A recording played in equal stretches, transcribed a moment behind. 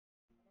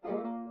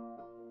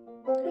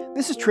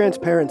This is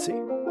Transparency,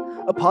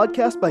 a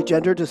podcast by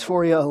Gender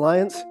Dysphoria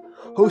Alliance,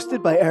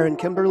 hosted by Aaron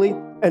Kimberly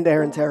and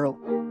Aaron Terrell.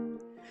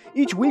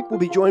 Each week we'll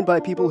be joined by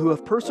people who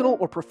have personal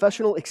or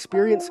professional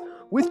experience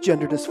with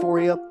gender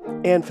dysphoria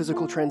and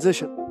physical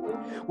transition.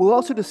 We'll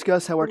also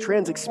discuss how our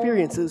trans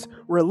experiences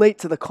relate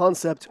to the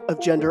concept of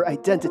gender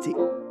identity.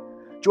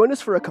 Join us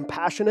for a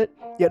compassionate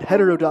yet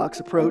heterodox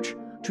approach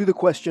to the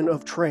question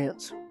of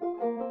trans.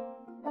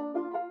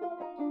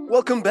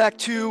 Welcome back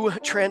to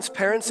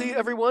Transparency,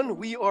 everyone.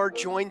 We are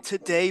joined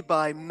today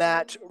by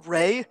Matt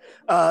Ray.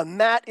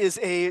 Matt is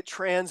a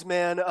trans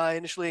man I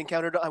initially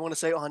encountered, I want to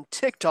say, on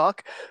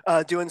TikTok,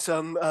 doing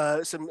some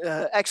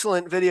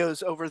excellent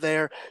videos over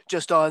there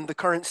just on the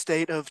current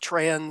state of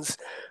trans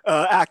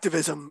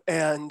activism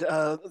and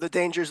the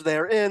dangers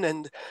therein.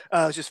 And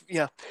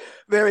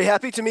very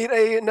happy to meet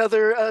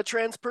another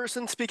trans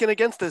person speaking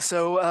against this.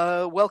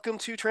 So welcome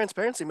to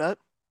Transparency, Matt.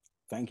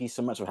 Thank you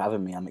so much for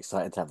having me. I'm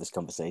excited to have this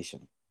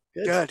conversation.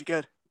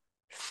 Good.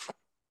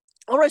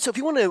 All right, so if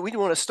we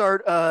want to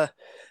start at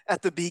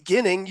the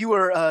beginning.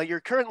 You're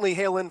currently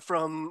hailing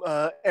from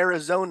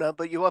Arizona,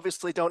 but you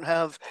obviously don't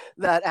have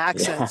that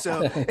accent. Yeah.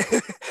 So,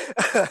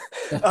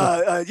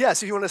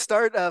 so you want to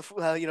start,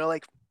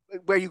 like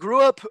where you grew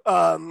up,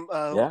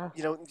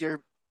 your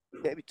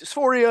maybe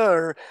dysphoria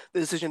or the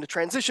decision to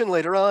transition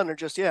later on, or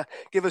just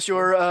give us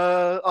your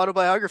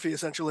autobiography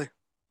essentially.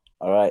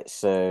 All right,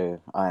 so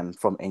I'm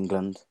from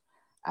England.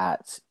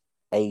 At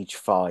age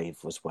 5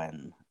 was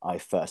when I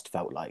first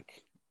felt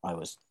like I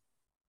was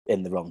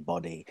in the wrong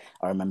body.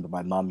 I remember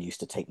my mum used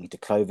to take me to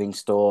clothing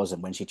stores,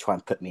 and when she'd try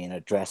and put me in a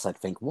dress, I'd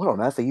think, what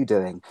on earth are you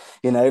doing?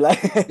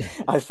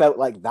 I felt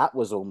like that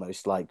was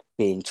almost like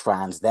being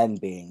trans, then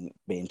being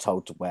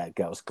told to wear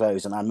girls'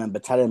 clothes. And I remember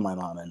telling my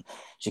mum, and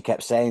she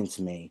kept saying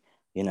to me,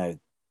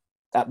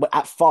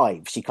 at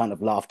 5, she kind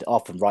of laughed it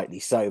off, and rightly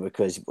so,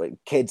 because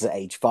kids at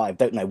age 5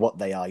 don't know what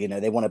they are.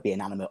 They want to be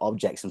inanimate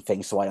objects and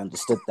things. So I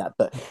understood that,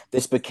 but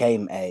this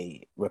became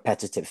a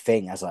repetitive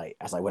thing as I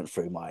went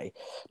through my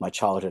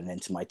childhood and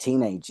into my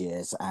teenage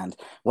years. And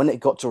when it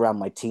got to around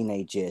my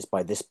teenage years,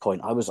 by this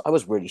point, I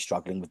was really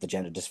struggling with the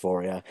gender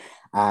dysphoria,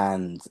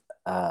 and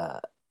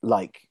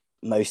like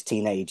most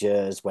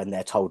teenagers, when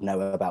they're told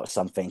no about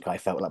something, I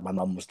felt like my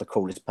mum was the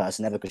coolest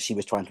person ever, because she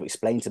was trying to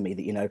explain to me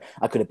that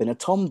I could have been a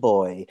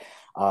tomboy,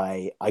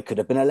 I could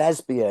have been a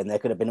lesbian, there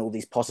could have been all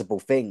these possible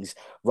things,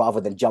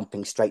 rather than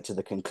jumping straight to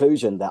the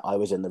conclusion that I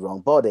was in the wrong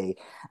body.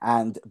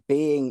 And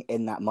being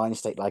in that mind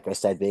state, like I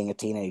said, being a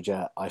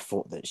teenager, I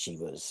thought that she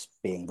was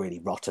being really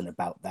rotten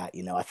about that.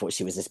 I thought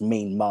she was this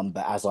mean mum.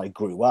 But as I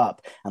grew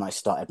up and I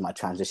started my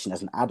transition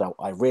as an adult,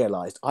 I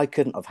realized I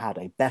couldn't have had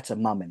a better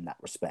mum in that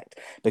respect,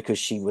 because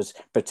she was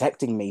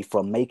protecting me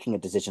from making a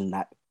decision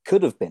that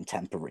could have been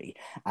temporary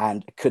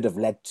and could have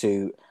led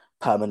to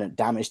permanent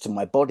damage to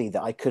my body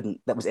that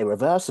was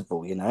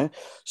irreversible.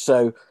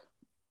 So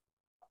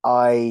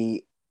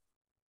I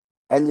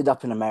ended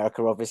up in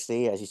America.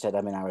 Obviously, as you said,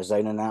 I'm in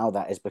Arizona now.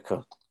 That is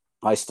because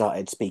I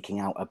started speaking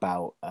out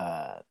about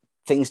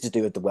things to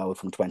do with the world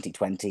from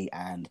 2020,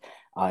 and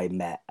I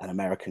met an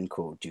American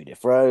called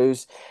Judith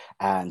Rose,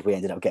 and we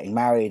ended up getting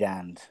married,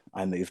 and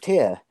I moved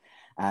here.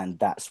 And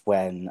that's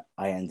when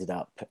I ended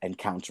up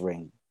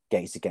encountering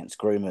Gays Against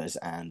Groomers.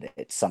 And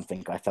it's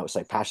something I felt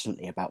so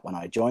passionately about when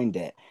I joined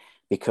it,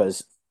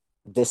 because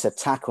this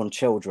attack on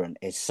children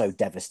is so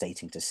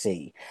devastating to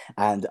see.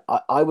 And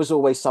I was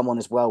always someone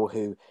as well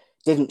who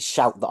didn't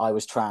shout that I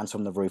was trans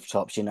from the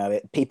rooftops.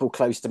 People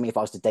close to me, if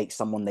I was to date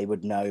someone, they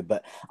would know,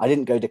 but I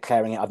didn't go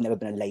declaring it. I've never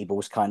been a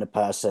labels kind of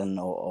person,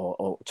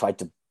 or tried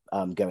to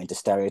go into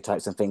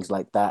stereotypes and things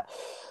like that.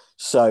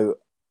 So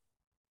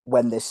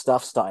when this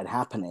stuff started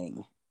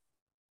happening,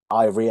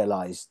 I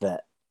realized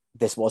that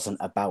this wasn't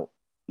about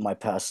my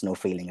personal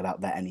feeling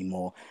about that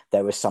anymore.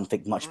 There was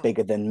something much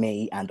bigger than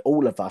me and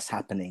all of us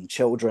happening.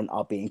 Children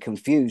are being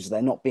confused.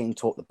 They're not being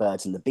taught the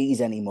birds and the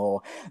bees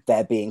anymore.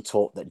 They're being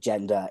taught that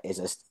gender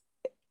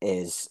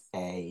is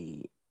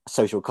a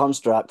social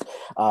construct,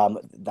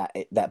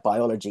 that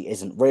biology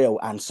isn't real.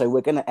 And so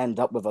we're going to end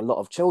up with a lot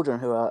of children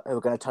who are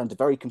going to turn to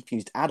very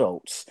confused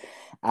adults.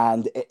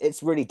 And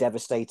it's really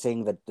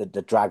devastating,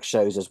 the drag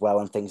shows as well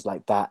and things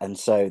like that. And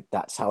so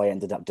that's how I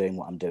ended up doing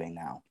what I'm doing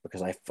now,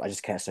 because I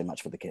just care so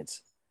much for the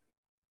kids.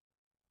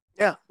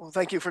 Yeah, well,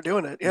 thank you for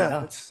doing it.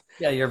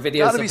 Your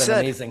videos have been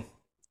amazing.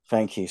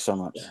 Thank you so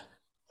much.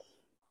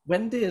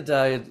 When did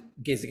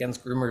Gays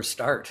Against Groomers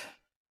start?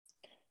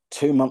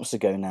 2 months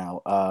ago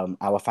now.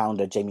 Our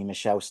founder, Jamie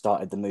Michelle,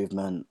 started the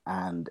movement,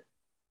 and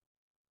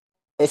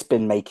it's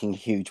been making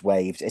huge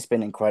waves. It's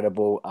been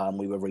incredible.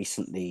 We were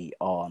recently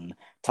on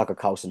Tucker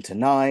Carlson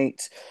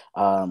Tonight.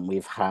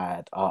 We've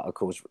had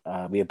articles.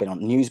 We have been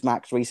on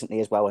Newsmax recently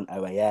as well, and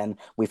OAN.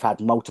 We've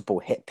had multiple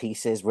hit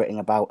pieces written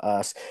about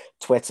us.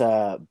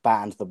 Twitter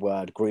banned the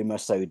word groomer,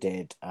 so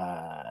did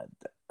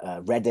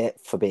Reddit,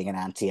 for being an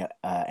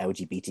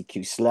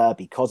anti-LGBTQ slur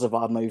because of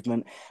our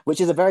movement,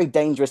 which is a very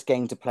dangerous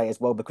game to play as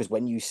well, because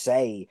when you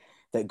say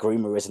that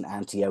groomer is an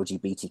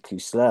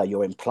anti-LGBTQ slur,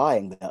 you're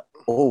implying that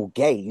all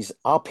gays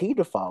are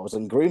pedophiles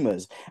and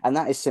groomers, and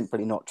that is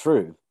simply not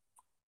true.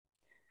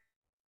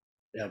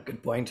 Yeah,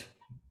 good point.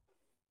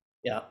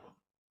 Yeah.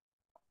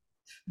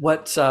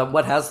 What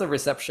has the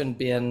reception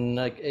been?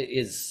 Like,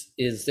 is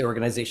the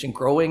organization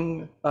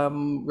growing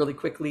really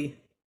quickly?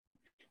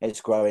 It's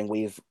growing.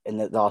 We've in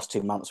the last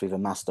 2 months we've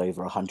amassed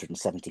over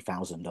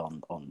 170,000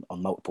 on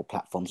multiple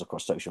platforms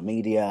across social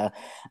media,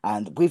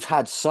 and we've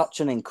had such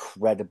an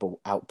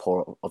incredible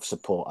outpour of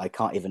support. I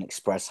can't even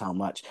express how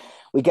much.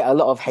 We get a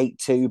lot of hate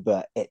too,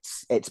 but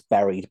it's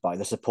buried by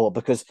the support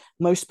because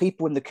most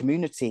people in the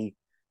community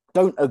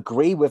don't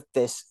agree with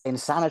this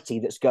insanity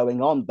that's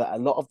going on, but a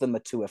lot of them are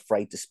too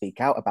afraid to speak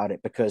out about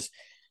it because,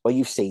 well,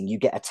 you've seen, you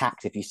get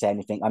attacked if you say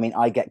anything. I mean,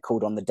 I get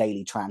called on the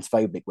daily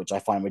transphobic, which I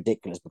find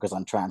ridiculous because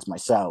I'm trans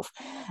myself.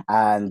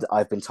 And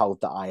I've been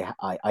told that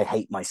I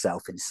hate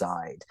myself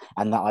inside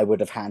and that I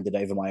would have handed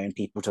over my own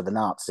people to the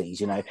Nazis.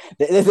 You know,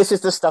 this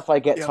is the stuff I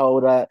get Yep.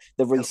 told. The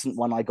Yep. recent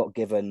one I got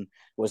given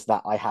was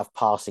that I have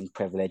passing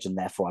privilege and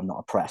therefore I'm not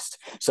oppressed.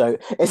 So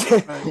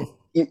Right.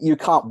 you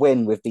can't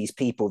win with these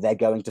people. They're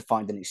going to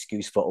find an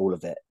excuse for all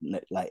of it.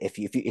 Like if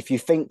you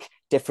think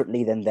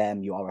differently than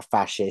them, you are a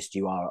fascist,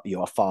 you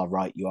are far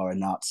right, you are a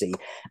Nazi.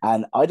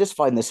 And I just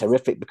find this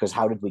horrific because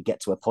how did we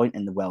get to a point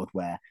in the world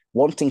where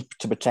wanting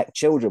to protect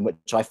children,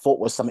 which I thought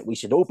was something we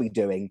should all be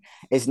doing,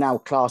 is now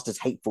classed as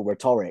hateful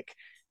rhetoric?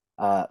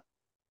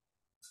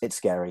 It's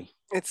scary.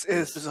 It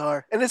is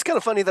bizarre, and it's kind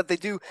of funny that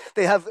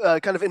they have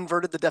kind of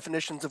inverted the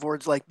definitions of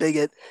words like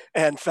bigot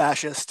and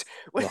fascist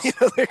when Yes.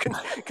 they're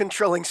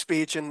controlling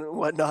speech and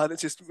whatnot.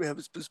 It's just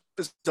it's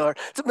bizarre.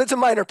 It's a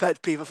minor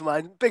pet peeve of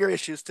mine. Bigger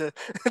issues to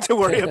to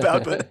worry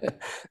about, but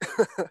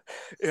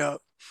yeah.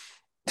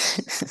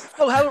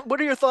 So,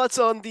 what are your thoughts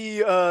on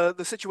the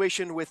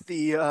situation with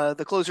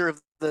the closure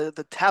of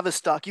the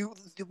Tavistock?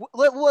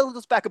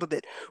 Let's back up a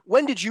bit.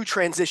 When did you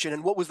transition,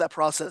 and what was that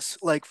process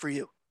like for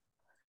you?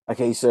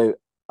 Okay, so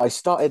I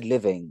started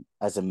living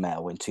as a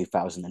male in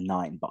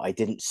 2009, but I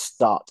didn't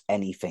start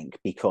anything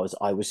because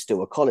I was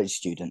still a college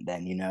student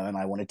then, and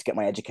I wanted to get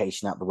my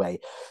education out the way.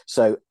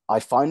 So I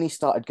finally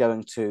started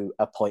going to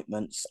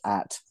appointments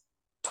at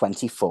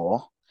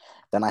 24.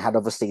 Then I had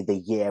obviously the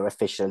year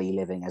officially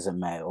living as a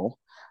male.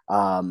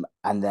 And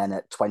then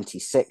at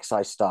 26,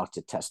 I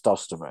started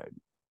testosterone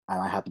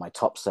and I had my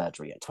top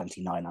surgery at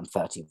 29. I'm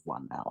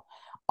 31 now.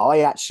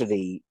 I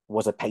actually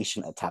was a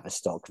patient at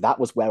Tavistock. That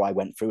was where I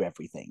went through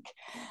everything.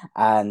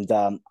 And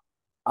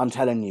I'm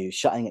telling you,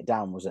 shutting it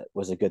down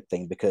was a good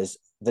thing because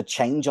the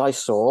change I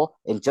saw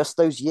in just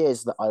those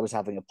years that I was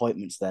having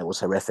appointments there was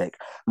horrific.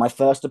 My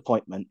first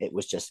appointment, it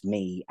was just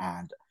me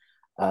and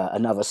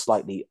another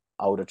slightly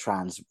older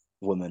trans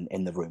woman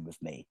in the room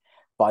with me.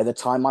 By the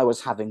time I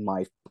was having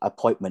my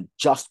appointment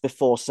just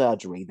before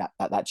surgery,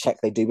 that check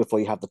they do before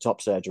you have the top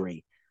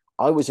surgery,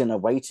 I was in a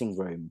waiting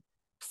room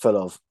full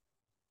of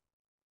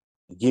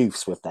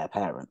youths with their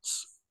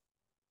parents.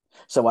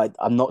 So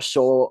I'm not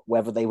sure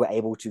whether they were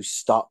able to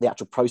start the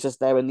actual process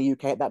there in the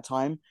UK at that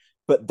time,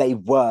 but they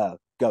were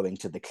going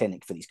to the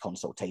clinic for these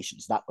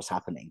consultations. That was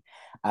happening.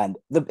 And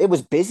it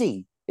was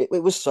busy. It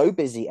was so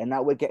busy. And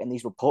now we're getting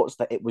these reports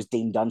that it was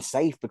deemed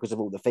unsafe because of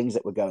all the things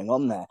that were going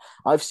on there.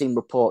 I've seen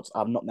reports,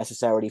 not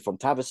necessarily from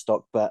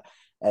Tavistock, but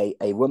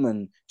a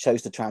woman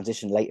chose to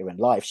transition later in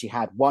life. She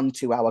had 1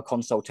 2 hour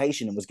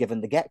consultation and was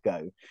given the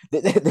get-go.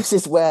 This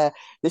is where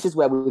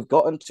we've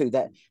gotten to,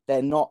 that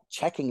they're not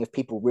checking if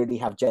people really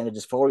have gender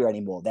dysphoria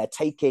anymore. They're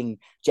taking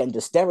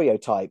gender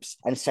stereotypes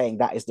and saying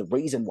that is the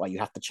reason why you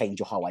have to change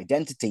your whole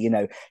identity.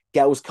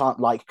 Girls can't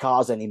like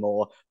cars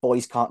anymore,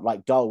 boys can't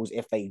like dolls.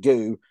 If they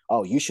do,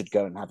 oh, you should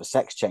go and have a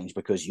sex change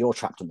because you're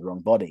trapped in the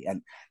wrong body.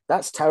 And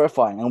that's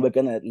terrifying, and we're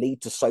going to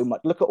lead to so much.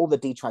 Look at all the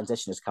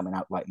detransitioners coming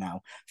out right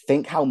now.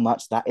 Think how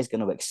much that is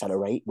going to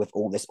accelerate with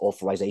all this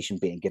authorization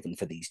being given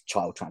for these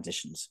child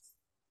transitions.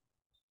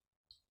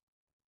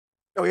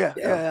 Oh yeah,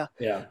 Yeah, yeah,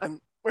 yeah. yeah.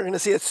 We're gonna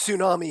see a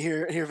tsunami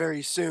here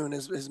very soon.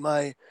 Is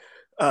my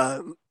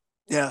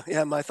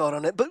yeah, my thought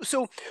on it. But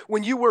so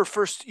when you were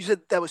first, you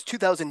said that was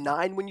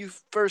 2009 when you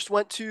first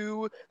went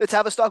to the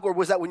Tavistock, or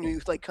was that when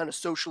you like kind of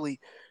socially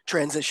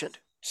transitioned?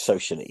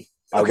 Socially,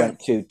 I Okay, went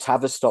to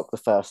Tavistock the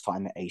first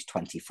time at age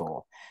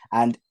 24.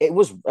 And it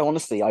was,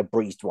 honestly, I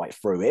breezed right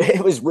through it.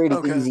 It was really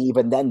okay, easy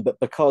even then, but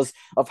because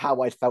of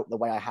how I felt the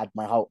way I had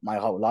my whole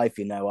life,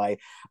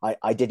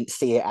 I didn't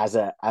see it as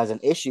an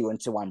issue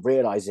until I'm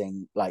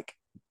realizing, like,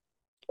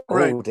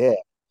 right. oh dear,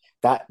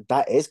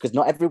 that is because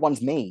not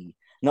everyone's me.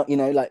 Not,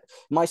 like,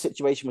 my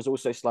situation was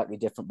also slightly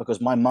different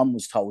because my mum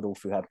was told all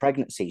through her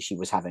pregnancy she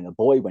was having a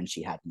boy when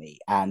she had me.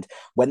 And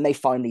when they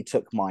finally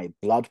took my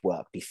blood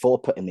work before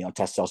putting me on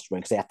testosterone,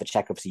 because they have to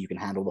check obviously you can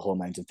handle the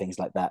hormones and things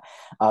like that,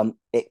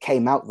 it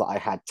came out that I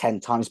had 10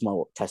 times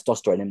more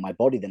testosterone in my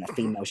body than a Mhm.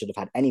 female should have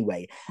had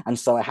anyway. And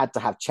so I had to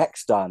have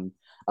checks done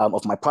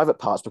of my private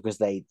parts because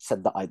they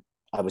said that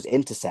I was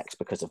intersex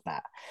because of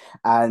that.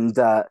 And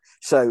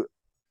so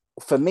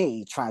for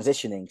me,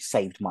 transitioning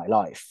saved my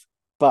life.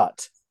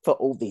 But for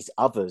all these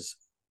others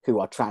who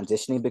are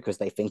transitioning because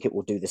they think it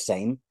will do the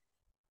same,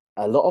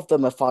 a lot of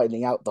them are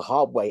finding out the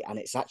hard way, and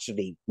it's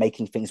actually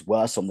making things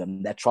worse on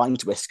them. They're trying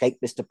to escape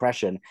this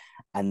depression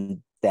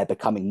and they're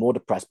becoming more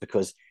depressed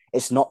because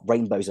it's not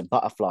rainbows and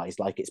butterflies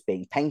like it's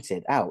being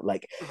painted out.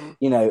 Like, Mhm.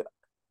 you know,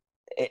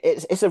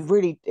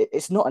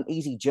 it's not an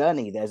easy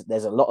journey.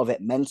 There's a lot of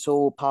it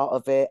mental part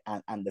of it,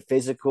 and the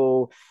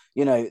physical.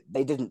 You know,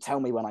 they didn't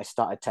tell me when I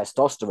started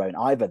testosterone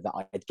either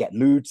that I'd get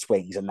mood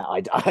swings and that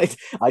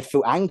I'd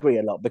feel angry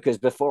a lot, because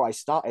before I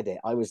started it,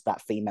 I was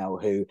that female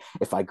who,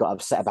 if I got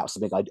upset about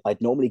something, I'd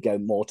normally go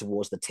more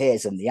towards the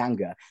tears and the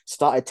anger.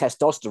 Started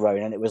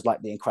testosterone and it was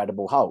like the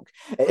Incredible Hulk.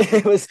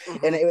 It was,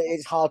 and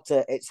it's hard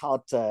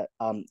to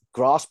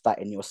grasp that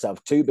in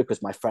yourself too,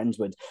 because my friends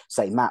would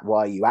say, Matt,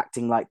 why are you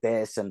acting like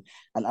this? And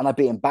I'd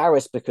be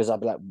embarrassed because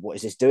I'd be like, what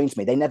is this doing to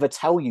me? They never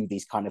tell you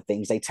these kind of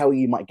things. They tell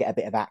you might get a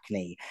bit of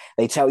acne.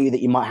 They tell you that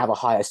you might have a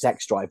higher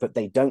sex drive, but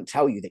they don't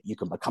tell you that you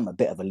can become a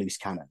bit of a loose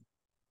cannon.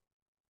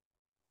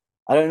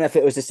 I don't know if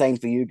it was the same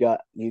for you guys,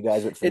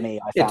 but for me,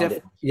 I found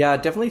it. Yeah,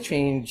 it definitely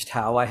changed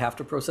how I have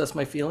to process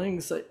my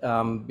feelings.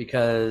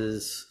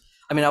 Because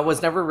I mean, I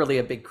was never really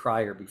a big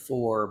crier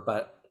before,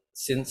 but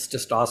since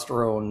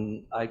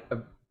testosterone, I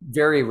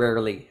very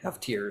rarely have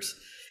tears.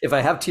 If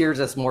I have tears,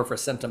 that's more for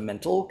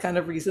sentimental kind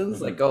of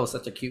reasons, like, oh,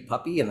 such a cute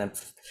puppy, and then,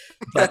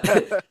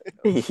 but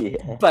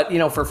Yeah.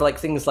 but for like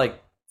things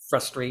like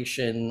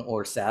frustration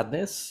or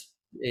sadness,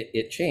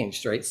 it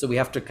changed, right? So we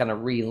have to kind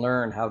of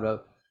relearn how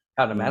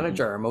to manage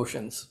our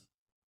emotions.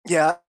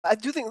 Yeah, I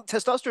do think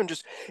testosterone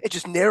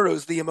just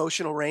narrows the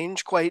emotional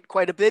range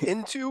quite a bit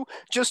into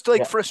just like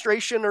Yeah.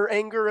 frustration or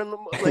anger, and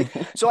like,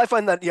 so I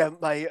find that, yeah,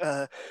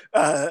 my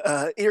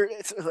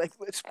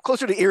it's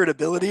closer to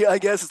irritability, I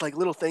guess. It's like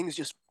little things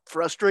just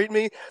frustrate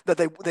me that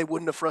they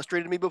wouldn't have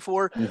frustrated me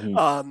before.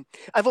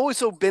 I've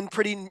always been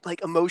pretty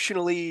like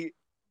emotionally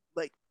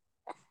like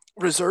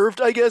reserved,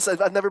 I guess.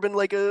 I've never been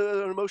like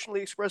an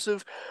emotionally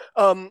expressive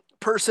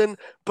person,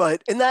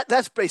 but and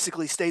that's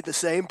basically stayed the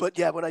same. But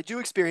yeah, when I do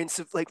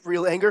experience like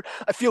real anger,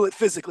 I feel it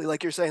physically,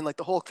 like you're saying. Like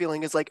the Hulk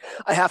feeling is like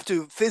I have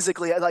to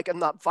physically, like, I'm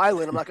not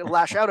violent, I'm not going to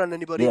lash out on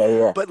anybody,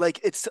 Yeah. but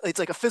like it's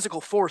like a physical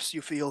force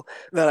you feel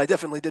that I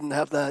definitely didn't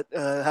have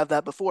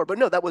that before. But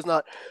no, that was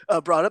not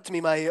brought up to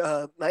me. My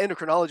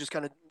endocrinologist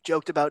kind of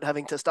joked about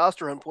having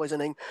testosterone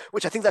poisoning,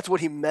 which I think that's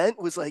what he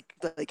meant, was like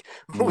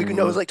what we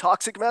know is like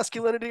toxic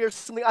masculinity or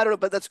something. I don't know,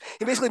 but that's,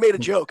 he basically made a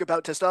joke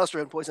about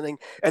testosterone poisoning,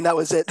 and that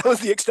was it. That was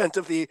the extent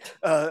of the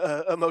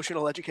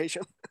emotional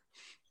education.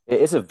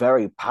 It is a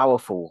very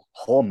powerful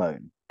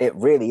hormone. It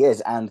really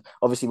is. And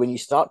obviously, when you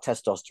start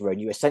testosterone,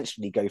 you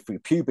essentially go through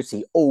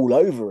puberty all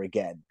over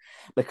again,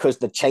 because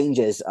the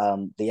changes,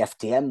 the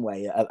FTM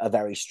way, are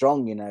very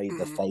strong. You know,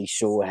 the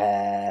facial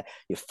hair,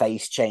 your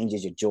face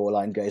changes, your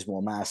jawline goes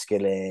more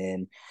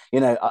masculine. You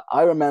know,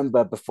 I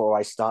remember before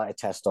I started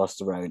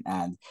testosterone,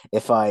 and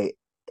if I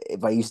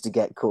used to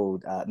get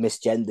called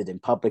misgendered in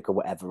public or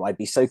whatever, I'd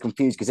be so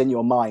confused, because in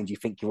your mind you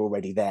think you're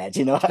already there. Do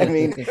you know what I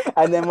mean?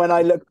 And then when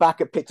I look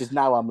back at pictures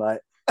now, I'm like,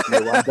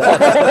 no wonder.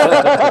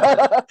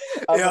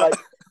 I'm like,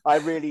 I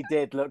really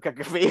did look like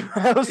a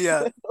female.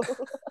 Yeah.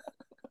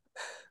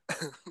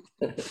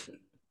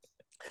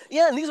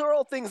 Yeah, and these are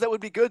all things that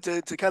would be good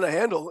to kind of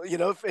handle,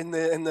 in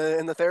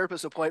the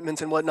therapist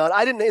appointments and whatnot.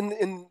 I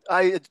didn't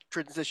I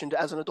transitioned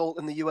as an adult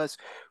in the U.S.,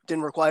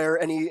 didn't require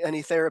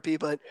any therapy,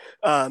 but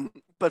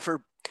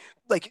for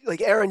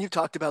like Aaron, you've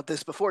talked about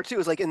this before too.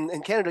 Is like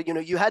in Canada,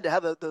 you had to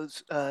have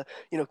those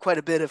quite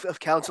a bit of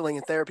counseling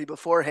and therapy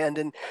beforehand,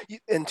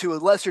 and to a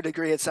lesser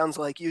degree, it sounds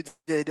like you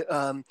did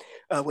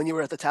when you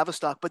were at the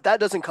Tavistock. But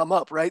that doesn't come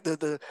up, right?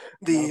 The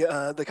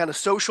kind of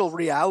social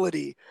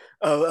reality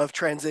of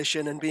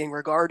transition and being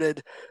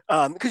regarded,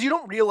 because you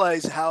don't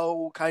realize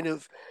how kind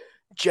of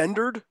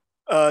gendered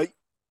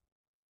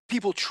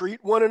people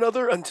treat one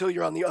another until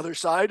you're on the other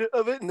side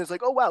of it, and it's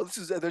like, oh wow,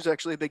 there's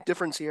actually a big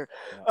difference here.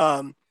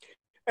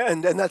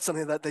 And that's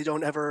something that they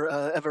don't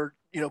ever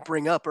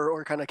bring up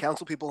or kind of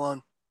counsel people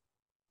on.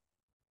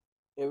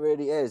 It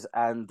really is.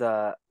 And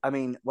I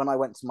mean, when I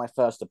went to my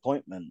first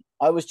appointment,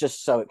 I was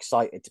just so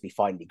excited to be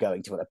finally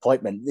going to an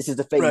appointment. This is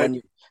the thing,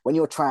 Right. when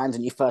you're trans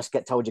and you first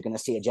get told you're going to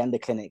see a gender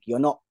clinic, you're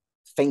not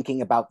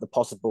thinking about the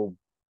possible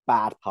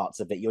bad parts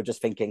of it. You're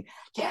just thinking,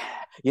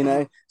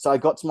 yeah. So I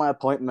got to my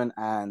appointment,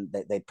 and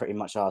they pretty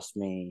much asked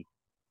me,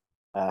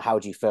 how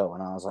do you feel?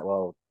 And I was like,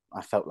 well,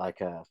 I felt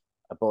like a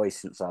boy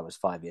since I was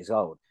 5 years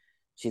old.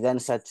 She then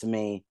said to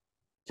me,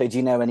 so do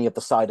you know any of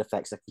the side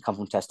effects that can come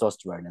from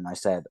testosterone? And I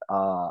said,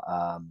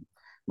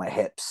 my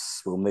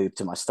hips will move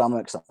to my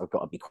stomach, so I've got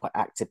to be quite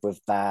active with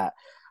that.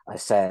 I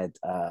said,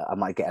 I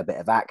might get a bit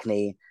of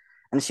acne.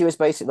 And she was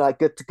basically like,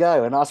 good to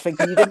go. And I was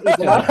thinking, you didn't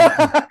even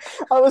I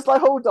was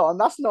like, hold on,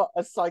 that's not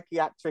a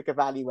psychiatric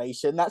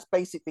evaluation. That's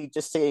basically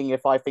just seeing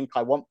if I think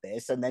I want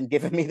this and then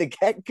giving me the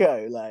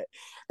get-go. Like,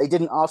 they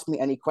didn't ask me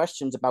any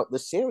questions about the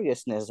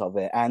seriousness of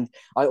it. And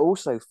I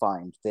also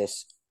find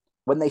this,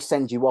 when they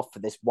send you off for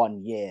this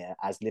 1 year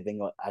as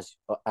living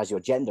as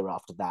your gender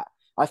after that,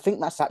 I think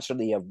that's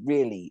actually a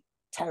really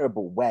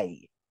terrible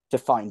way to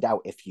find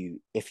out if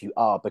you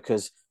are,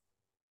 because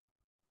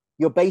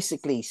you're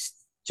basically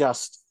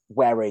just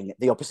wearing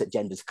the opposite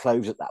gender's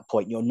clothes at that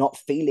point. You're not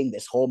feeling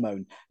this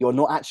hormone. You're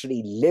not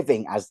actually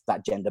living as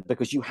that gender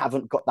because you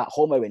haven't got that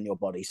hormone in your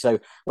body. So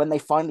when they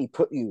finally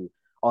put you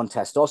on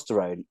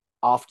testosterone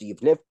after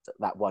you've lived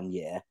that 1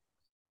 year,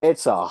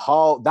 it's a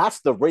whole, that's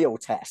the real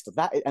test.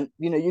 That, and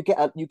you know, you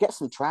get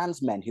some trans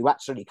men who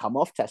actually come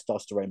off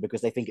testosterone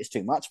because they think it's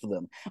too much for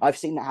them. I've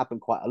seen that happen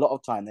quite a lot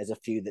of time. There's a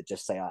few that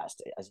just say, oh,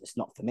 it's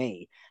not for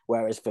me.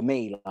 Whereas for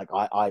me, like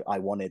I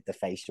wanted the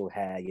facial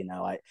hair. You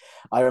know,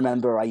 I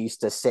remember I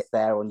used to sit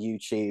there on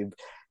YouTube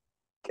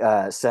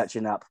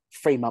searching up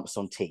 3 months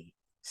on T,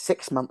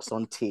 6 months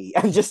on T,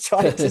 and just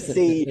trying to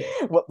see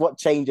what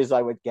changes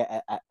I would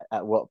get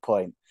at what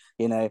point,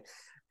 you know.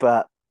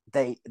 But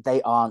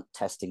they aren't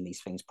testing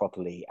these things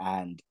properly,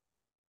 and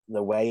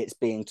the way it's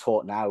being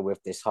taught now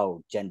with this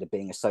whole gender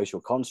being a social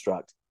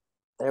construct,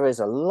 there is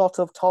a lot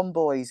of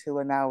tomboys who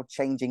are now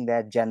changing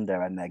their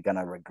gender and they're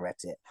gonna regret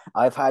it.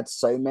 I've had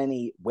so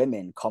many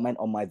women comment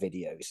on my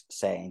videos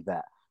saying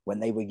that when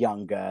they were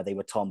younger they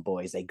were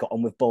tomboys, they got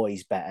on with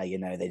boys better, you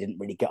know, they didn't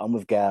really get on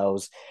with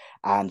girls,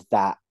 and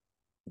that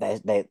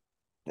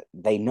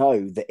they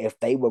know that if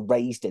they were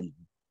raised in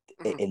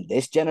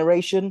this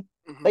generation,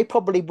 they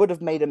probably would have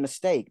made a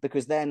mistake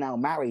because they're now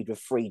married with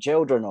 3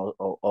 children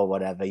or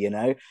whatever, you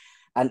know.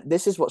 And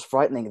this is what's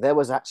frightening. There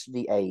was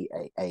actually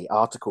a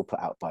article put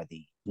out by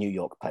the New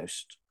York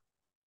Post,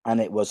 and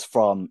it was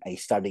from a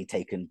study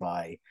taken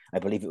by, I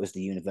believe it was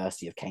the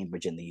University of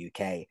Cambridge in the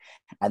UK,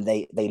 and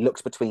they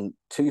looked between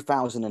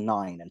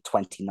 2009 and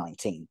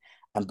 2019.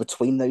 And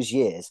between those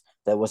years,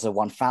 there was a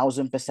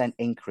 1,000%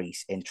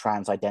 increase in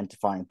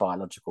trans-identifying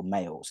biological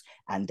males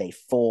and a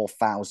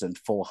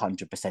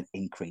 4,400%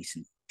 increase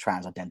in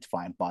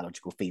trans-identifying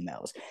biological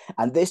females.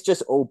 And this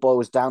just all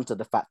boils down to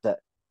the fact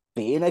that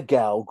being a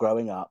girl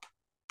growing up,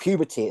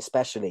 puberty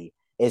especially,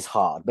 is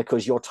hard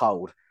because you're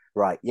told,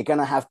 right, you're going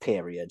to have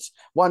periods.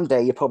 One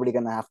day you're probably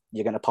going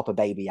to pop a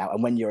baby out.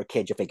 And when you're a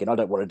kid, you're thinking, I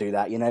don't want to do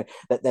that. You know,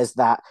 that there's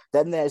that.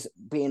 Then there's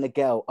being a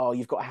girl. Oh,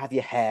 you've got to have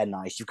your hair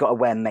nice. You've got to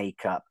wear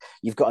makeup.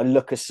 You've got to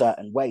look a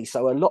certain way.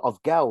 So a lot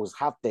of girls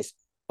have this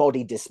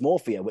body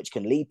dysmorphia, which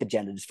can lead to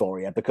gender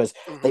dysphoria because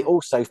they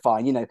also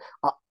find, you know,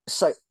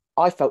 so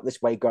I felt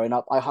this way growing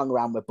up. I hung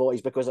around with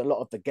boys because a lot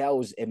of the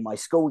girls in my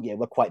school year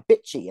were quite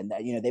bitchy and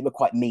you know they were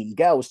quite mean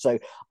girls. So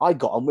I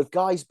got on with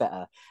guys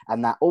better,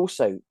 and that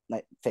also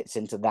fits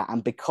into that.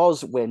 And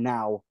because we're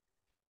now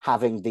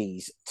having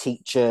these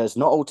teachers,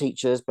 not all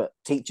teachers, but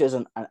teachers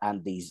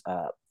and these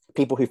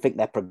people who think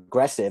they're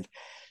progressive,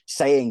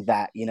 saying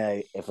that, you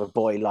know, if a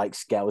boy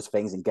likes girls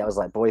things and girls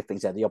like boy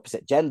things, they're the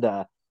opposite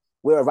gender.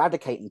 We're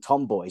eradicating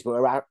tomboys.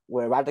 We're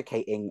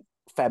eradicating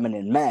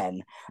feminine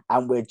men,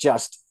 and we're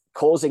just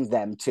causing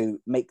them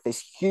to make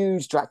this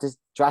huge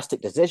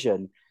drastic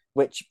decision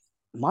which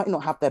might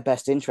not have their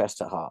best interests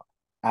at heart.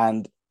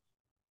 And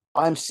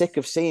I'm sick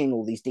of seeing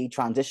all these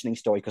detransitioning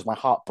stories because my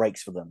heart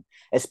breaks for them,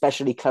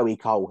 especially Chloe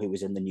Cole, who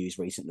was in the news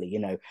recently. You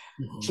know,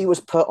 she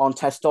was put on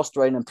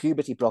testosterone and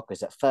puberty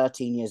blockers at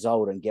 13 years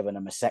old and given a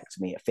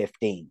mastectomy at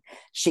 15.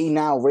 She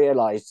now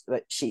realized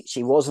that she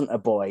wasn't a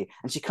boy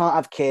and she can't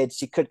have kids.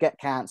 She could get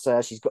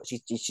cancer. She's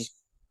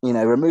you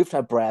know, removed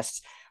her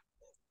breasts.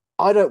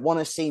 I don't want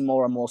to see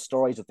more and more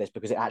stories of this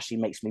because it actually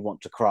makes me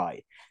want to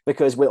cry,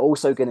 because we're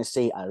also going to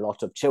see a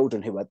lot of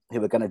children who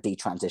are going to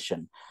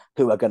detransition,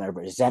 who are going to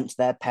resent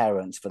their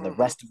parents for the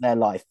rest of their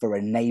life for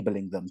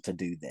enabling them to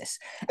do this.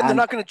 And they're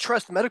not going to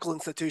trust medical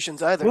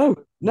institutions either. No,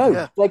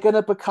 yeah. They're going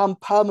to become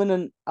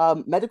permanent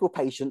medical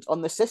patients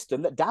on the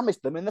system that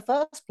damaged them in the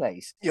first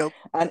place. Yep.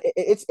 And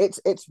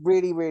it's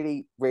really,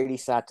 really, really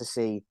sad to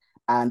see.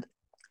 And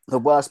the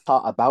worst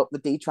part about the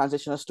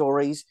detransitioner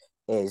stories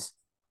is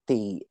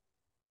the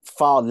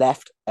far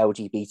left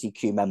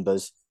LGBTQ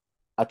members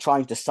are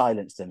trying to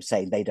silence them,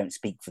 saying they don't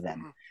speak for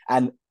them.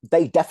 And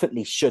they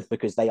definitely should,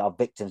 because they are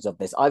victims of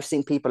this. I've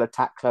seen people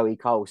attack Chloe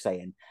Cole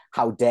saying,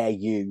 how dare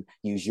you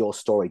use your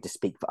story to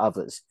speak for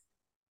others?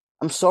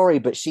 I'm sorry,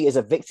 but she is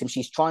a victim.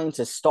 She's trying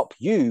to stop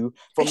you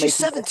from making. She's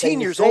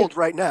 17 years old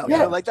right now. Yeah,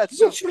 you know, like that's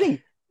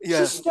literally. Yeah.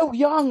 She's still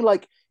young.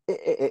 Like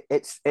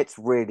it's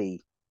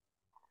really,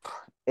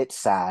 it's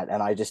sad,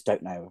 and I just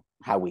don't know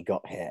how we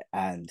got here.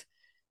 And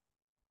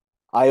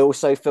I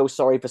also feel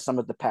sorry for some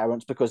of the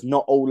parents, because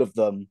not all of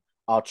them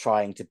are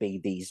trying to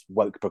be these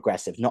woke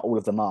progressives. Not all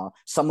of them are.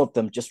 Some of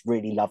them just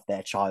really love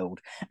their child.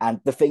 And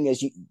the thing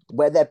is,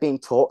 where they're being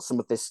taught some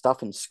of this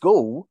stuff in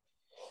school,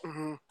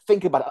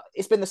 think about it.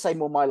 It's been the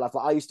same all my life.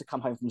 Like, I used to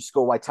come home from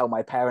school, I tell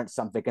my parents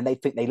something, and they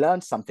think they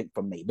learned something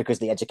from me because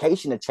the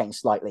education had changed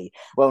slightly.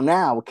 Well,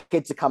 now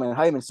kids are coming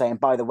home and saying,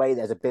 by the way,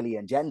 there's a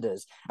billion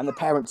genders, and the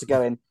parents are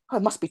going, oh,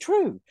 it must be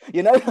true.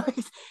 You know,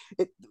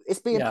 it's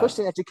being pushed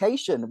in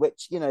education,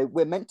 which, you know,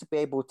 we're meant to be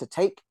able to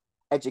take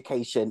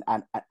education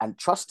and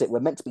trust it.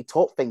 We're meant to be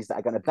taught things that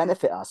are going to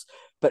benefit us.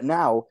 But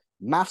now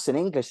maths and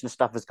English and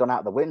stuff has gone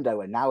out the window,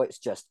 and now it's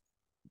just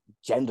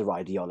gender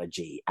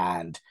ideology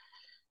and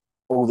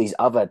all these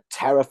other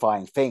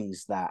terrifying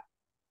things that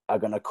are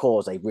going to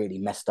cause a really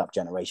messed up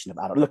generation of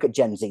adults. Look at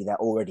Gen Z, they're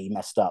already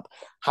messed up.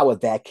 How are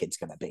their kids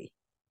going to be?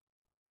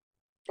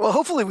 Well,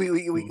 hopefully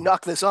we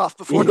knock this off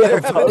before Yeah,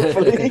 they're having,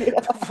 hopefully.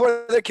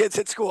 before their kids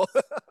hit school.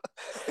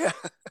 Yeah.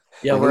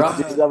 Yeah, We need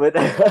to do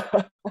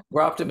something.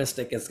 we're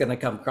optimistic it's going to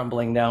come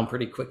crumbling down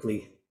pretty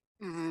quickly.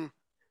 Hmm.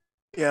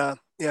 Yeah,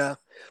 yeah.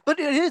 But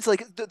it is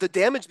like the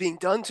damage being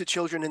done to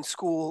children in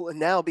school and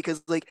now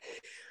because like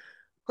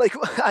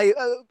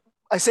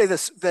I say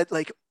this that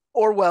like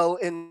Orwell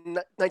in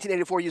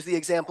 1984 used the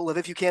example of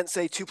if you can't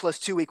say 2 +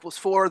 2 =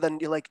 4, then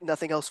you like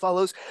nothing else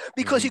follows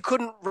because Mhm. he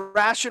couldn't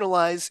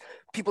rationalize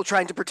people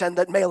trying to pretend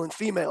that male and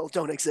female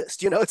don't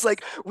exist. It's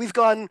like we've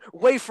gone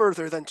way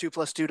further than 2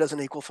 + 2 doesn't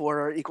equal 4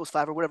 or equals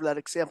 5 or whatever that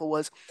example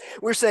was.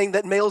 We're saying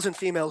that males and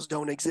females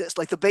don't exist.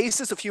 Like the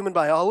basis of human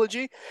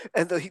biology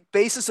and the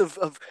basis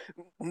of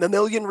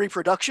mammalian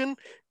reproduction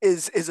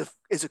is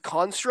a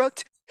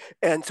construct,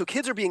 and so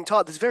kids are being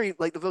taught this very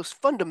like the most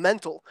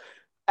fundamental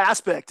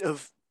aspect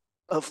of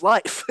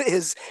life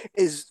is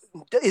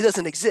it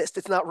doesn't exist.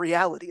 It's not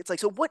reality. It's like,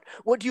 so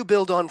what do you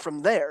build on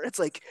from there? It's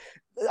like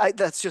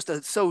that's just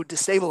so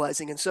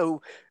destabilizing and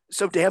so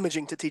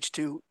damaging to teach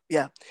to.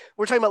 Yeah,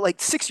 we're talking about like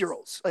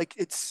 6-year-olds. Like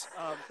it's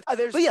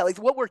but yeah, like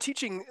what we're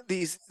teaching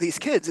these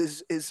kids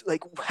is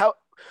like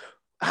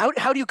how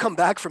do you come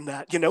back from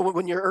that?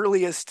 When your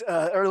earliest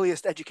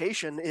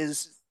education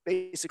is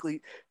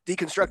basically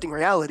deconstructing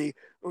reality.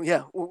 Well,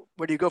 yeah,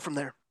 where do you go from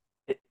there?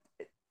 It,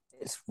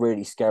 it's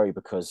really scary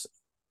because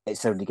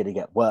it's only going to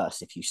get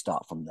worse if you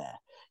start from there.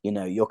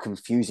 You're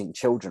confusing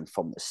children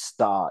from the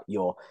start.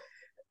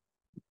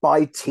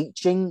 By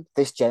teaching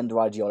this gender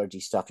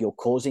ideology stuff, you're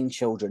causing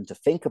children to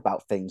think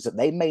about things that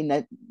they may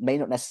not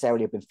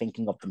necessarily have been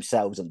thinking of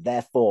themselves, and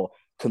therefore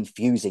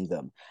confusing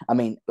them. I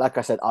mean, like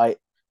I said, I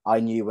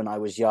knew when I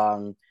was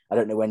young. I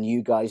don't know when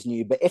you guys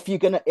knew, but if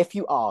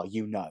you are,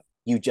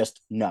 you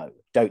just know,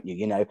 don't you?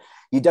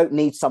 You don't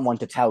need someone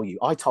to tell you.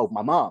 I told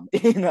my mom,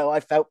 I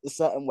felt a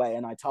certain way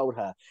and I told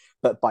her.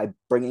 But by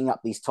bringing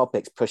up these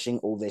topics, pushing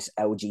all this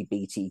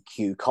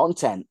LGBTQ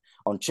content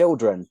on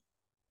children,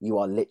 you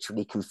are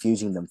literally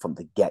confusing them from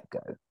the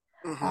get-go.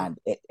 Mm-hmm. And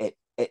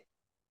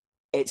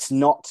it's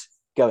not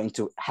going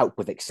to help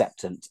with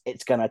acceptance.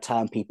 It's going to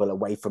turn people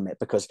away from it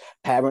because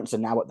parents are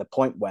now at the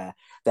point where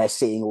they're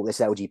seeing all this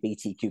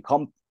LGBTQ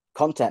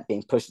content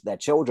being pushed at their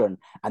children,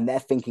 and they're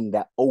thinking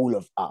that all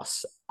of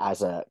us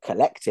as a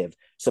collective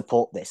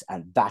support this,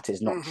 and that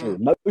is not true.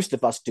 Most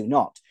of us do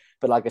not.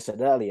 But like I said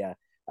earlier,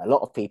 a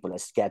lot of people are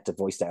scared to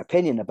voice their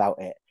opinion about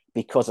it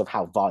because of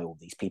how vile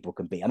these people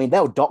can be. I mean,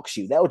 they'll dox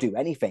you, they'll do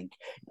anything.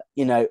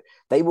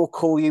 They will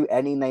call you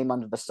any name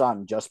under the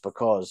sun just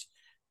because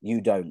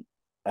you don't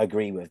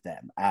agree with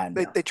them. And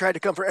they tried to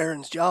come for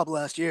Aaron's job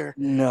last year.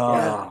 no,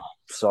 Yeah.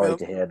 sorry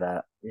to hear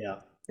that. Yeah.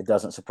 It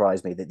doesn't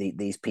surprise me that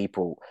these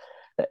people,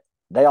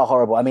 they are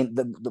horrible. I mean,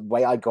 the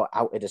way I got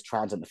outed as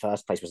trans in the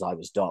first place was I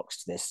was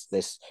doxxed.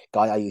 This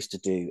guy I used to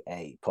do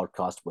a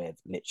podcast with,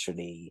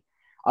 literally,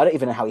 I don't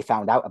even know how he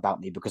found out about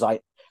me because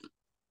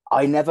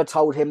I never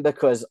told him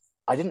because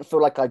I didn't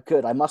feel like I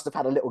could. I must have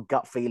had a little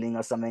gut feeling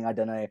or something. I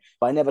don't know.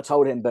 But I never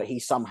told him, but he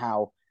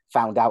somehow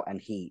found out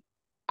and he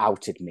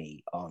outed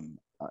me on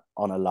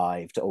a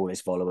live to all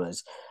his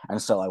followers.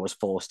 And so I was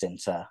forced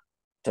into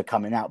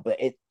coming out. But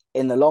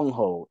in the long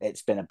haul,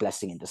 it's been a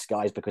blessing in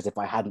disguise because if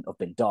I hadn't have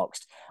been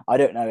doxxed, I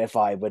don't know if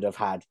I would have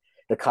had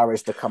the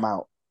courage to come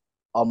out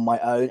on my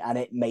own. And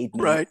it made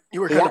me... Right.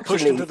 You were kind of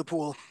pushed into the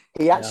pool.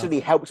 He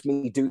actually helped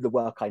me do the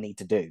work I need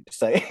to do.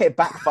 So it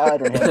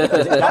backfired on him.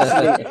 It's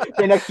actually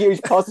been a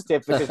huge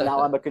positive because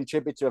now I'm a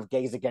contributor of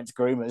Gays Against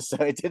Groomers. So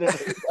it didn't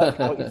really work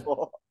out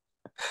before.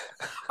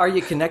 Are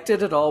you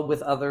connected at all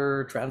with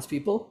other trans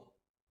people?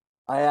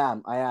 I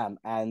am.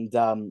 And,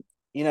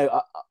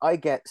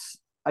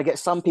 I get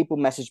some people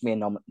message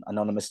me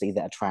anonymously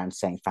that are trans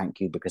saying thank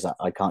you because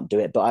I can't do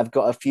it. But I've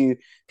got a few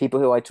people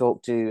who I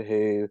talk to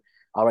who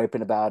are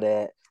open about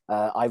it.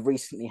 I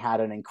recently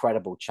had an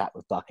incredible chat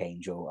with Buck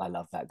Angel. I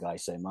love that guy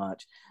so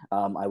much.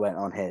 I went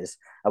on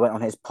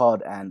his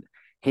pod and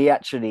he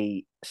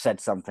actually said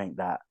something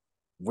that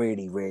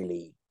really,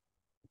 really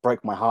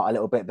broke my heart a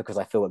little bit because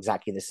I feel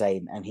exactly the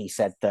same. And he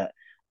said that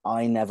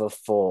I never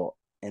thought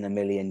in a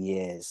million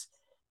years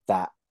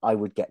that I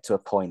would get to a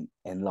point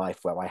in life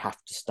where I have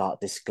to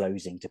start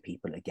disclosing to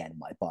people again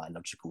my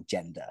biological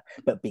gender.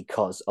 But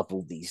because of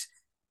all these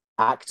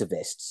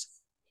activists,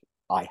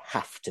 I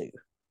have to.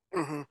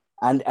 Mm-hmm.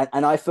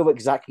 And I feel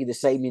exactly the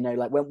same,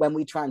 like when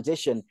we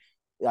transition,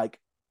 like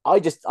I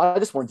just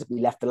wanted to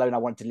be left alone. I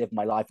wanted to live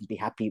my life and be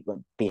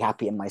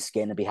happy in my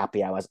skin and be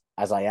happy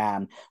as I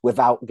am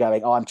without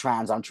going, oh, I'm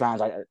trans.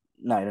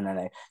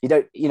 No. You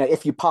don't,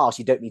 if you pass,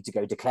 you don't need to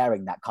go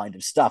declaring that kind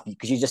of stuff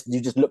because you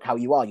just look how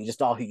you are. You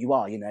just are who you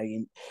are,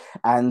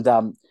 and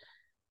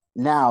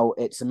now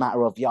it's a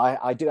matter of,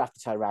 I do have to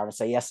turn around and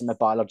say, yes, I'm a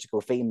biological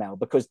female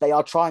because they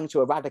are trying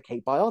to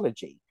eradicate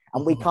biology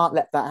and we can't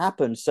let that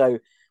happen. So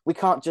we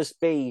can't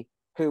just be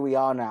who we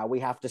are now.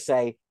 We have to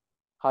say,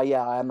 oh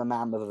yeah, I am a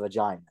man with a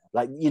vagina.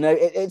 Like,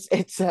 it's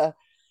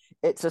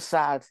a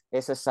sad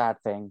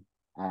thing.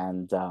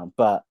 And,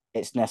 but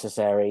it's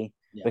necessary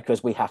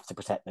because we have to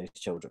protect those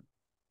children.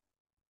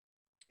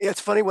 Yeah, it's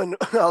funny when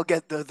I'll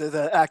get the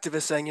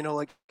activists saying,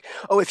 like,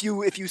 oh, if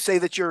you say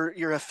that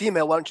you're a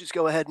female, why don't you just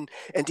go ahead and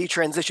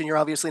detransition? You're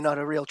obviously not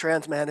a real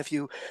trans man if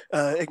you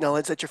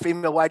acknowledge that you're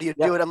female. Why do you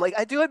do Yep. it? I'm like,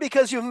 I do it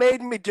because you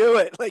made me do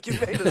it. Like, you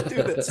made us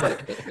do this.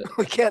 Like,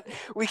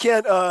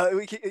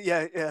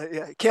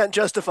 can't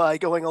justify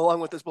going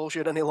along with this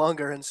bullshit any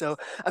longer. And so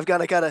I've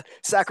gotta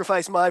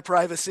sacrifice my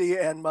privacy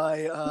and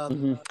my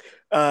Hmm.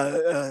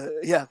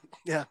 yeah,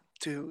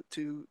 to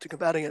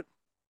combating it.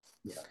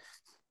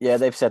 Yeah,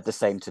 they've said the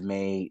same to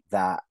me,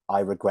 that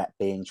I regret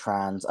being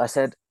trans. I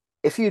said,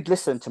 if you'd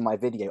listened to my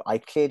video, I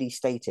clearly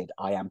stated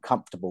I am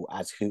comfortable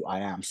as who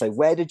I am. So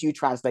where did you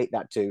translate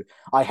that to?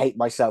 I hate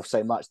myself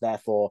so much,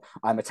 therefore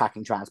I'm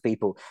attacking trans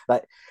people.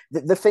 Like,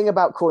 the thing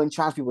about calling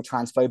trans people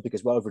transphobic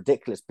as well is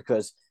ridiculous,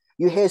 because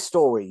you hear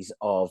stories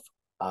of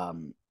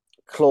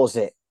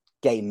closet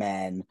gay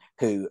men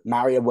who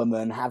marry a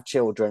woman, have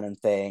children and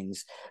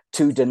things,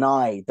 to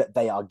deny that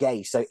they are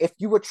gay. So if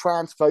you were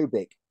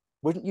transphobic,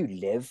 wouldn't you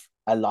live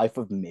a life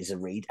of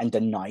misery and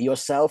deny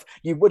yourself?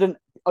 You wouldn't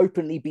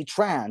openly be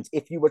trans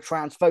if you were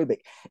transphobic.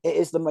 It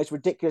is the most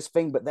ridiculous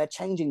thing, but they're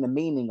changing the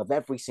meaning of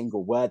every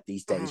single word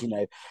these days. Mhm. You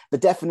know, the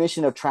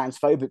definition of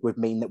transphobic would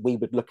mean that we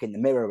would look in the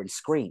mirror and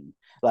scream.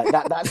 Like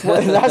that's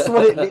what that's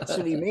what it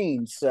literally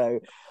means. So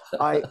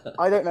I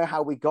don't know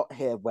how we got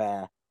here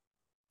where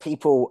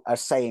people are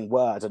saying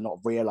words and not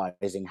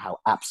realizing how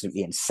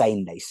absolutely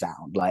insane they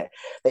sound. Like,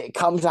 it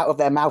comes out of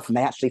their mouth and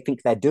they actually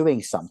think they're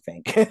doing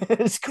something.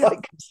 It's Yeah,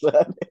 quite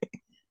concerning.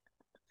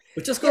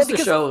 Which just yeah, goes to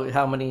because show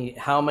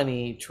how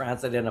many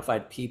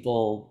trans-identified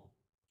people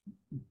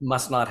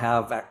must not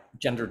have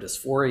gender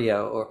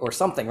dysphoria or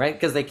something, right?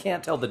 Because they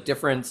can't tell the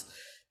difference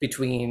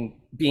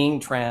between being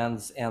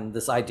trans and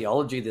this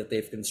ideology that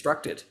they've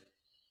constructed.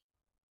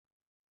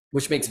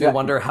 Which makes me Exactly.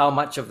 wonder how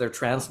much of their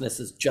transness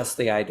is just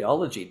the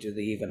ideology. Do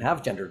they even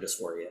have gender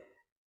dysphoria?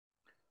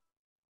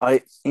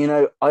 I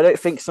don't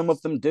think some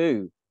of them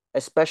do,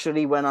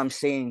 especially when I'm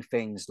seeing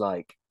things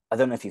like, I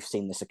don't know if you've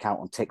seen this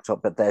account on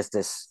TikTok, but there's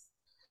this.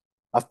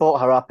 I've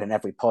brought her up in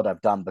every pod I've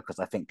done because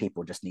I think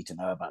people just need to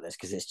know about this,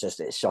 because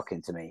it's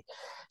shocking to me.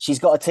 She's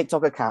got a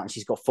TikTok account and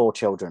she's got 4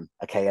 children,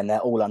 okay, and they're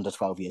all under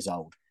 12 years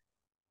old.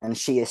 And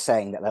she is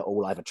saying that they're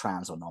all either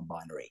trans or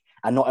non-binary.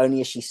 And not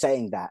only is she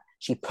saying that,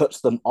 she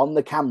puts them on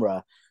the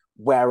camera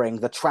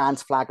wearing the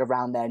trans flag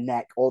around their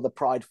neck or the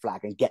pride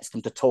flag and gets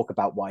them to talk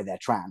about why they're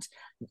trans.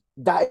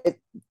 That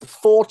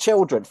 4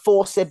 children,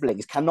 4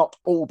 siblings cannot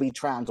all be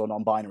trans or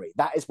non-binary.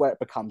 That is where it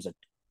becomes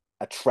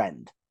a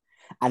trend.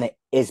 And it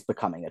is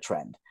becoming a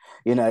trend,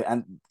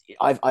 and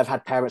I've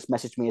had parents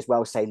message me as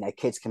well saying their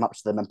kids came up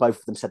to them and both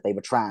of them said they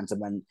were trans, and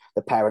when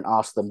the parent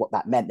asked them what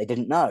that meant, they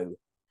didn't know.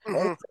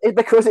 mhm,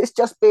 Because it's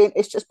just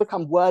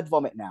become word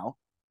vomit now.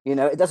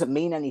 It doesn't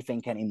mean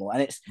anything anymore,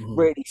 and it's Mhm.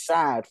 really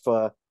sad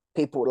for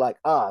people like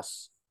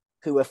us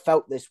who have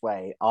felt this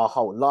way our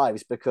whole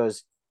lives,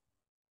 because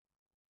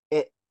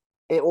it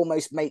it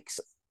almost makes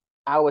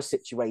our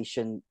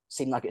situation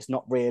seem like it's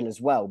not real as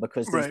well,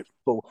 because these right.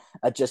 people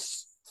are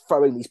just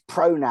throwing these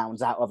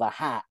pronouns out of a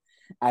hat.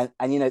 And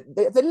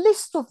the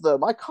list of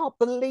them, I can't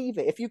believe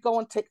it. If you go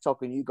on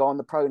TikTok and you go on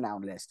the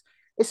pronoun list,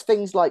 it's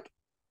things like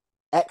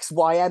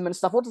XYM and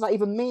stuff. What does that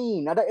even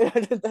mean? I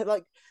don't. They're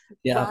like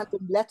Yeah,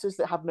 random letters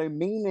that have no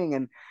meaning,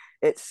 and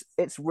it's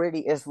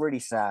really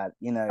sad.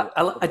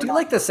 I do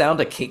like the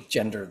sound of cake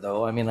gender,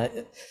 though. I mean,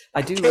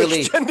 I do Cage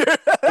really gender.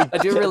 I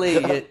do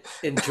really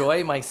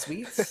enjoy my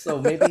sweets,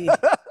 so maybe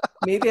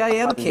I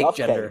am I cake love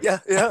gender. Yeah,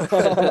 yeah.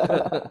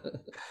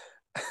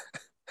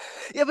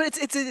 Yeah, but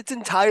it's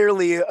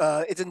entirely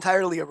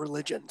a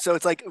religion. So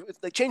it's like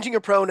changing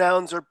your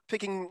pronouns or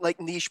picking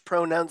like niche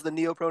pronouns, the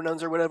neo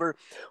pronouns or whatever,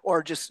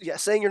 or just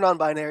saying you're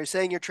non-binary,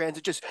 saying you're trans.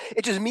 It just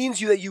means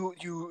that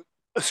you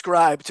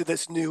ascribe to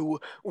this new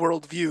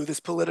worldview, this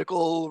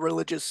political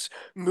religious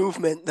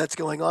movement that's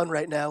going on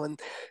right now,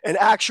 and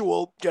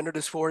actual gender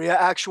dysphoria,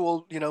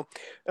 actual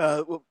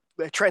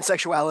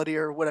transsexuality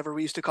or whatever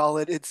we used to call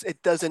it.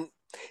 It doesn't.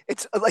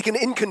 It's like an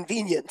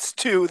inconvenience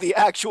to the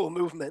actual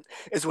movement,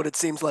 is what it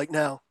seems like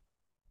now.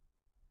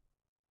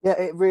 Yeah,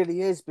 it really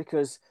is,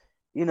 because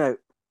you know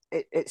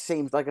it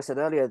seems, like I said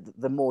earlier,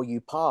 the more you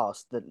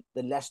pass, the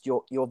less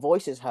your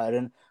voice is heard.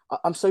 And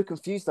I'm so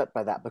confused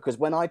by that, because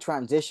when I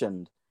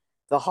transitioned,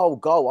 the whole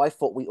goal I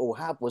thought we all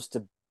had was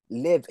to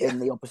live Yeah. in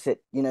the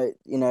opposite,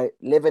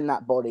 live in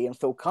that body and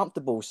feel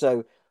comfortable.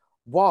 So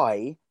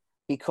why?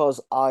 Because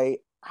I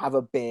have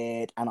a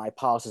beard and I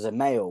pass as a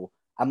male,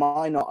 am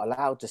I not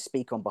allowed to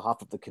speak on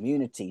behalf of the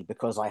community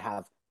because I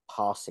have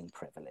passing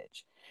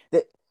privilege?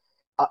 That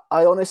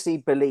I honestly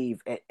believe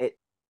it.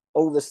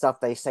 All the stuff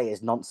they say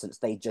is nonsense.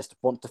 They just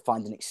want to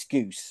find an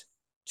excuse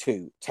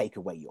to take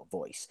away your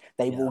voice.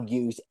 They Yeah. will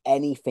use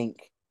anything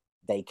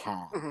they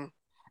can, Hmm.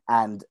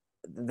 and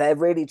they're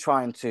really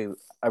trying to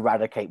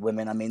eradicate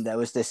women. I mean, there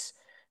was this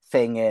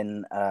thing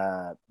in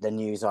the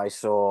news I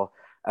saw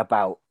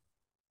about,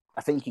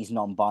 I think he's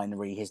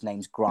non-binary. His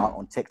name's Grant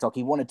on TikTok.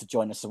 He wanted to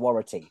join a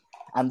sorority,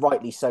 and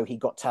rightly so. He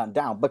got turned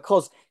down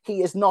because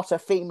he is not a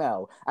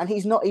female and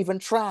he's not even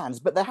trans.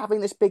 But they're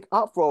having this big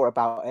uproar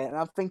about it, and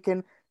I'm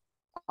thinking,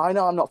 I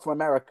know I'm not from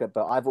America,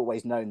 but I've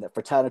always known that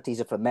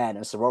fraternities are for men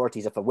and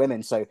sororities are for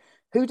women. So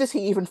who does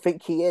he even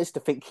think he is to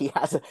think he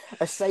has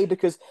a say?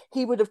 Because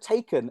he would have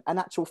taken an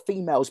actual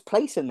female's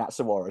place in that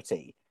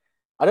sorority.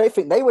 I don't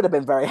think they would have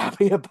been very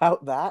happy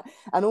about that.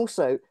 And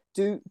also,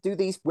 do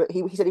these?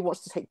 He said he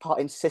wants to take part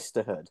in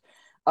sisterhood.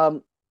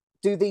 Um,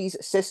 do these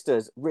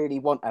sisters really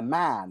want a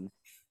man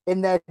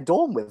in their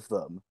dorm with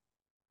them?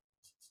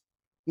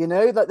 You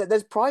know, that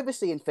there's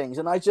privacy in things,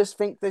 and I just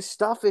think this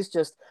stuff is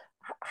just.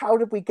 How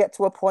did we get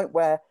to a point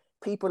where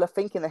people are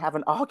thinking they have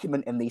an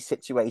argument in these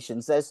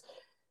situations?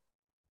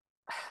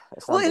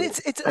 Well, and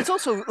it's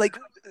also like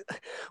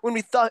when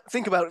we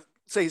think about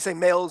say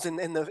males in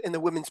the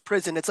women's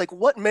prison, it's like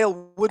what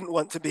male wouldn't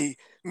want to be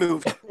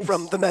moved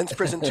from the men's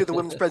prison to the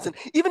women's prison,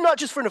 even not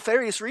just for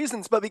nefarious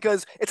reasons, but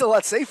because it's a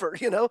lot safer,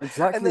 you know.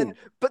 Exactly.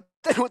 But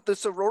then with the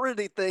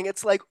sorority thing,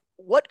 it's like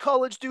what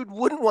college dude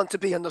wouldn't want to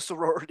be in the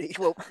sorority?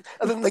 Well,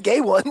 other than the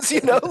gay ones,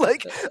 you know,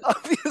 like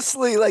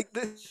obviously, like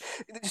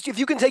if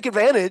you can take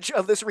advantage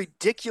of this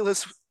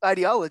ridiculous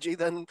ideology,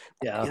 then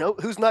Yeah. you know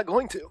who's not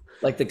going to.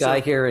 Like the guy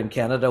here in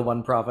Canada,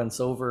 one province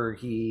over,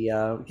 he's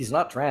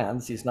not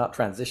trans, he's not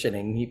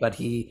transitioning, but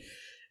he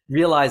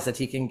realized that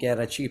he can get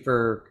a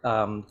cheaper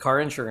car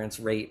insurance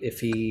rate if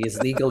he is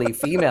legally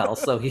female.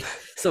 So he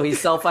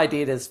self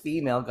ID'd as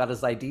female, got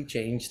his ID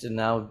changed, and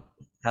now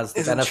has the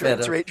His benefit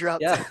insurance of rate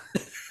dropped. Yeah.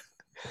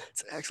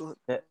 It's excellent.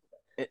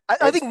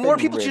 I think more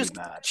people really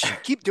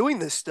should keep doing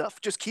this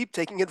stuff. Just keep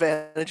taking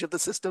advantage of the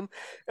system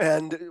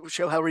and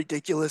show how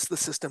ridiculous the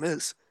system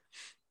is.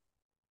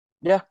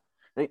 Yeah,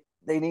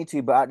 they need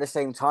to, but at the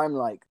same time,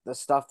 like the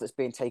stuff that's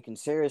being taken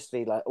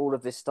seriously, like all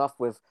of this stuff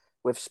with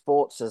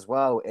sports as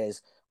well,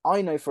 is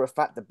I know for a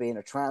fact that being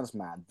a trans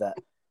man that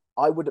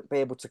I wouldn't be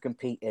able to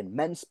compete in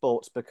men's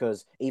sports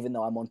because even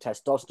though I'm on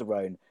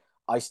testosterone,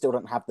 I still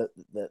don't have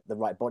the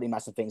right body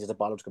mass and things as a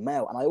biological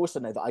male. And I also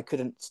know that I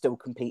couldn't still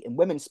compete in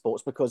women's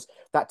sports because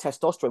that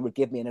testosterone would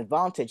give me an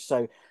advantage.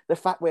 So the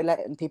fact we're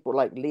letting people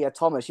like Leah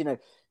Thomas, you know,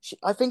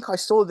 I think I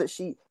saw that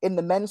she, in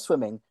the men's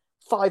swimming,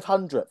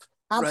 500th,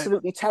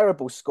 absolutely right.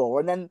 Terrible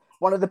score. And then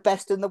one of the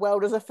best in the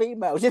world as a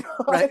female. You know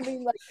what right. I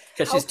mean? Like,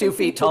 because she's 2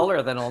 feet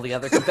taller than all the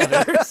other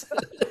competitors.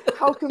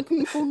 How can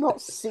people not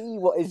see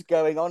what is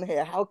going on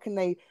here? How can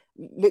they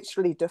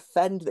literally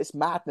defend this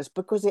madness?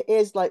 Because it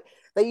is like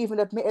they even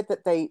admitted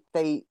that they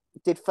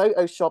did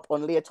Photoshop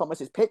on Leah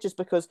Thomas's pictures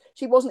because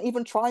she wasn't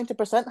even trying to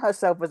present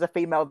herself as a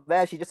female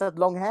there. She just had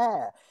long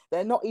hair.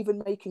 They're not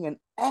even making an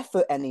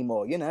effort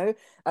anymore, you know?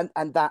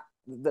 And that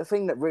the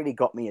thing that really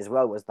got me as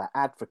well was that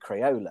ad for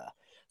Crayola.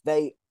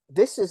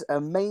 This is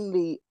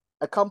mainly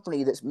a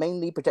company that's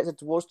mainly protected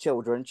towards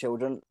children.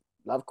 Children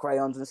love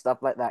crayons and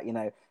stuff like that, you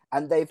know.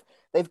 And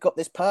they've got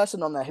this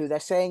person on there who they're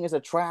saying is a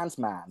trans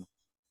man.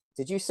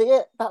 Did you see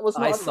it? That was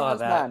not a trans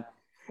man.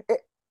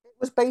 It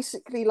was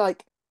basically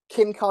like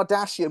Kim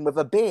Kardashian with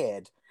a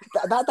beard.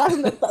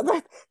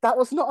 That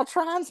was not a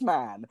trans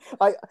man.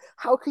 Like,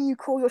 how can you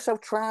call yourself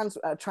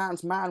a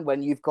trans man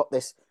when you've got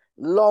this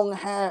long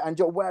hair and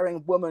you're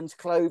wearing women's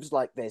clothes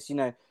like this? You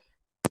know,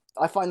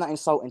 I find that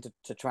insulting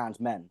to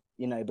trans men.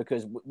 You know,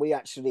 because we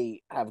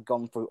actually have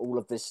gone through all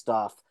of this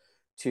stuff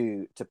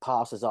to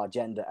pass as our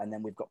gender, and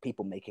then we've got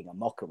people making a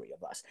mockery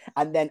of us,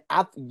 and then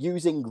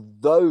using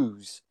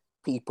those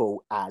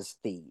people as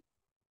the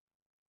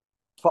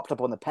propped up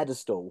on the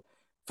pedestal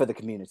for the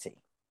community.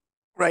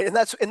 Right, and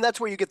that's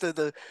where you get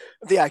the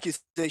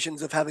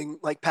accusations of having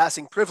like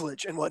passing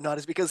privilege and whatnot,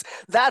 is because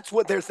that's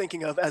what they're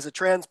thinking of as a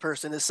trans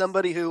person, is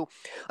somebody who,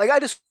 like I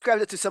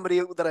described it to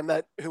somebody that I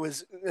met who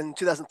was in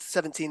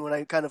 2017 when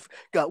I kind of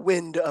got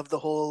wind of the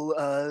whole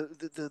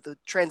the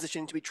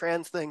transition to be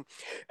trans thing,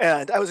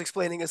 and I was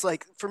explaining it's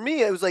like for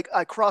me it was like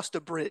I crossed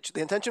a bridge.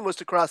 The intention was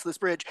to cross this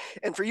bridge,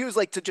 and for you is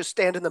like to just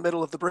stand in the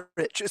middle of the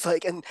bridge. It's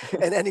like and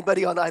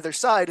anybody on either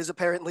side is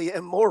apparently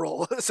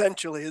immoral.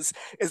 Essentially, is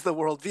the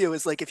worldview.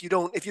 Is like if you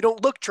don't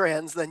look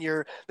trans, then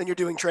you're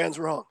doing trans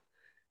wrong.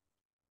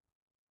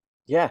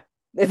 Yeah,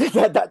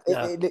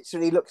 it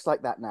literally looks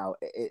like that now.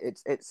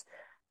 It's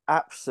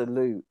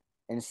absolute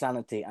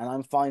insanity, and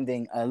I'm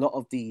finding a lot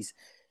of these.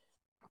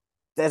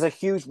 There's a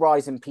huge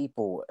rise in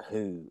people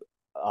who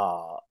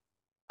are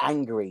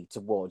angry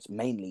towards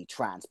mainly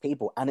trans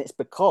people, and it's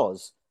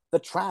because the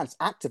trans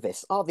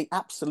activists are the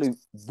absolute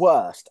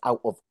worst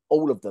out of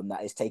all of them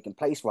that is taking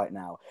place right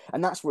now.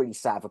 And that's really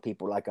sad for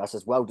people like us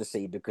as well to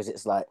see, because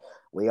it's like,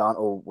 we're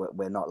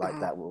not like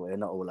that. We're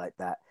not all like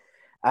that.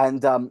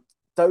 And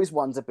those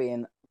ones are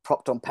being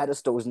propped on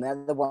pedestals, and they're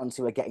the ones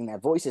who are getting their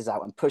voices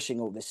out and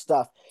pushing all this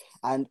stuff.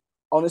 And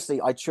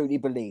honestly, I truly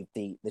believe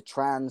the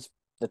trans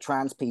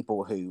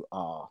people who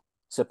are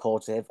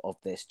supportive of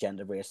this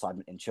gender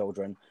reassignment in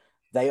children,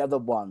 they are the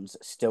ones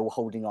still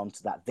holding on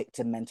to that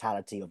victim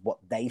mentality of what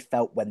they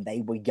felt when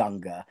they were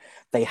younger.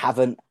 They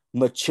haven't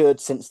matured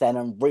since then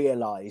and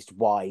realized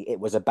why it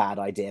was a bad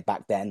idea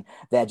back then.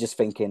 They're just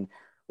thinking,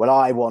 well,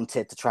 I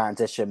wanted to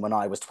transition when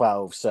I was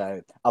 12,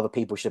 so other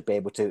people should be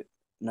able to.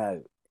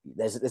 No,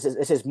 this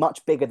is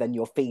much bigger than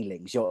your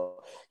feelings.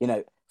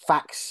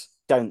 Facts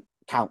don't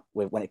count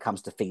when it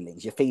comes to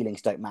feelings. Your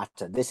feelings don't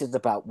matter. This is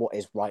about what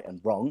is right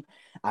and wrong,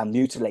 and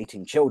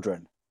mutilating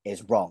children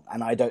is wrong.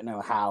 And I don't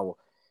know how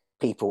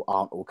people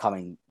aren't all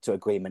coming to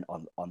agreement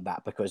on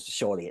that, because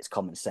surely it's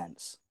common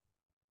sense.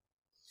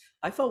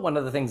 I felt one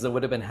of the things that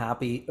would have been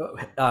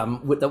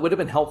that would have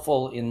been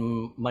helpful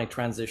in my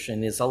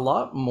transition is a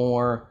lot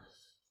more,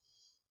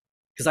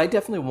 because I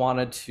definitely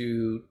wanted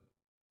to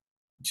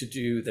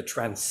do the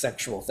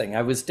transsexual thing.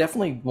 I was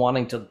definitely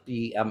wanting to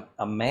be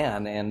a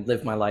man and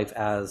live my life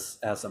as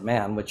a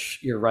man, which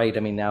you're right. I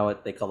mean, now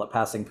they call it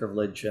passing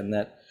privilege, and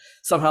that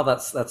somehow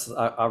that's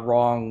a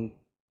wrong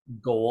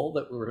goal,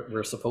 that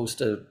we're supposed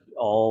to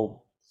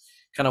all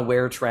kind of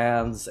wear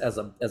trans as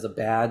a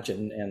badge,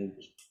 and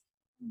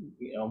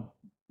you know,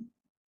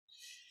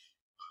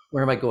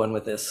 where am I going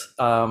with this?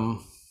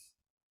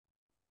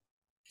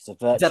 It's a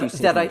virtue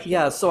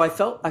so I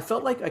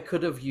felt like I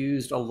could have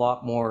used a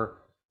lot more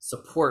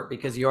support,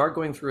 because you are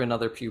going through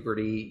another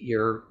puberty.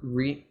 You're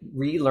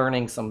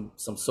relearning some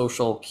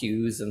social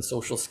cues and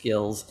social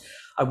skills.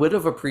 I would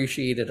have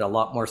appreciated a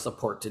lot more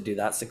support to do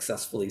that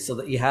successfully, so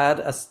that you had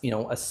a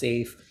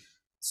safe,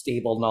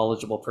 stable,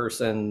 knowledgeable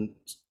person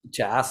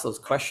to ask those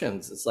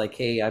questions. It's like,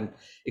 hey, I'm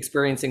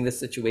experiencing this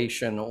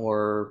situation,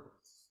 or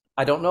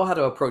I don't know how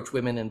to approach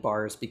women in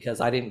bars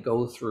because I didn't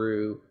go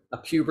through a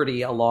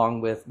puberty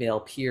along with male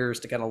peers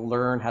to kind of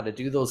learn how to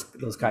do those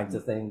kinds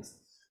of things.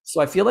 So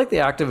I feel like the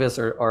activists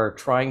are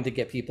trying to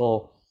get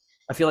people,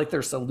 I feel like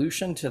their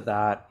solution to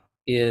that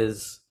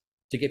is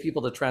to get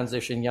people to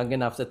transition young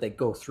enough that they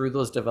go through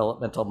those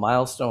developmental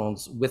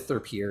milestones with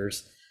their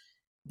peers.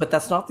 But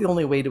that's not the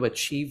only way to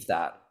achieve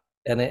that.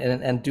 And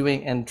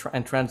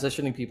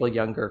transitioning people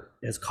younger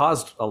has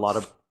caused a lot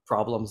of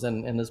problems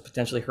and is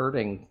potentially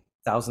hurting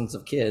thousands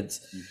of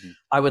kids.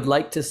 I would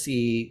like to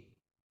see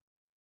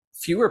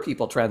fewer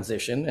people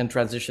transition, and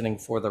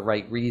transitioning for the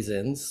right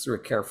reasons through a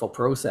careful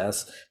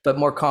process, but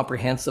more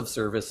comprehensive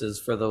services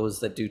for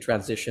those that do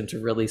transition,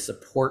 to really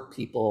support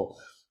people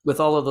with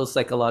all of those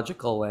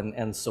psychological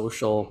and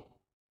social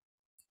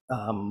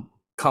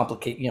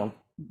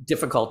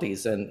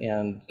difficulties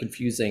and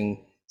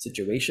confusing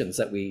situations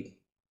that we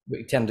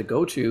tend to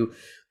go to.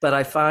 But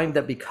I find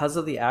that because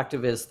of the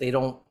activists,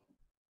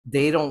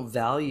 they don't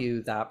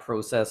value that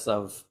process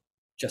of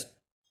just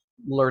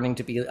learning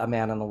to be a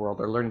man in the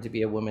world or learning to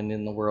be a woman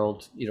in the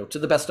world, to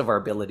the best of our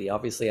ability.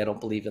 Obviously, I don't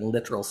believe in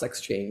literal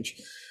sex change,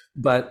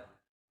 but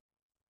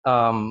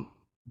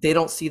they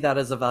don't see that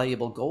as a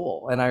valuable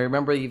goal. And I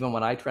remember even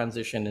when I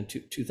transitioned in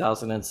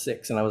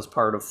 2006, and I was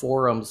part of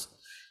forums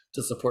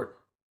to support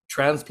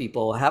trans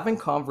people, having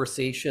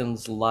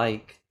conversations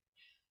like,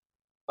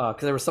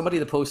 because there was somebody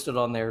that posted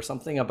on there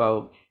something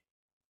about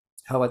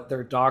how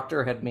their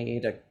doctor had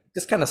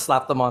just kind of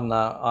slapped them on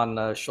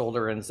the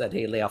shoulder and said,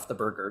 "Hey, lay off the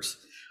burgers,"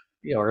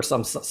 or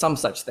some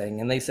such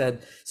thing. And they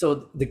said,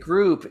 so the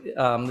group,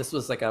 this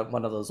was like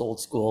one of those old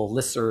school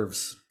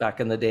listservs back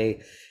in the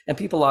day, and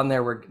people on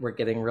there were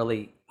getting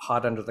really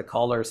hot under the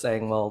collar,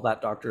 saying, well,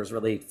 that doctor is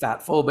really fat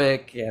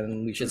phobic,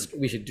 and we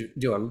should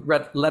do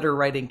a letter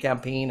writing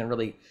campaign and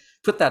really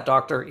put that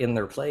doctor in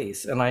their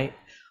place. And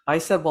I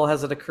said, well,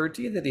 has it occurred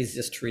to you that he's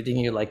just treating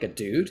you like a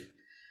dude?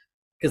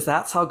 Because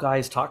that's how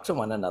guys talk to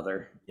one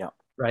another. Yeah.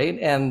 Right.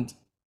 And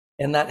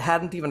that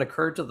hadn't even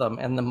occurred to them.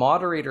 And the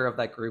moderator of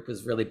that group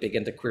is really big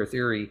into queer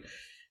theory,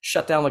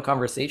 shut down the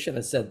conversation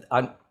and said,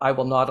 I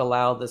will not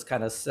allow this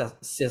kind of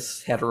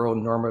cis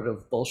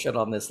heteronormative bullshit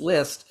on this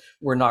list.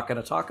 We're not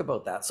going to talk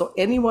about that. So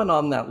anyone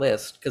on that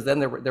list, because then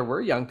there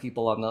were young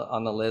people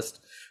on the list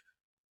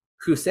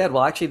who said,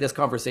 well, actually, this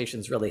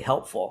conversation is really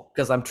helpful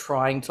because I'm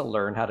trying to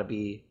learn how to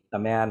be a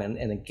man and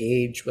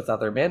engage with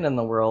other men in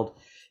the world.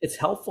 It's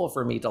helpful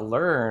for me to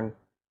learn,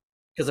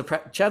 because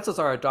the chances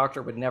are a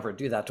doctor would never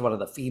do that to one of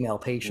the female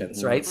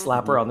patients, right?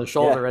 Slap her on the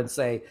shoulder and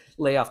say,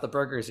 lay off the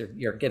burgers,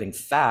 you're getting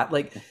fat.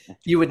 Like,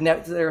 you would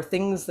never, there are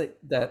things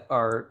that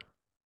are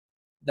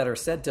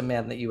said to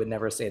men that you would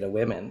never say to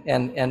women.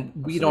 And we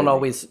Absolutely. Don't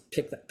always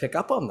pick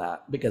up on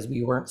that because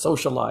we weren't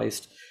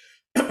socialized.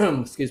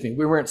 Excuse me,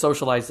 we weren't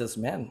socialized as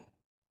men.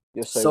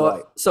 You're so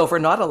right. So if we're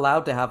not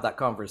allowed to have that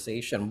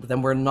conversation,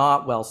 then we're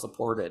not well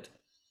supported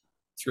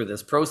through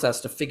this process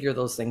to figure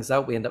those things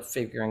out. We end up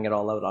figuring it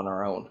all out on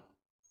our own.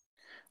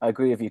 I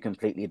agree with you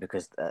completely,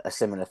 because a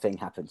similar thing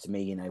happened to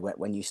me.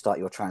 When you start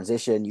your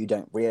transition, you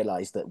don't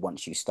realize that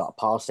once you start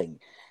passing,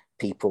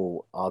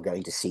 people are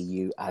going to see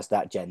you as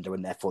that gender,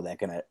 and therefore they're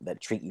going to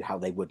treat you how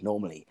they would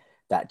normally,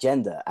 that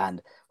gender.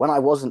 And when I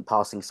wasn't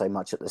passing so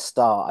much at the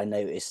start, I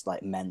noticed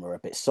like men were a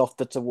bit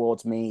softer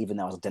towards me, even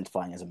though I was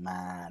identifying as a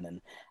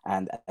man,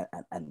 and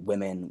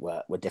women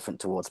were different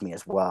towards me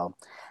as well.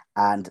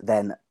 And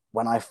then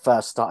when I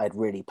first started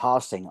really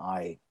passing,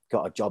 I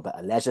got a job at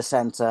a leisure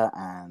centre,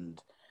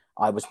 and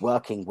I was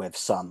working with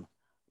some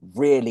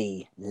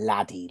really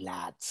laddie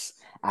lads,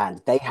 and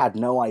they had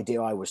no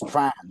idea I was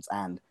trans.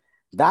 And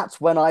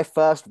that's when I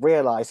first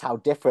realized how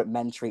different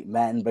men treat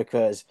men,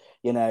 because,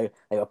 they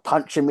were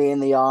punching me in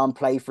the arm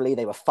playfully.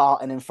 They were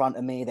farting in front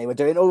of me. They were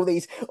doing all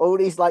these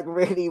like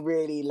really,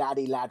 really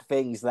laddie lad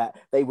things that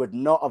they would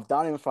not have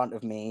done in front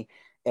of me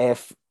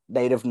if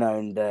they'd have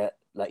known that,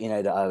 like,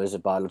 that I was a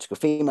biological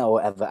female or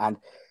whatever, and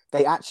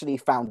they actually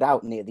found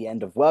out near the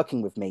end of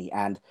working with me,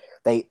 and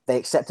they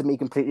accepted me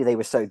completely. They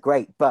were so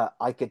great, but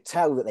I could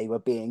tell that they were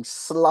being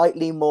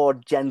slightly more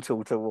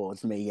gentle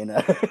towards me,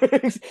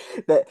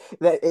 that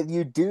if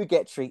you do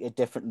get treated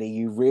differently,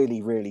 you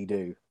really, really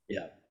do.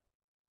 Yeah,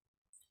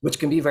 which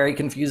can be very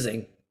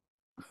confusing,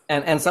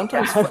 and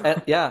sometimes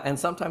and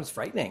sometimes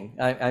frightening.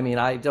 I mean,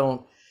 I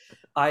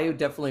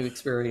definitely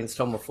experienced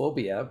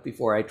homophobia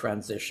before I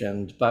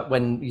transitioned, but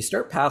when you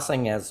start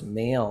passing as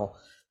male,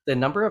 the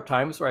number of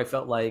times where I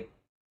felt like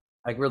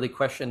I really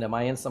questioned, am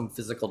I in some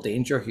physical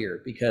danger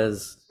here?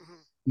 Because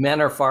Mm-hmm.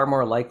 men are far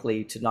more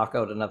likely to knock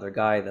out another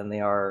guy than they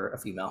are a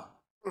female.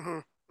 Mm-hmm.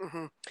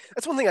 Mm-hmm.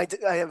 That's one thing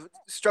I have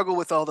struggled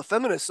with all the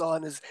feminists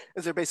on is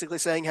they're basically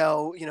saying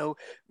how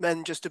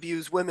men just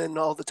abuse women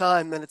all the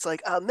time, and it's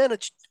like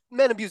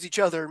men abuse each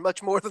other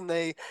much more than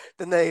they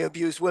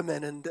abuse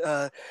women, and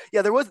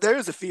yeah, there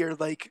is a fear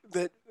like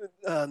that.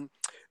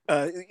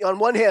 On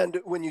one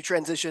hand, when you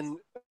transition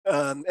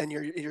and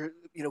you're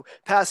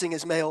passing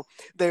as male,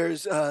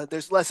 there's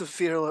less of a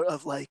fear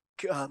of like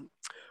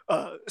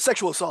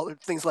sexual assault or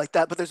things like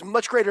that, but there's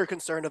much greater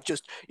concern of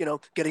just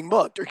getting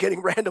mugged or getting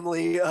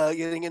randomly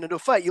getting into a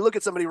fight. You look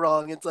at somebody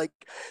wrong, it's like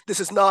this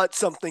is not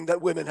something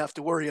that women have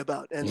to worry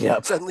about, and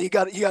Yep. suddenly you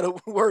got to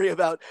worry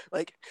about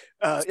like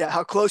yeah,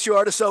 how close you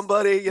are to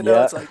somebody.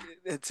 Yeah. It's like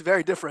it's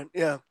very different.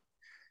 Yeah.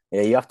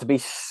 Yeah, you have to be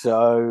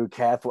so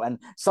careful. And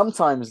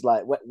sometimes,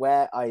 like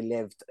where I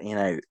lived,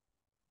 I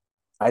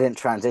didn't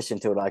transition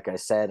till, like I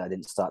said, I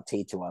didn't start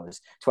T till I was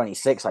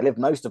 26. I lived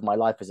most of my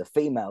life as a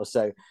female.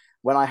 So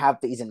when I have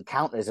these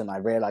encounters and I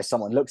realize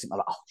someone looks at me,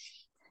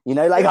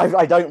 I'm like, oh, like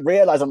I don't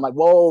realize. I'm like,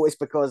 whoa, it's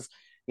because,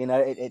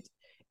 it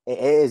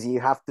is. You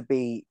have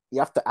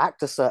to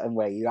act a certain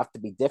way. You have to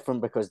be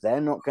different because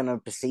they're not going to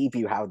perceive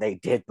you how they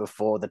did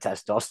before the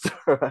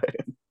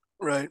testosterone.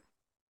 Right.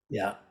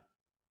 Yeah.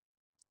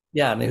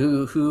 Yeah, and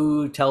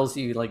who tells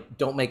you like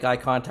don't make eye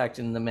contact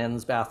in the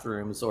men's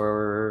bathrooms?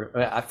 Or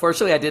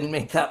fortunately, I didn't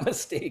make that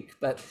mistake.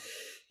 But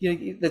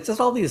it's just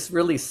all these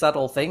really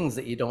subtle things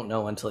that you don't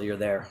know until you're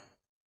there.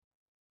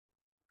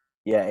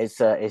 Yeah,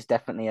 it's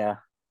definitely a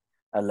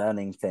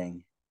learning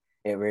thing.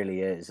 It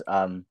really is.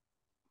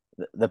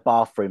 The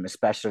bathroom,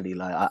 especially,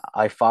 like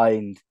I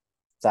find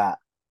that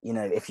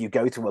if you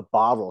go to a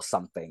bar or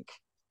something,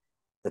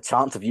 the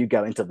chance of you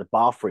going to the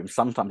bathroom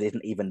sometimes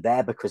isn't even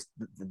there because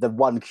the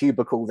one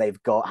cubicle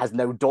they've got has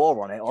no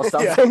door on it or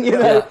something,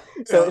 Yeah.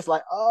 So it's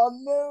like, oh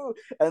no.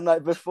 And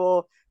like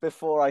before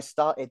I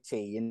started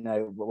T,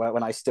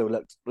 when I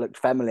still looked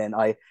feminine,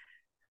 I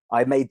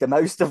made the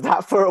most of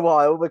that for a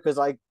while because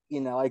I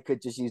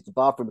could just use the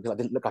bathroom because I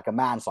didn't look like a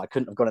man, so I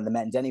couldn't have gone in the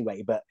men's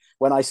anyway. But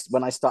when I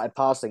started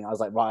passing, I was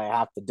like, right, I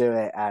have to do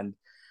it, and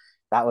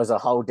that was a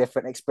whole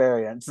different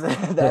experience.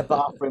 Their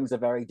bathrooms are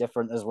very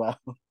different as well.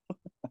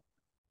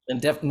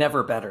 And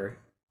never better.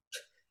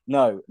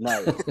 No.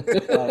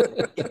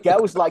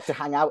 Girls like to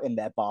hang out in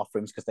their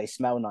bathrooms because they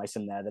smell nice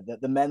in there.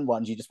 The men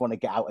ones, you just want to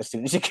get out as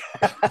soon as you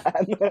can.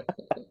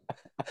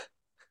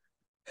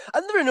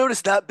 I've never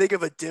noticed that big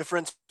of a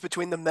difference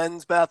between the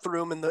men's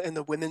bathroom and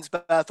the women's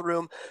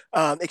bathroom,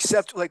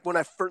 except like when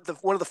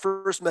one of the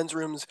first men's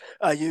rooms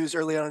I used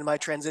early on in my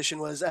transition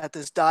was at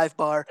this dive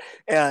bar,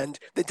 and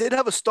they did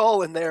have a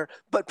stall in there,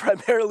 but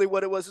primarily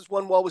what it was is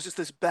one wall was just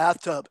this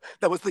bathtub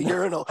that was the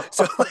urinal.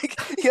 So like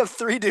you have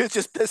three dudes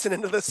just pissing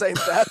into the same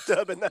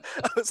bathtub, and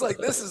I was like,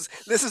 this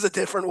is a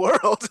different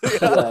world.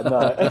 Yeah,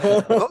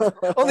 no.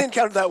 Only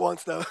encountered that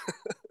once though.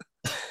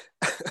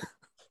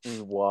 This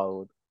is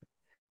wild.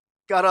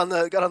 Got on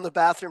the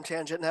bathroom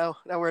tangent now.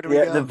 Now where do we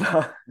go?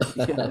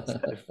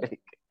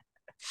 Perfect.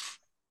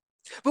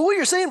 But what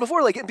you're saying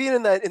before, like being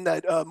in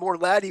that more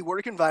laddie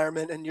work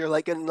environment, and you're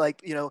like getting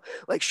like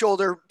like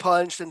shoulder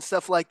punched and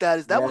stuff like that,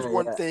 is that was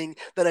one thing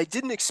that I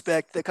didn't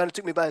expect that kind of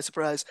took me by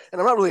surprise,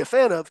 and I'm not really a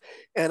fan of.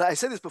 And I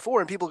said this before,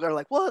 and people are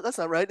like, "Well, that's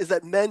not right." Is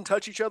that men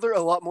touch each other a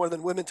lot more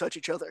than women touch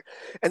each other,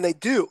 and they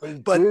do.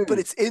 But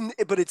it's in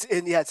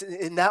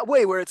that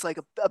way where it's like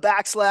a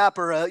back slap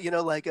or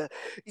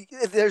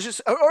there's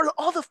just or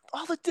all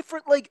the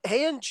different like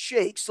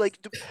handshakes, like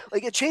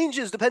it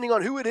changes depending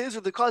on who it is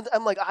or the content.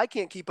 I'm like, I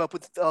can't keep up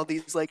with all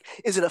these. Like,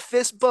 is it a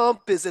fist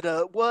bump? Is it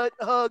a what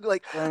hug?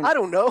 Like, I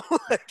don't know.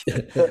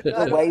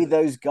 The way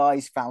those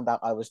guys found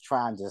out I was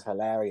trans is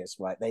hilarious,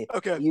 right? They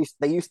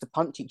used to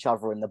punch each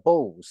other in the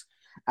balls,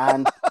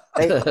 and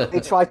they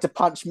tried to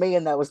punch me,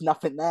 and there was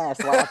nothing there,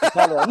 so I had to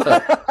tell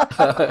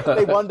them.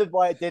 They wondered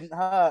why it didn't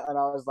hurt, and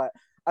I was like,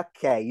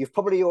 okay, you've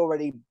probably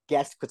already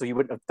guessed because you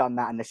wouldn't have done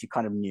that unless you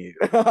kind of knew.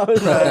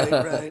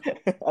 Right.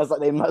 I was like,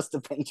 they must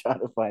have been trying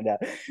to find out.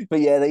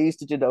 But yeah, they used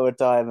to do it all the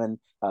time, and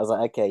I was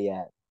like, okay,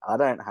 yeah, I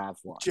don't have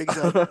one. Jigs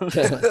up.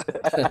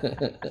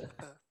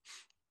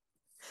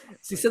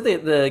 So you said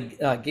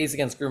the Gays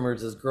Against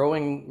Groomers is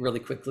growing really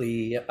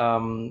quickly,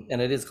 and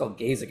it is called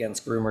Gays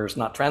Against Groomers,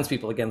 not Trans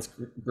People Against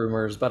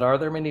Groomers. But are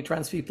there many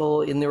trans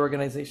people in the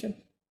organization?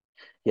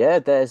 Yeah,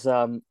 there's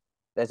a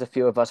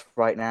few of us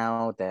right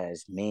now.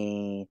 There's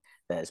me.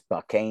 There's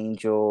Buck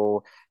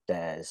Angel.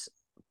 There's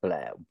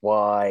Blair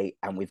White,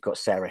 and we've got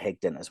Sarah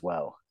Higdon as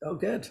well. Oh,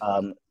 good.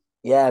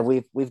 Yeah,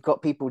 we've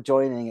got people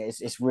joining.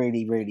 It's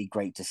really, really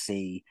great to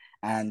see,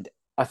 and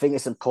I think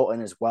it's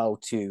important as well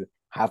to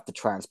have the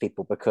trans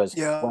people, because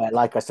Yeah. where,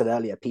 like I said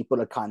earlier,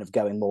 people are kind of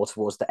going more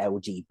towards the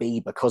LGB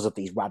because of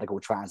these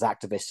radical trans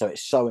activists. So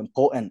it's so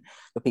important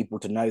for people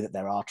to know that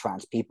there are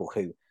trans people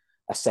who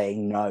are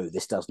saying, no,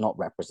 this does not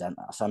represent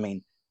us. I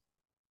mean,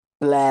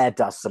 Blair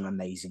does some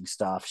amazing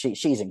stuff.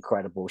 She's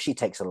incredible. She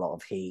takes a lot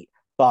of heat.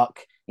 Buck,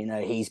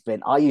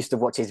 I used to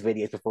watch his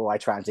videos before I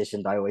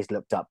transitioned. I always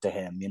looked up to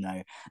him,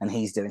 and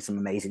he's doing some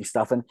amazing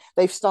stuff. And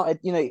they've started,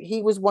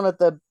 he was one of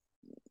the,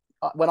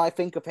 when I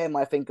think of him,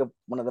 I think of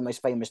one of the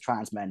most famous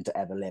trans men to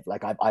ever live.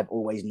 Like I've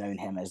always known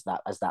him as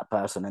that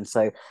person. And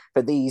so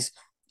for these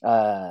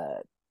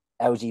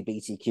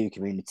LGBTQ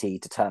community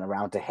to turn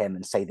around to him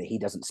and say that he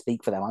doesn't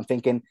speak for them, I'm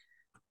thinking,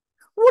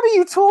 what are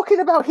you talking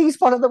about? He's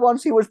one of the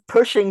ones who was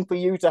pushing for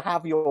you to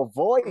have your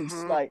voice.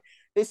 Mm-hmm. Like,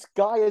 this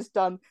guy has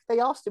done, they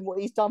asked him what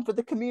he's done for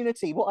the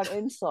community. What an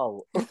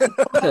insult.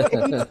 What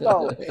an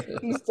insult.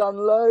 He's done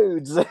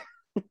loads.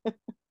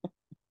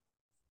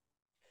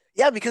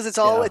 Yeah, because it's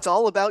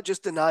all about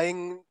just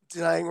denying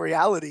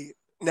reality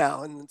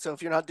now, and so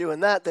if you're not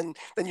doing that, then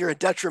you're a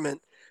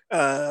detriment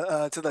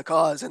to the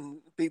cause. And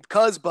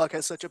because Buck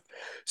has such a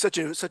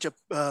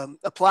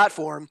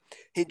platform,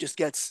 he just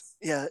gets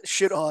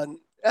shit on,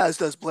 as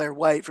does Blair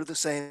White, for the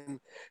same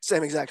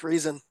exact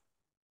reason.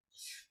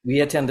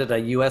 We attended a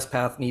US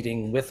Path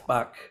meeting with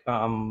Buck,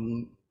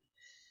 because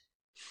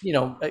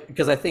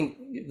I think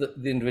the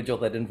individual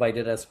that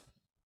invited us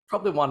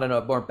probably wanted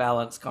a more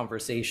balanced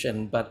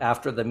conversation, but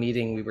after the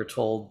meeting, we were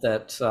told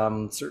that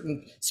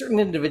certain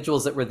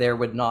individuals that were there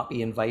would not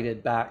be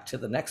invited back to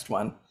the next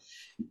one,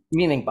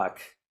 meaning Buck.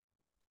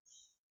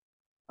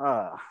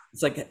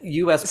 It's like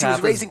US Path.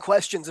 He was raising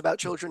questions about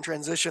children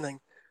transitioning.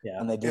 Yeah,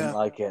 and they didn't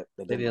like it.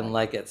 They didn't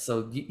like it.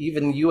 So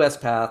even US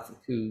Path,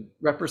 who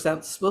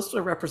supposed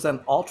to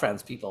represent all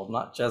trans people,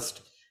 not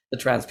just the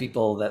trans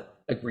people that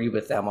agree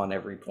with them on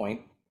every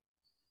point.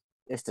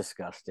 It's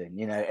disgusting.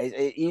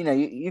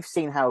 You've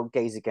seen how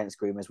Gays Against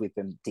Groomers, we've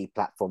been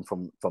deplatformed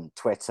from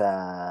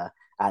Twitter,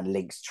 and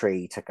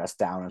Linktree took us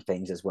down and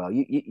things as well.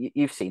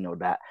 You've seen all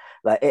that.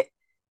 Like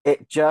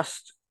it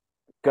just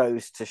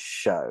goes to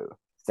show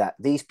that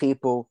these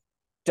people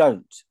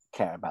don't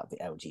care about the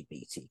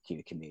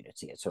LGBTQ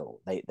community at all.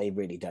 They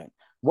really don't.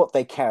 What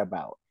they care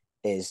about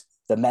is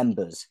the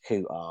members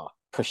who are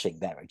pushing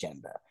their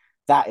agenda.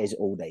 That is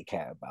all they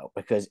care about,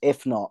 because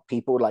if not,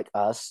 people like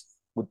us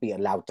would be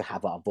allowed to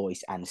have our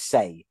voice and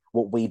say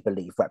what we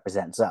believe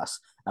represents us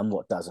and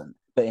what doesn't.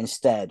 But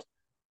instead,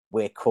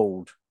 we're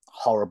called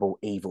horrible,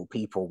 evil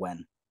people,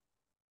 when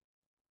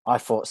I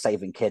thought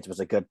saving kids was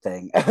a good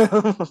thing.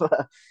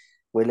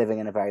 We're living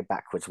in a very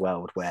backwards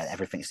world where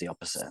everything's the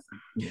opposite.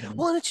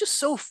 Well, and it's just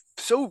so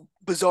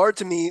bizarre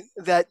to me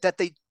that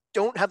they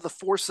don't have the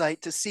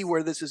foresight to see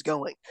where this is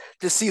going,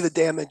 to see the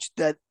damage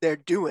that they're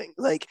doing.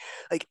 Like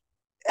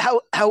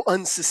how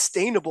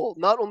unsustainable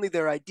not only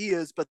their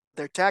ideas but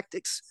their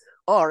tactics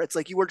are. It's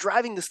like, you were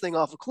driving this thing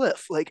off a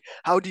cliff. Like,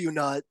 how do you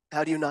not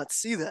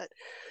see that?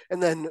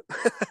 And then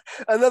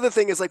another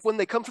thing is, like, when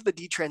they come for the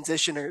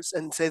detransitioners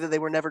and say that they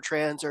were never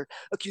trans, or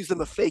accuse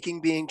them of faking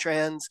being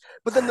trans,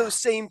 but then those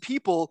same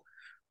people,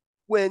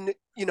 when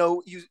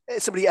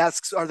somebody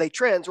asks, are they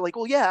trans, they're like,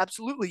 well, yeah,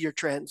 absolutely, you're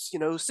trans.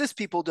 Cis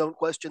people don't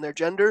question their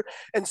gender.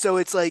 And so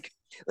it's like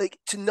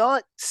to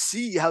not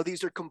see how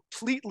these are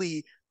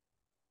completely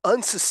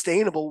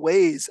unsustainable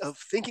ways of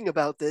thinking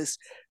about this,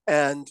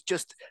 and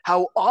just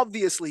how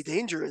obviously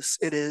dangerous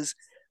it is.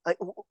 Like,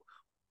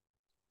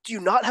 do you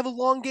not have a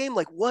long game?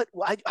 Like, what?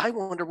 I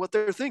wonder what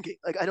they're thinking.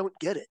 Like, I don't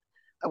get it.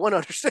 I want to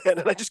understand,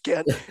 and I just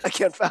can't. I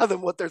can't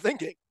fathom what they're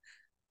thinking.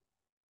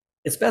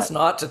 It's best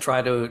not to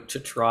try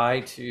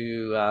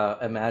to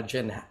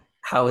imagine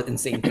how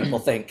insane people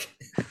think.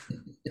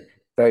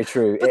 Very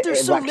true. But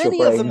there's so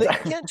many of them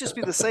that can't just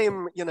be the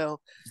same.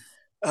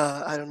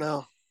 I don't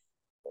know.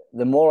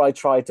 The more I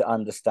try to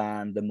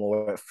understand, the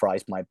more it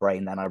fries my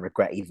brain, then I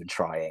regret even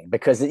trying,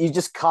 because you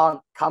just can't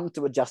come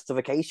to a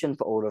justification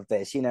for all of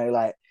this.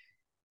 Like,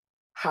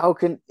 how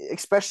can,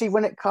 especially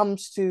when it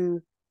comes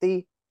to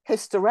the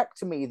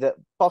hysterectomy that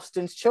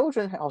Boston's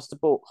Children's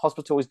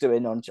Hospital is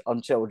doing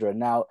on children.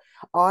 Now,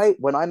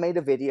 when I made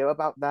a video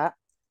about that,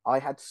 I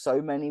had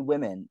so many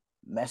women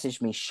message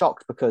me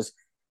shocked, because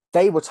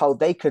they were told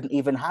they couldn't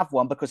even have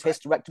one because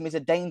hysterectomies are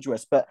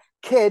dangerous. But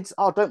kids,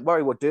 don't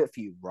worry, we'll do it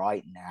for you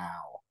right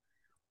now.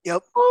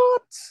 Yep.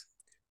 What?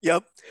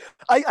 Yep.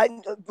 I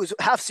was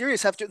half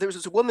serious after. There was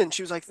this woman,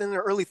 she was like in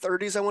her early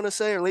 30s, I want to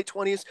say, or late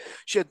 20s.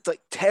 She had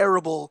like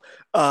terrible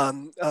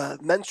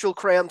menstrual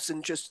cramps,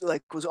 and just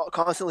like was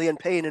constantly in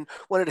pain, and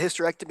wanted a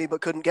hysterectomy but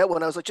couldn't get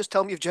one. I was like, just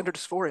tell me you have gender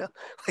dysphoria.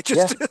 Like,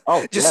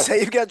 just say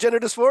you've got gender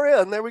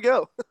dysphoria, and there we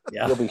go.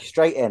 Yeah. You'll be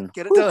straight in.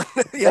 Get it done.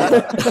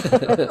 Yeah.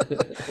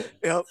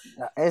 Yep.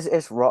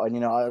 It's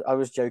rotten. I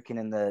was joking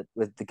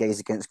with the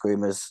Gays Against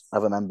Groomers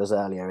other members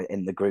earlier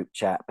in the group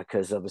chat,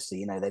 because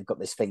obviously, they've got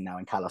this thing now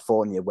in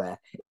California where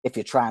if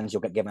you're trans,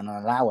 you'll get given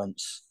an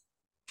allowance.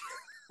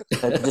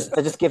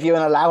 They just give you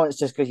an allowance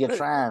just because you're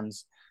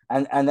trans.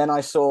 And then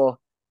I saw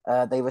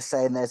they were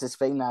saying there's this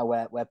thing now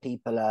where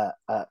people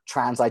are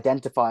trans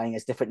identifying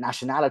as different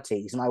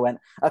nationalities, and I went,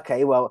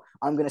 okay, well,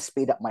 I'm going to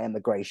speed up my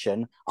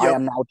immigration.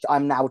 Yep.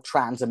 I'm now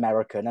trans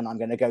American, and I'm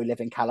going to go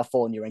live in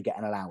California and get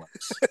an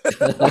allowance.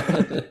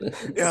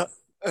 Yeah.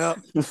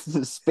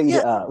 Speed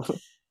it up.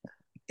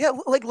 Yeah,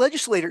 like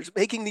legislators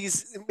making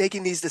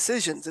these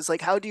decisions. It's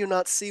like, how do you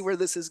not see where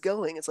this is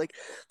going? It's like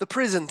the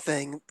prison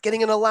thing,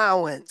 getting an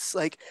allowance,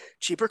 like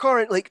cheaper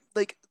car, like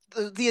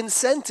the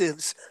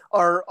incentives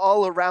are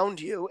all around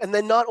you. And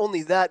then not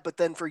only that, but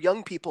then for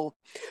young people,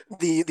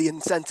 the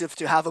incentive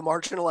to have a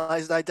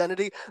marginalized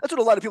identity. That's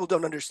what a lot of people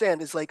don't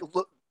understand. Is like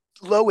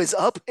low is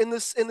up in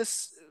this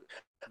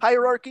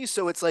hierarchy.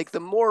 So it's like the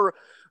more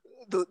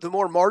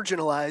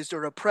marginalized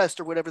or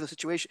oppressed or whatever the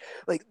situation,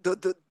 like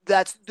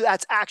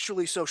that's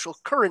actually social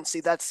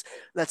currency. That's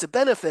a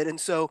benefit. And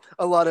so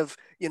a lot of,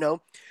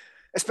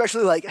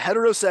 especially like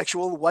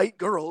heterosexual white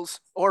girls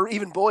or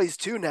even boys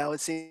too now,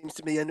 it seems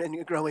to me,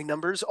 in growing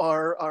numbers,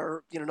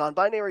 are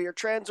non-binary or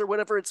trans or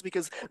whatever. It's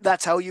because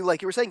that's how you,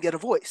 like you were saying, get a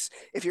voice.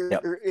 If you're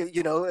Yep.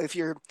 if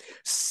you're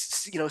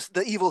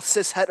the evil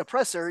cis het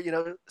oppressor,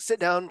 sit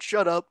down,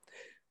 shut up,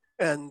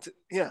 and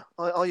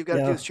all you've got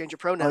to do is change your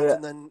pronouns. Oh, yeah.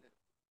 And then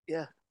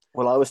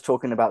Well, I was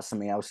talking about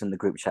something else in the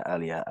group chat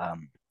earlier.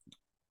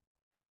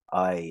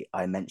 I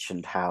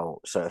mentioned how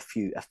a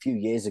few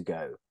years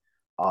ago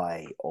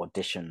I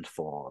auditioned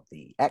for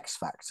the X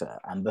Factor,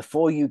 and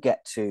before you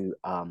get to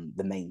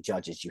the main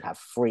judges, you have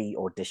 3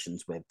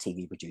 auditions with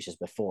TV producers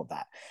before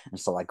that. And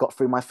so I got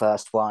through my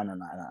first one,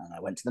 and I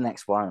went to the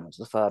next one, and went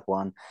to the third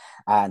one,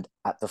 and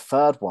at the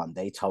third one,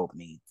 they told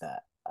me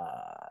that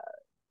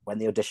when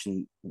the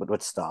audition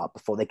would start,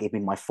 before they gave me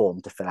my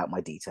form to fill out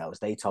my details,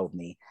 they told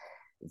me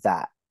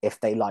that if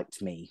they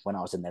liked me when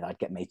I was in there, I'd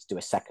get made to do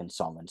a second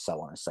song, and so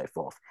on and so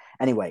forth.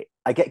 Anyway,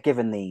 I get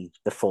given the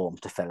form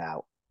to fill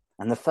out,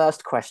 and the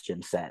first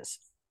question says,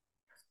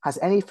 has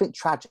anything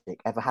tragic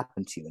ever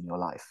happened to you in your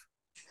life?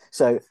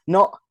 So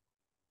not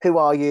who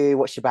are you,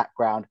 what's your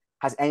background,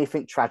 has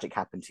anything tragic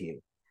happened to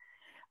you?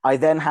 I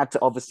then had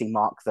to obviously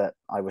mark that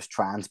I was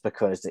trans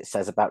because it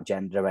says about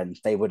gender, and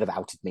they would have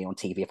outed me on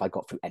TV if I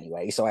got through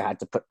anyway. So I had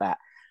to put that.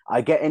 I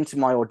get into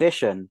my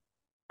audition,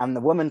 and the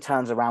woman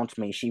turns around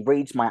to me. She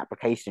reads my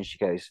application. She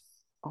goes,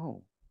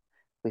 "Oh,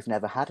 we've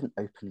never had an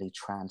openly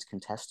trans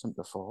contestant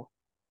before."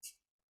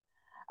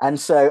 And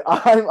so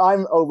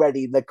I'm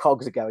already, the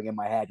cogs are going in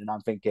my head, and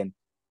I'm thinking,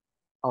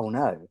 "Oh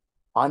no,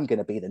 I'm going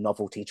to be the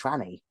novelty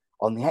tranny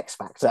on the X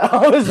Factor."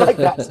 I was like,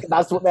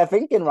 that's what they're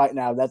thinking right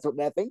now. That's what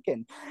they're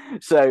thinking.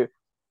 So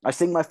I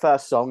sing my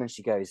first song, and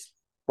she goes,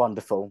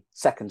 "Wonderful.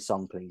 Second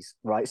song, please."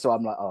 Right. So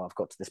I'm like, "Oh, I've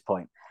got to this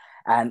point."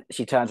 And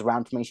she turns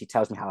around to me. She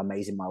tells me how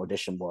amazing my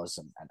audition was,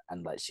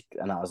 and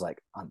I was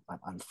like,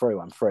 I'm through.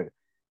 I'm through.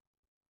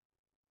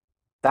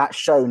 That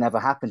show never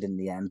happened in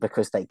the end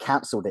because they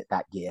cancelled it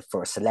that year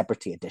for a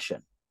celebrity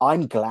edition.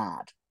 I'm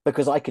glad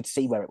because I could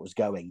see where it was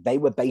going. They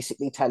were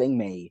basically telling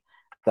me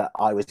that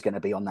I was going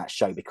to be on that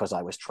show because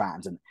I was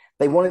trans, and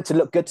they wanted to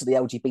look good to the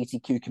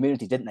LGBTQ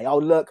community, didn't they? Oh,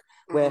 look,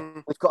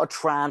 we've got a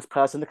trans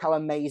person. Look how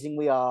amazing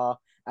we are.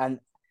 And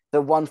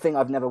the one thing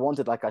I've never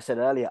wanted, like I said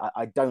earlier,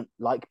 I don't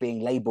like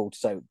being labeled.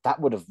 So that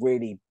would have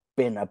really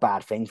been a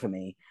bad thing for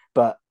me.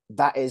 But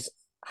that is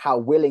how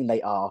willing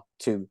they are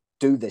to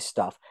do this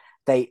stuff.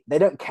 They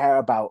don't care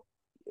about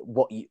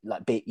what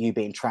you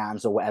being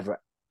trans or whatever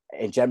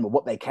in general.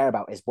 What they care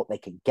about is what they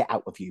can get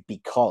out of you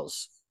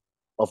because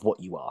of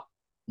what you are.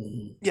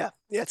 Yeah.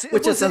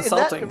 Which is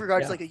insulting. In that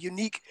regards, like a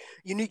unique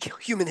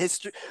human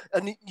history,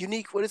 a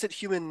unique, what is it,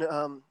 human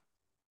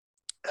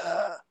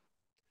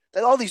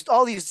that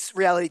all these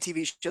reality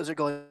TV shows are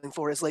going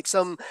for is like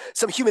some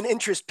human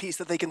interest piece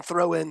that they can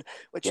throw in,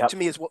 which to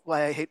me is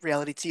why I hate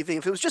reality TV.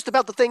 If it was just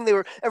about the thing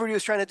everybody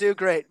was trying to do,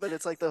 great, but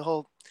it's like the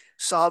whole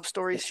sob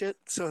story shit.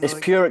 So annoying.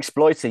 It's pure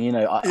exploiting,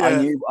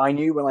 I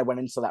knew when I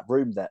went into that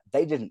room that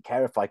they didn't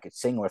care if I could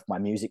sing or if my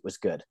music was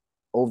good.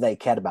 All they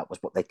cared about was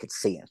what they could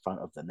see in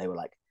front of them. They were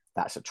like,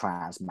 "That's a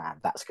trans man.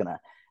 That's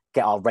gonna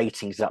get our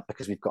ratings up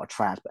because we've got a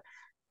trans." But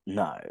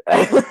no,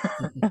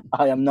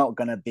 I am not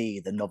going to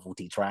be the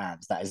novelty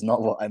trans. That is not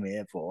what I'm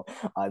here for.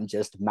 I'm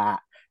just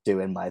Matt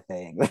doing my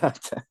thing.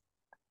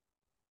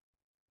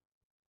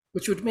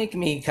 Which would make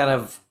me kind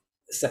of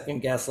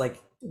second guess, like,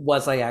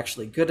 was I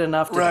actually good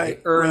enough? Did I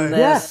earn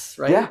this?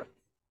 Yeah, right?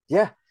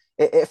 Yeah.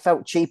 It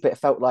felt cheap. It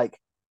felt like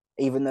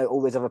even though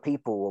all those other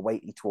people were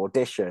waiting to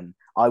audition,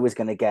 I was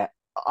going to get...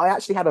 I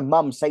actually had a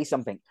mum say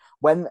something.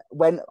 When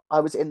I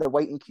was in the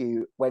waiting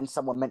queue, when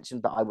someone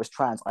mentioned that I was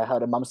trans, I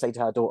heard a mum say to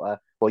her daughter,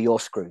 "Well, you're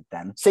screwed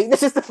then." See,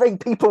 this is the thing.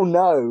 People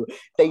know.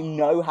 They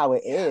know how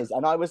it is.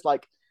 And I was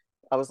like,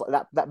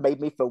 that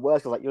made me feel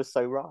worse. I was like, "You're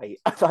so right."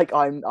 Like,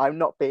 I'm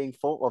not being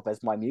thought of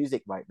as my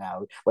music right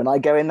now. When I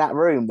go in that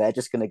room, they're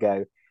just going to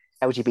go,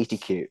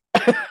 LGBTQ.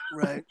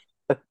 Right.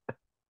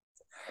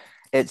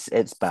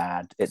 It's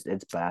bad.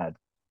 It's bad.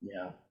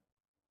 Yeah.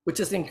 Which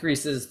just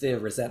increases the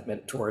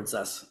resentment towards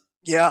us.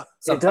 Yeah,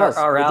 it does.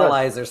 Our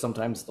allies are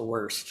sometimes the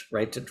worst,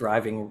 right? To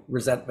driving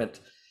resentment.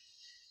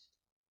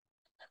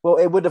 Well,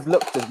 it would have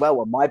looked as well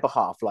on my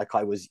behalf like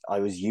I was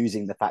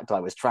using the fact I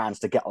was trans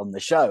to get on the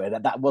show,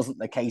 and that wasn't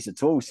the case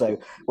at all. So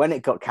when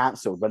it got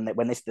cancelled, when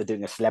they started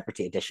doing a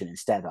celebrity edition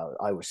instead,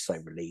 I was so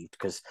relieved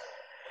because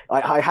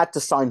I had to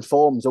sign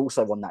forms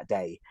also on that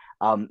day,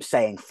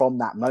 saying from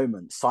that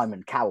moment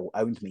Simon Cowell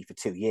owned me for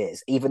 2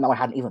 years, even though I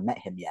hadn't even met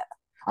him yet.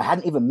 I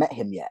hadn't even met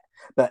him yet,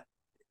 but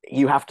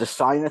you have to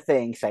sign a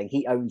thing saying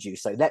he owns you.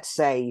 So let's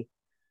say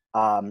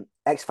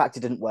X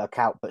Factor didn't work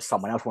out, but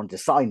someone else wanted to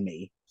sign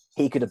me.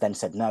 He could have then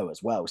said no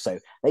as well. So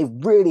they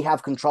really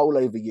have control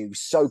over you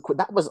so quick.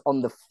 That was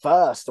on the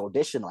first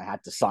audition I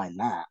had to sign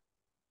that.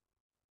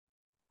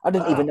 I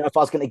didn't even know if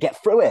I was going to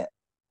get through it,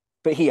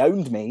 but he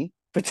owned me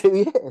for 2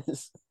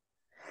 years.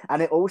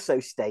 And it also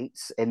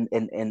states in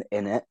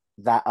it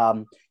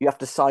that you have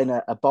to sign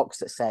a box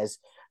that says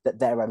that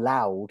they're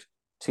allowed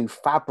to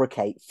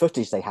fabricate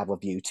footage they have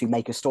of you to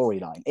make a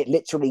storyline. It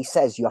literally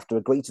says you have to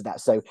agree to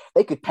that. So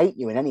they could paint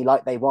you in any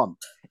light they want.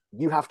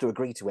 You have to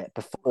agree to it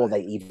before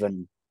they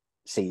even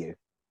see you.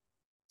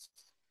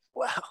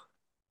 Wow.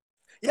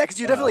 Yeah, because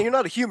you're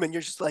not a human.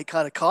 You're just like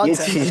kind of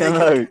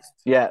content.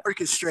 Yeah.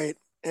 Orchestrate.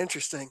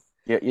 Interesting.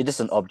 You're just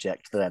an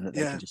object to them that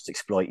they can just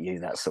exploit you.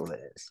 That's all it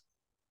is.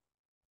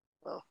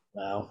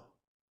 Wow.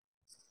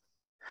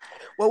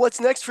 Well, what's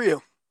next for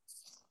you?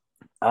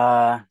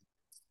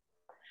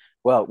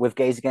 Well, with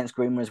Gays Against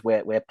Groomers,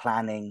 we're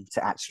planning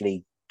to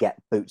actually get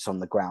boots on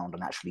the ground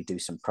and actually do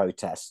some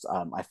protests.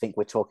 I think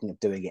we're talking of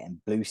doing it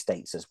in blue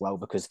states as well,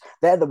 because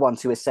they're the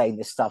ones who are saying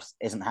this stuff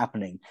isn't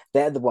happening.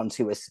 They're the ones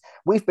who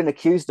we've been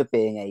accused of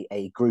being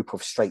a group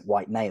of straight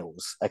white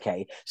males.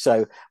 Okay.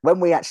 So when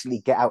we actually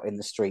get out in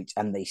the streets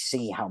and they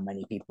see how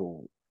many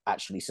people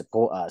actually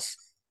support us,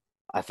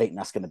 I think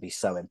that's going to be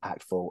so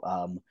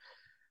impactful.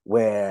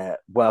 We're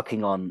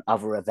working on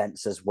other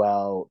events as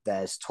well.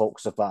 There's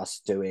talks of us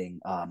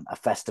doing a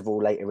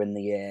festival later in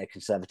the year.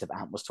 Conservative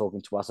Amp was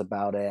talking to us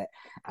about it,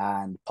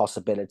 and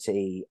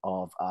possibility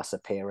of us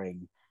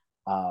appearing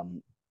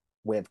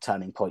with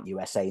Turning Point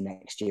USA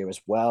next year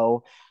as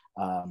well.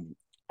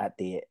 At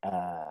the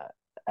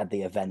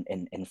event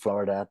in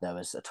Florida, there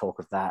was a talk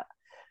of that.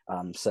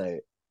 So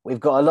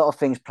we've got a lot of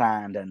things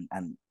planned,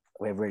 and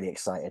we're really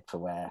excited for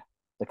where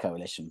the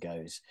coalition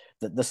goes.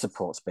 The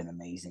support's been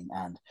amazing,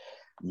 and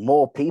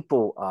more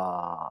people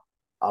are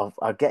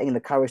getting the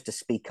courage to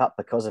speak up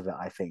because of it.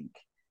 I think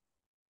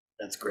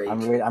that's great.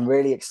 I'm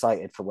really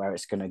excited for where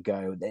it's going to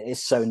go. It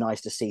is so nice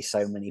to see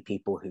so many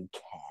people who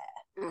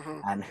care,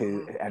 and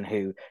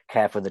who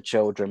care for the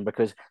children,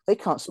 because they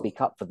can't speak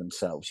up for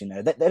themselves. You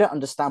know, they don't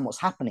understand what's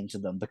happening to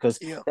them because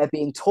they're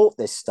being taught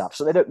this stuff,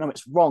 so they don't know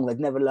it's wrong. They've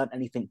never learned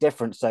anything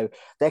different, so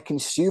they're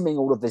consuming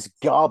all of this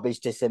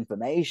garbage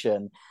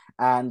disinformation,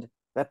 and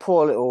their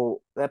poor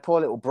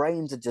little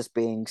brains are just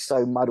being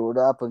so muddled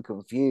up and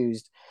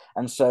confused.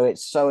 And so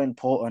it's so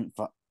important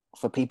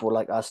for people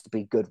like us to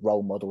be good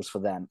role models for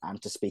them and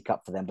to speak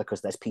up for them,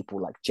 because there's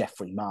people like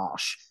Jeffrey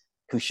Marsh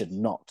who should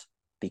not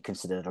be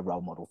considered a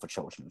role model for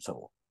children at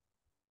all.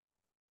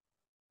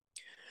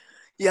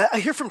 Yeah, I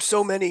hear from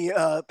so many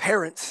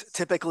parents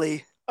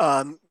typically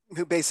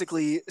who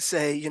basically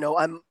say,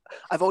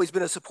 I've always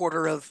been a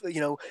supporter of,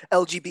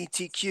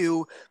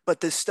 LGBTQ, but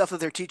this stuff that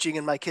they're teaching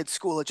in my kid's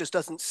school, it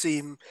doesn't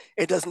seem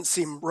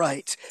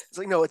right. It's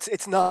like, no,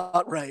 it's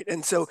not right.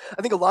 And so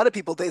I think a lot of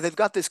people, they've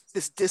got this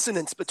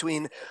dissonance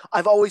between,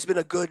 I've always been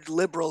a good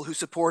liberal who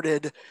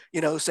supported,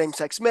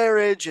 same-sex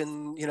marriage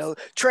and,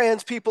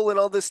 trans people and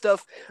all this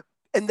stuff.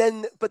 And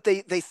then, but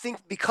they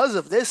think because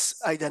of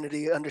this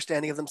identity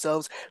understanding of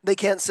themselves, they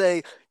can't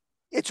say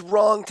it's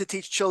wrong to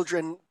teach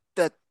children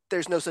that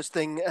there's no such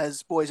thing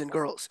as boys and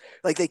girls.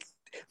 Like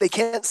they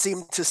can't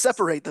seem to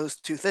separate those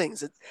two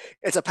things.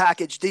 It's a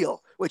package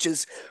deal, which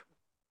is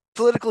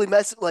political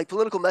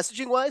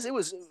messaging wise, it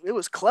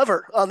was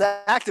clever on the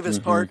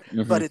activist part,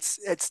 but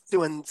it's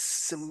doing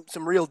some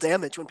real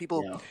damage when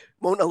people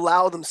won't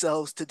allow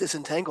themselves to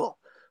disentangle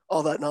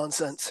all that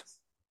nonsense.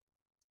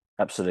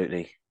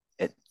 Absolutely.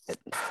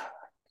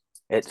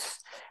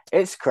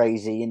 It's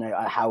crazy,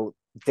 how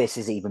this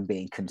is even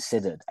being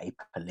considered a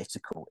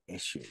political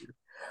issue.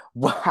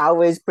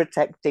 How is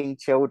protecting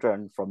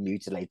children from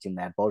mutilating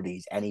their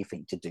bodies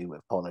anything to do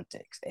with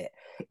politics?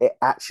 It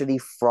actually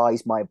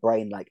fries my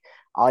brain. Like,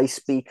 I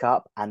speak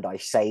up and I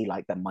say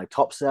like that my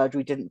top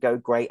surgery didn't go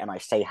great, and I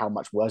say how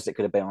much worse it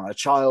could have been on a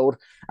child,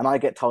 and I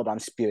get told I'm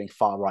spewing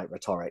far right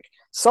rhetoric.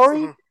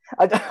 Sorry,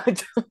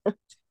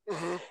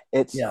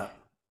 it's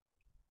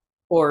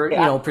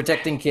or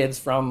protecting kids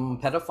from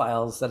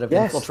pedophiles that have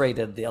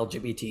infiltrated the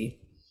LGBT.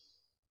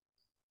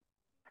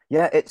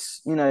 Yeah,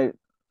 it's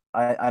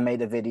I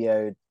made a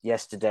video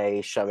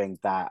yesterday showing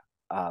that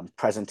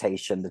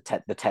presentation, the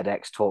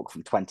TEDx talk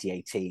from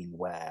 2018,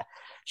 where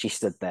she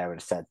stood there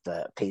and said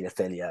that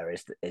pedophilia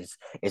is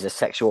a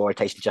sexual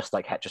orientation just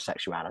like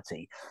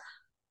heterosexuality.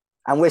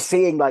 And we're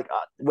seeing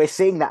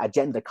that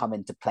agenda come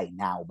into play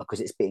now because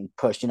it's being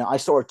pushed. I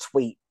saw a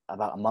tweet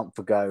about a month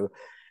ago.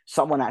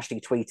 Someone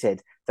actually tweeted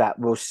that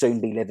we'll soon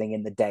be living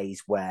in the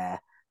days where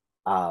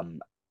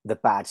the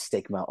bad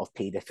stigma of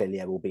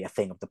paedophilia will be a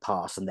thing of the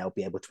past and they'll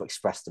be able to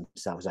express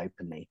themselves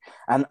openly.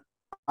 And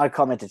I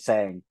commented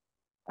saying,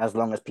 as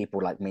long as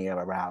people like me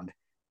are around,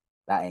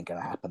 that ain't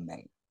gonna happen,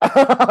 mate.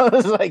 I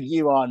was like,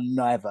 you are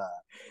never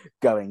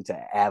going to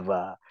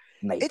ever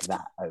make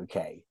that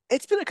okay.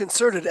 It's been a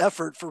concerted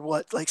effort for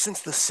what, like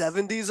since the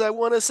 70s, I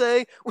want to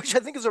say, which I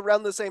think is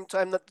around the same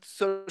time that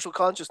social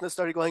consciousness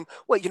started going,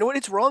 wait, you know what?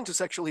 It's wrong to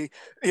sexually,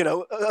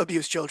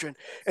 abuse children.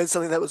 And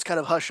something that was kind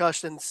of hush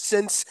hushed. And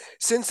since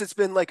it's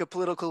been like a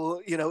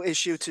political,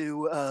 issue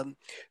to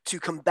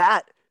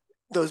combat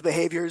those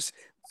behaviors,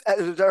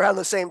 around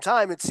the same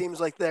time, it seems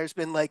like there's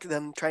been like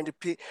them trying to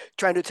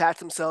attach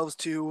themselves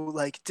to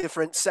like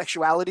different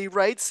sexuality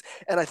rights,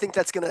 and I think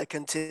that's going to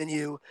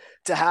continue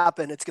to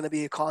happen. It's going to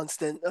be a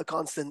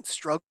constant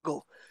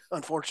struggle,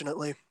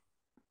 unfortunately.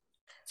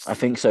 I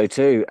think so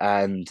too,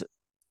 and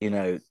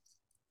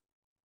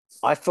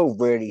I feel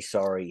really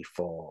sorry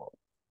for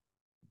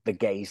the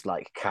gays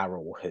like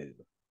Carol who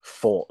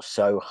fought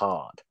so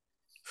hard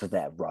for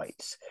their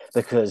rights,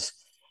 because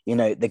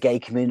the gay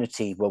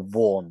community were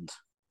warned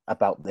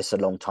about this a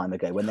long time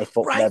ago. When they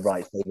fought for their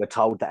rights, they were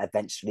told that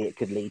eventually it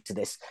could lead to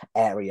this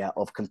area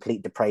of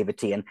complete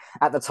depravity, and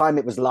at the time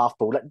it was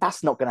laughable. Like,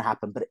 that's not going to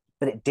happen, but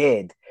it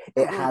did.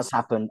 It has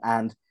happened,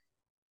 and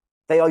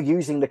they are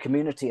using the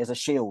community as a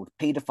shield.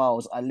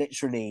 Pedophiles are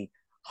literally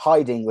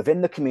hiding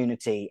within the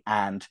community,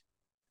 and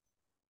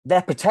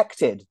they're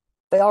protected.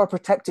 They are a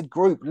protected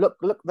group. Look,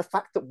 the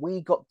fact that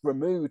we got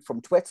removed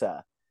from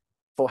Twitter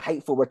for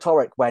hateful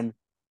rhetoric when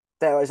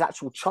there is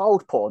actual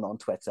child porn on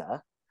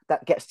Twitter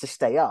that gets to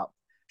stay up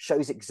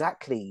shows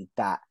exactly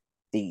that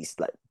these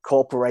like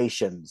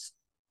corporations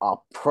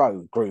are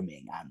pro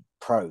grooming and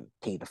pro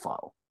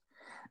pedophile,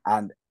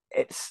 and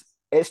it's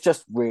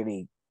just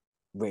really,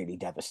 really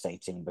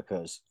devastating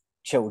because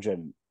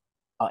children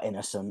are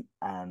innocent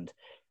and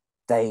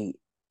they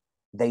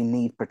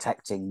need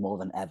protecting more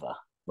than ever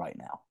right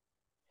now,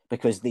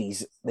 because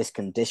this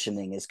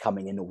conditioning is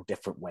coming in all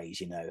different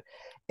ways.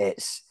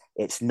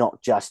 It's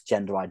not just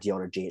gender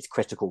ideology, it's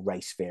critical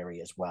race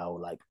theory as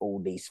well, like all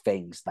these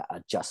things that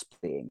are just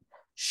being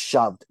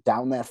shoved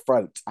down their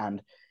throat.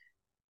 And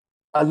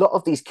a lot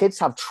of these kids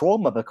have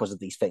trauma because of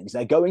these things.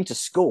 They're going to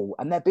school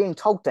and they're being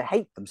told to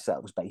hate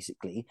themselves,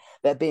 basically.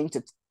 They're being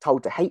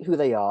told to hate who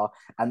they are.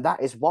 And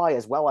that is why,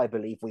 as well, I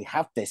believe we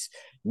have this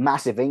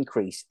massive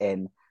increase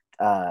in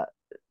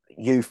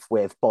youth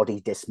with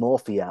body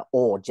dysmorphia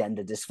or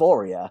gender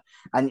dysphoria.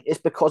 And it's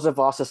because of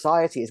our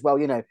society as well.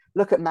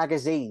 Look at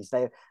magazines.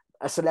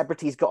 A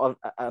celebrity's got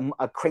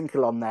a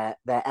crinkle on their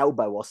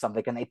elbow or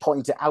something, and they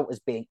point it out as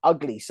being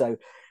ugly. So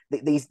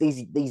these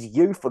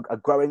youth are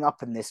growing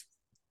up in this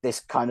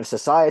kind of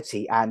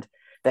society, and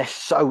they're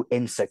so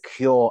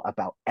insecure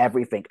about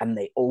everything, and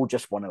they all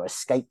just want to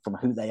escape from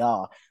who they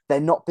are. They're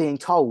not being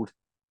told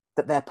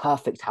that they're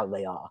perfect how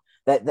they are.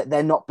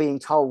 They're not being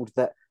told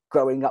that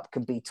growing up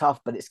can be tough,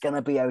 but it's going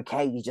to be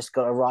okay. You just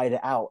got to ride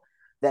it out.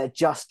 They're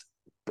just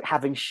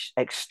having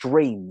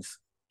extremes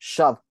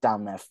shoved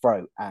down their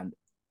throat, and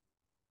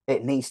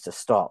it needs to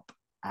stop,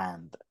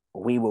 and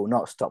we will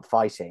not stop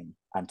fighting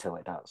until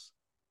it does.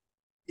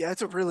 Yeah,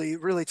 it's a really,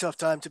 really tough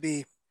time to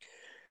be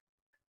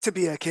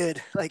a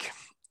kid. Like,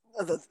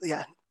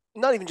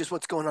 not even just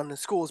what's going on in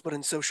schools, but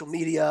in social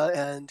media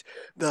and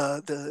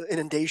the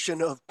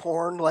inundation of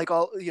porn, like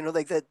all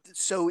like that,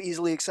 so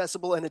easily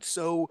accessible, and it's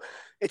so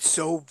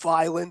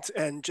violent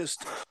and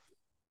just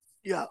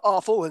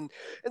awful. And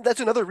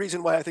that's another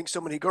reason why I think so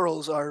many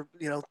girls are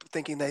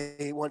thinking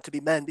they want to be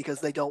men,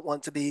 because they don't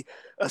want to be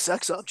a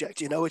sex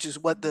object, which is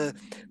what the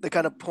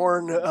kind of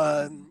porn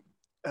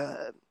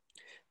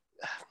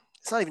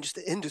it's not even just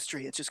the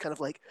industry, it's just kind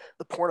of like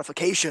the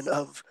pornification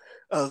of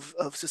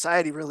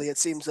society, really. It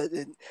seems that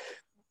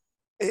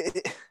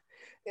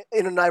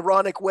in an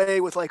ironic way,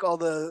 with like all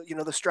the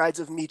the strides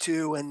of Me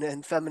Too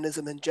and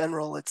feminism in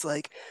general, it's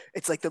like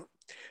the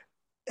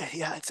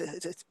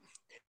it's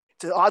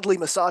an oddly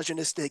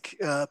misogynistic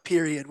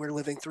period we're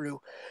living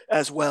through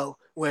as well,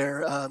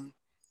 where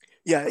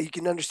you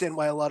can understand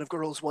why a lot of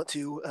girls want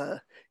to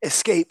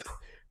escape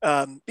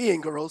being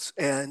girls,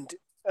 and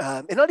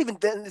not even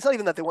then, it's not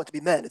even that they want to be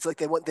men. It's like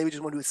they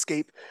just want to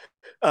escape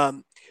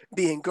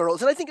being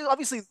girls. And I think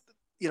obviously,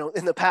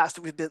 in the past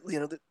we've been,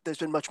 there's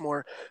been much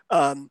more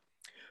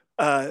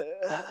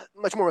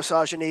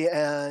misogyny,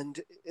 and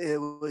it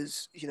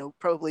was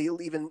probably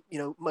even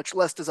much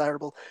less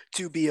desirable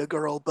to be a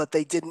girl, but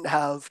they didn't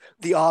have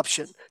the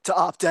option to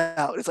opt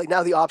out. It's like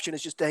now the option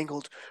is just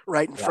dangled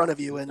right in front of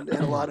you, and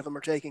a lot of them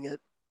are taking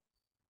it.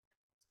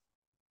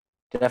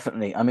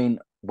 Definitely. I mean,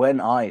 when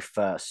I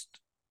first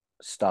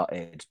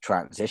started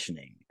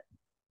transitioning,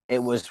 it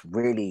was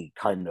really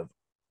kind of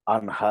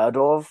unheard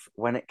of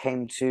when it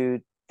came to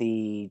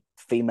the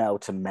female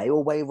to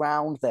male way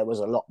round. There was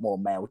a lot more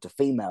male to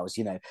females.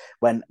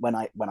 When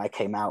I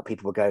came out,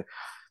 people would go,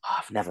 oh,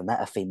 I've never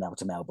met a female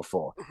to male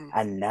before.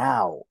 And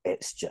now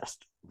it's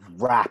just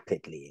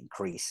rapidly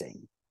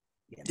increasing.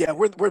 Yeah,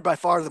 we're by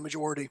far the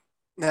majority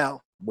now.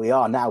 We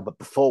are now, but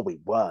before we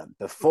weren't.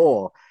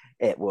 Before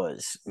it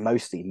was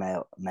mostly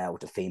male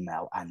to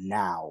female, and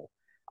now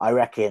I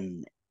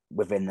reckon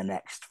within the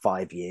next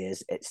 5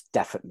 years, it's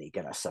definitely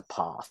going to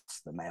surpass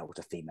the male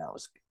to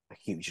females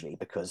hugely,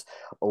 because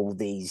all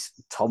these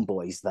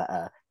tomboys that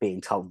are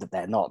being told that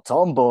they're not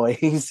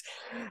tomboys.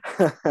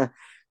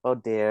 Oh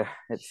dear,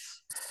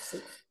 it's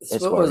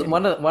what was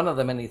worrying. one of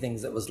the many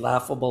things that was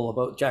laughable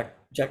about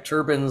Jack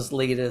Turbin's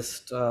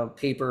latest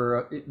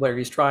paper, where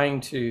he's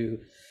trying to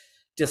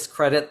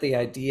discredit the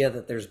idea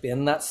that there's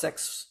been that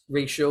sex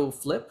ratio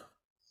flip.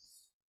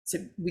 So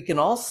we can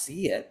all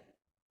see it.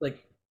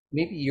 Like,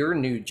 maybe you're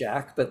new,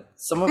 Jack, but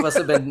some of us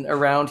have been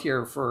around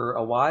here for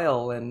a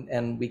while,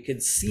 and we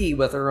could see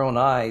with our own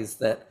eyes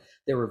that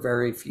there were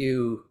very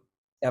few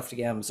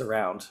FDMs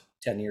around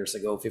 10 years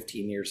ago,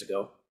 15 years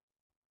ago.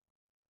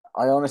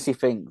 I honestly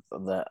think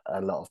that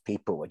a lot of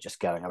people were just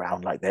going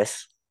around like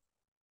this.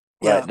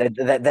 Yeah.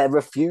 Like they're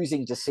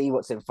refusing to see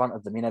what's in front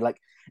of them. You know, like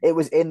it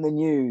was in the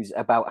news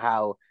about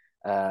how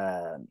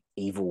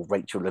evil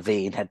Rachel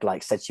Levine had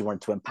like said she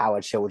wanted to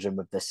empower children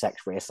with the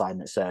sex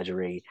reassignment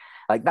surgery.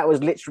 Like that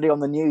was literally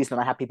on the news,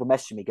 and I had people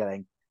messaging me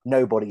going,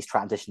 "Nobody's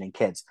transitioning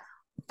kids."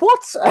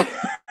 What?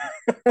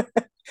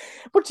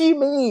 What do you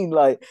mean?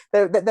 Like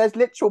there's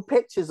literal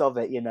pictures of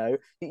it. You know,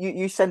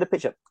 you send a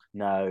picture.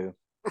 No,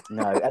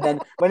 no. And then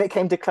when it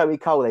came to Chloe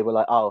Cole, they were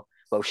like, "Oh,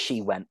 well,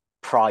 she went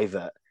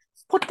private."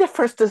 What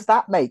difference does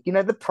that make? You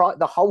know,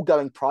 the whole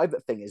going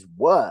private thing is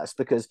worse,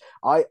 because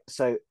I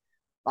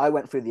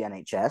went through the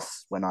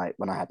NHS when I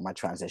had my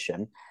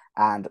transition,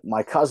 and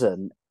my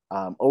cousin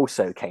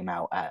also came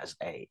out as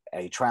a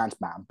trans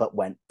man, but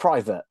went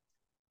private,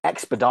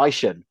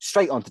 expedition,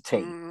 straight onto T.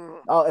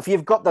 Oh, if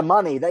you've got the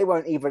money, they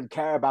won't even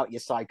care about your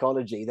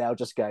psychology. They'll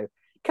just go,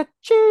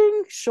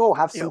 ka-ching, sure,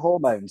 have some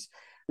hormones.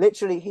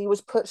 Literally, he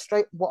was put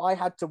straight. What I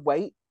had to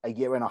wait a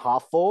year and a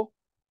half for,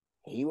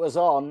 he was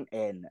on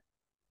in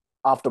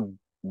after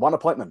one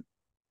appointment,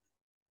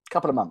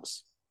 couple of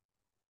months.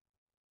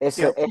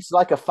 It's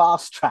like a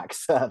fast track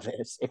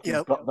service if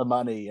you've got the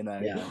money, you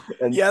know.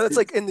 Yeah, that's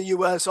like in the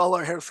U.S. All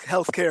our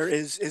healthcare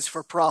is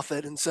for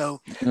profit, and so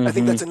I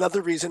think that's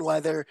another reason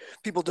why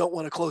people don't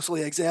want to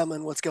closely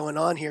examine what's going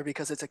on here,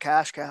 because it's a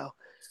cash cow.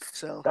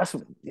 So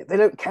they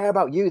don't care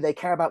about you; they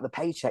care about the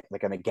paycheck they're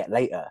going to get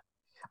later.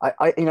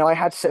 I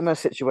had similar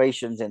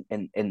situations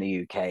in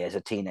the UK as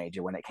a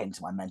teenager when it came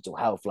to my mental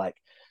health. Like,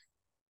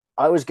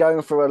 I was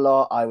going through a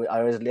lot.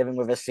 I was living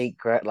with a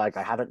secret. Like,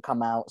 I hadn't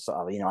come out, so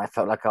I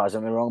felt like I was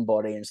in the wrong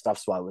body and stuff.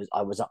 So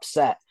I was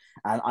upset,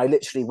 and I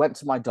literally went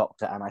to my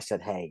doctor and I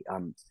said, "Hey,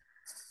 I'm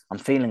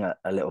feeling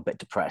a little bit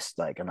depressed,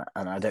 like, and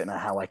I don't know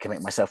how I can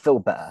make myself feel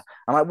better."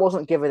 And I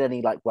wasn't given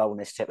any like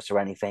wellness tips or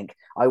anything.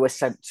 I was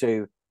sent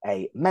to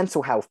a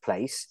mental health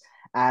place,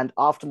 and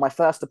after my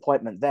first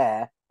appointment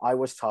there, I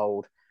was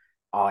told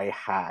I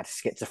had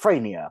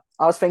schizophrenia.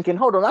 I was thinking,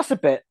 hold on, this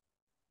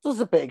was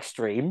a bit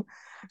extreme.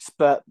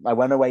 But I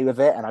went away with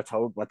it, and I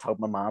told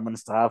my mom and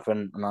stuff,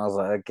 and I was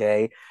like,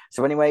 okay.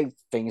 So anyway,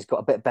 things got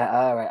a bit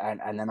better,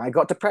 and then I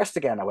got depressed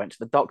again. I went to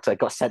the doctor,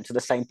 got sent to the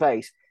same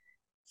place.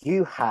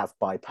 You have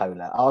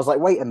bipolar. I was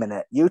like, wait a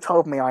minute, you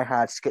told me I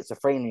had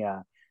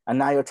schizophrenia, and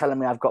now you're telling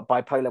me I've got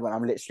bipolar when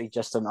I'm literally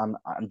just I'm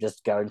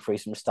just going through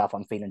some stuff.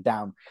 I'm feeling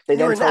down.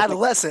 You're an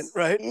adolescent,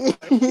 right?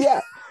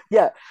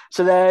 Yeah.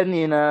 So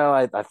then,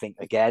 I think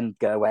again,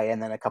 go away.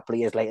 And then a couple of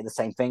years later, the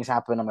same things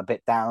happen. I'm a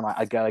bit down.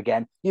 I go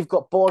again. You've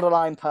got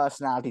borderline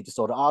personality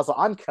disorder. I was like,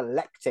 I'm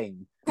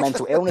collecting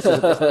mental illnesses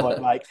at this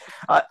point. Like,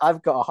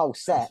 I've got a whole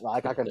set.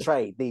 Like, I can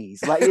trade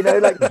these. Like,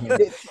 like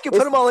you can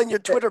put them all in your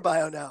Twitter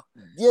bio now.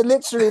 Yeah,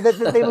 literally.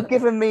 They were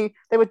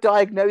they were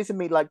diagnosing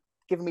me, like,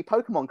 giving me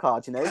Pokemon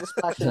cards, just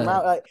flashing them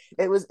out. Like,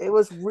 it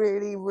was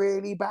really,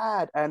 really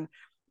bad. And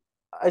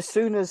as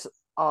soon as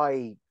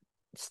I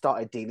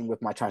started dealing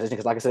with my transition,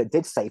 because like I said, it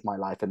did save my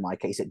life. In my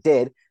case, it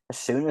did. As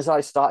soon as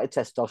I started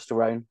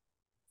testosterone,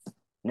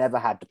 never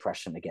had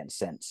depression again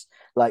since.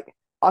 Like,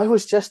 I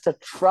was just a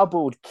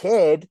troubled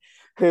kid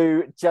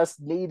who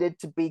just needed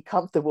to be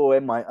comfortable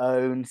in my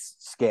own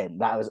skin.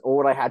 That was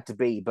all I had to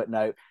be. But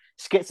no,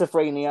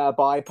 schizophrenia,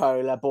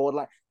 bipolar,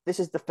 borderline.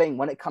 This is the thing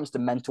when it comes to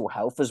mental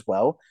health as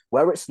well,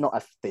 where it's not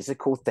a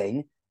physical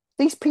thing.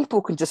 These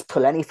people can just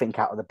pull anything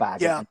out of the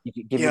bag and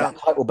give you that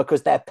title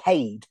because they're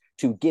paid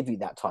to give you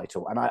that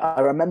title. And I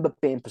remember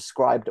being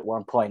prescribed at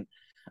one point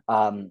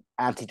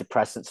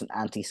antidepressants and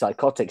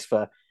antipsychotics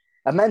for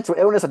a mental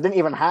illness I didn't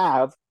even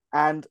have.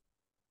 And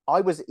I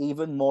was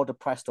even more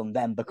depressed on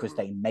them because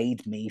they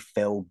made me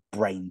feel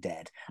brain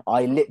dead.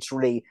 I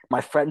literally,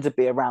 my friends would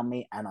be around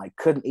me and I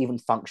couldn't even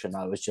function.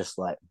 I was just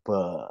like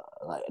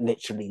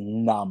literally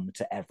numb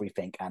to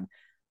everything. And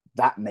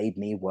that made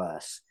me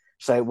worse.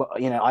 So,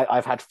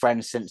 I've had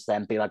friends since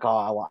then be like,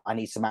 oh, I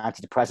need some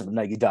antidepressant.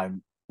 No, you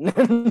don't.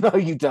 No,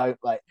 you don't.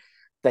 Like,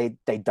 they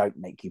don't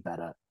make you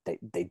better.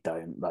 They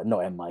don't. Like,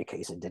 not in my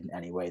case, it didn't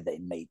anyway. They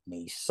made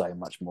me so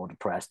much more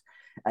depressed.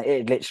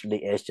 It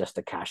literally is just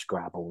a cash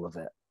grab, all of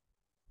it.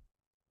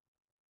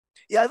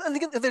 Yeah, I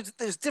think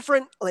there's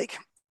different, like,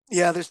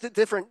 there's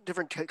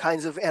different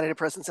kinds of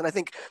antidepressants, and I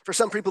think for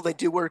some people they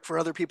do work. For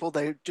other people,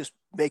 they just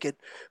make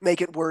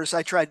it worse.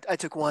 I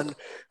took one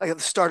like at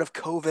the start of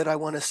COVID, I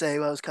want to say.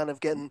 I was kind of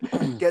getting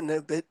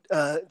a bit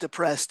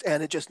depressed,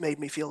 and it just made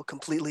me feel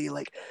completely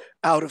like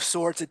out of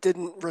sorts. It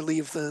didn't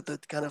relieve the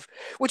kind of,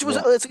 which was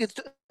Yeah.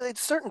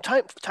 it's certain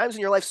times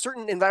in your life,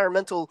 certain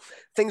environmental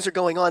things are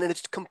going on, and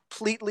it's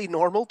completely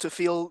normal to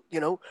feel,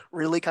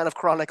 really kind of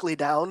chronically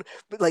down.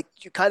 But like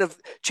you kind of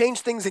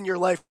change things in your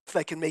life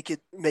that can make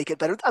it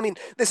better. I mean,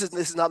 this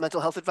is not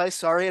mental health advice.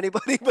 Sorry,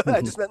 anybody, but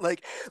I just meant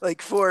like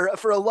for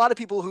a lot of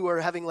people who are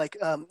having like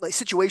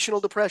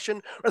situational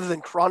depression rather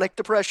than chronic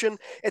depression,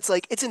 it's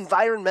like it's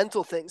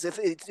environmental things. If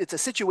it's a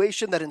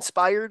situation that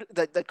inspired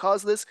that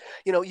caused this,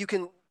 you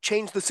can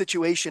change the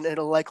situation and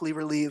it'll likely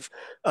relieve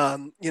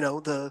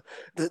the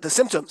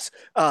symptoms.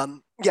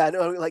 Yeah,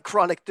 no, like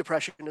chronic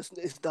depression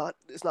is not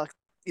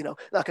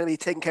not going to be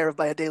taken care of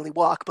by a daily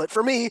walk. But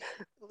for me,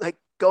 like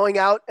going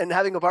out and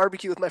having a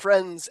barbecue with my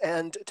friends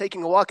and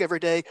taking a walk every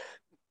day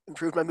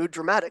improved my mood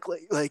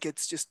dramatically. Like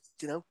it's just,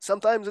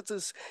 sometimes it's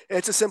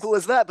as simple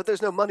as that, but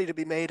there's no money to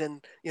be made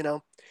and,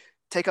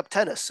 take up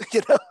tennis,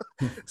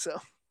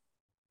 So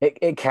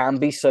It can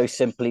be so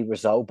simply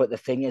resolved, but the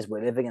thing is,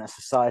 we're living in a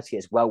society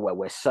as well where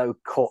we're so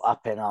caught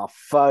up in our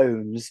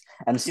phones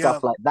and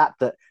stuff yeah. like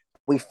that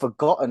we've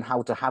forgotten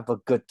how to have a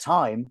good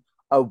time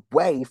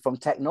away from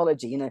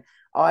technology.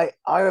 I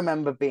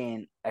remember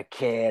being a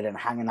kid and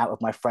hanging out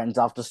with my friends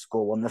after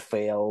school on the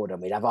field,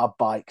 and we'd have our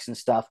bikes and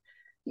stuff.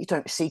 You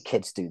don't see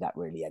kids do that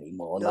really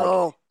anymore.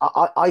 No.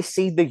 Like I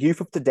see the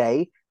youth of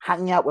today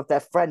hanging out with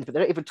their friends, but they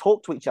don't even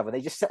talk to each other.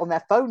 They just sit on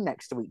their phone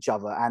next to each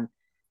other, and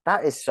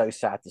that is so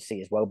sad to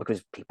see as well,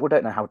 because people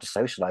don't know how to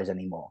socialize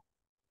anymore.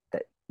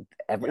 That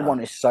everyone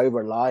is so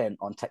reliant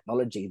on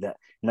technology that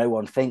no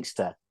one thinks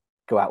to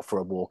go out for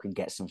a walk and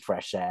get some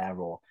fresh air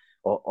or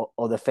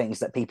the things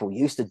that people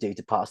used to do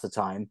to pass the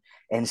time.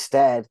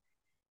 Instead,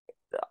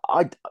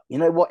 you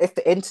know what, if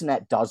the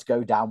internet does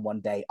go down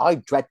one day, I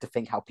dread to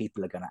think how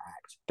people are going to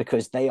act,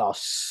 because they are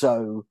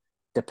so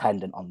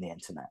dependent on the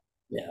internet.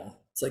 Yeah.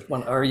 It's like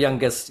when our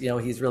youngest,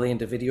 he's really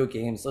into video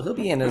games. So he'll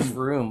be in his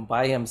room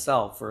by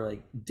himself for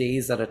like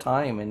days at a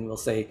time. And we'll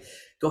say,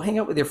 go hang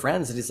out with your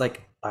friends. And he's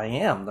like, I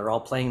am. They're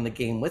all playing the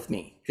game with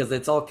me, because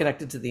it's all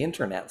connected to the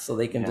internet. So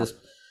they can just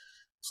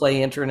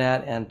play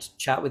internet and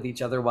chat with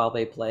each other while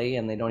they play,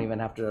 and they don't even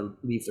have to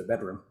leave their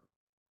bedroom.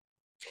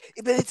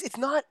 But it's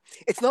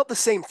not the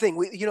same thing.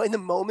 In the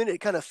moment it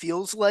kind of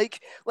feels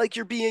like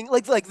you're being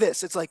like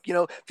this. It's like,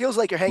 feels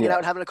like you're hanging out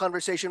and having a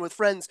conversation with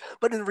friends,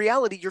 but in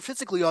reality you're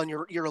physically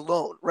you're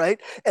alone, right?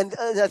 And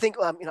I think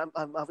I'm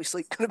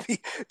obviously going to be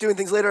doing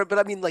things later, but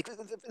I mean, like,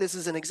 this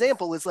is an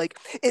example. It's like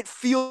it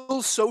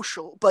feels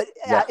social, but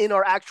in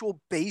our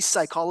actual base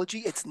psychology,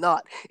 it's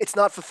not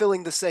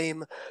fulfilling the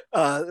same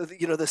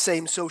the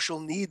same social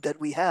need that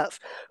we have.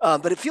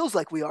 But it feels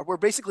like we're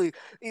basically,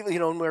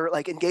 when we're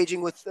like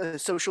engaging with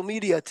social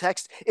media,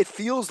 text, it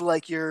feels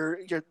like you're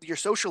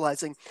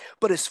socializing,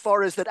 but as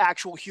far as that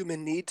actual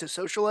human need to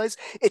socialize,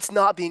 it's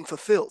not being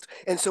fulfilled.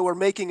 And so we're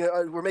making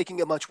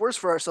it much worse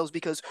for ourselves,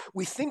 because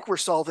we think we're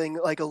solving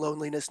like a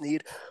loneliness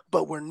need,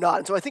 but we're not.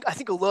 And so I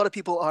think a lot of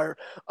people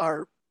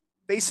are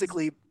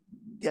basically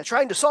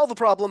trying to solve the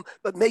problem,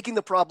 but making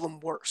the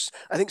problem worse.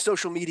 I think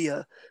social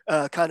media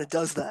kind of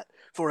does that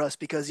for us,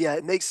 because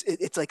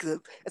it's like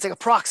a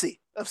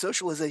proxy of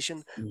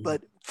socialization,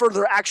 but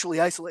further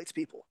actually isolates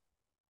people.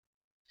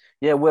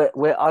 Yeah,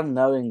 we're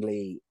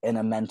unknowingly in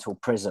a mental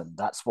prison.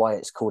 That's why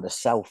it's called a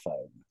cell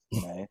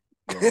phone.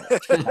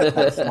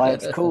 That's why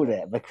it's called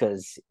it,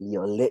 because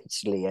you're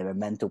literally in a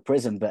mental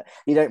prison. But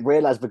you don't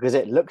realize, because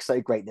it looks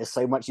so great. There's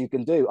so much you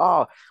can do.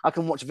 Oh, I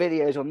can watch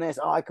videos on this.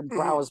 Oh, I can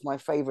browse my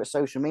favorite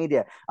social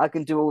media. I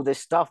can do all this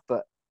stuff.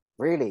 But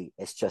really,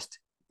 it's just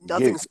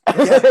nothing's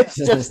it's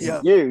just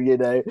you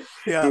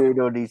doing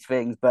all these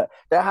things. But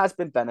there has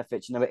been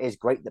benefits. It is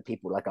great that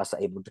people like us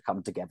are able to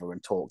come together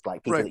and talk,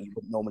 like people that you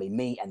wouldn't normally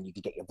meet, and you can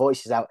get your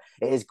voices out.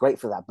 It is great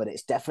for that, but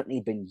it's definitely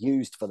been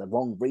used for the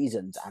wrong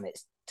reasons, and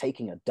it's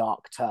taking a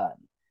dark turn.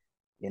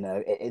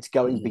 It's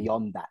going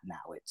beyond that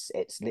now.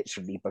 It's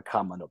literally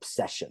become an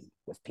obsession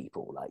with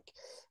people. Like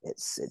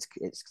it's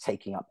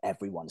taking up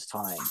everyone's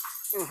time.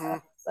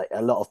 Like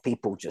a lot of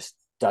people just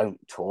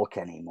don't talk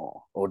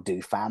anymore or do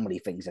family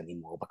things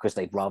anymore, because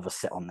they'd rather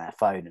sit on their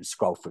phone and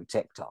scroll through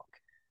TikTok.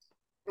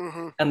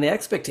 And the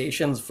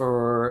expectations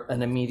for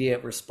an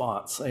immediate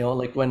response,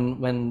 like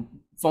when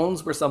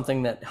phones were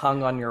something that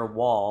hung on your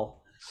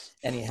wall,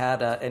 and you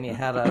had a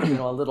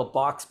a little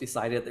box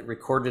beside it that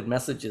recorded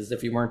messages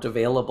if you weren't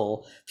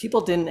available.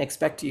 People didn't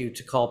expect you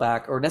to call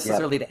back, or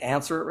necessarily to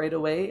answer it right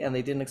away, and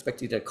they didn't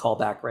expect you to call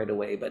back right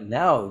away. But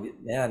now,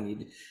 man,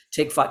 you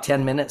take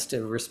 10 minutes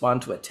to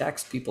respond to a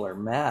text. People are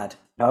mad.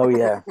 Oh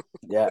yeah.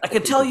 I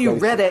could tell you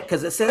read it,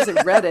 because it says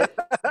it read it.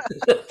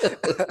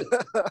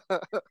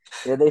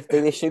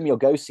 They assume you're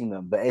ghosting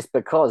them, but it's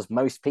because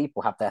most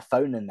people have their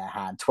phone in their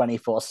hand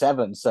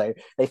 24/7, so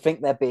they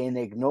think they're being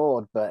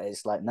ignored. But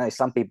it's like, no,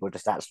 some people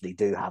just actually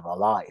do have a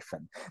life,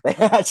 and they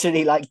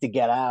actually like to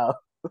get out.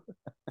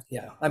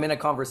 I'm in a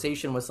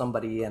conversation with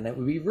somebody, and it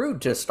would be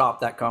rude to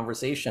stop that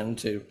conversation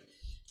to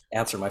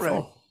answer my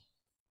phone.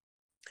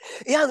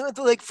 Yeah,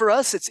 like for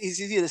us, it's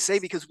easy to say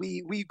because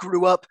we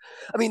grew up.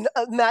 I mean,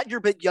 Matt, you're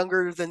a bit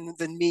younger than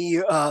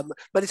me,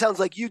 but it sounds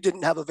like you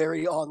didn't have a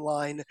very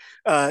online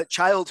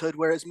childhood.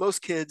 Whereas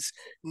most kids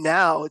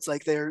now, it's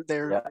like they're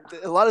Yeah.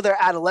 a lot of their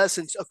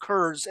adolescence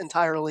occurs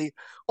entirely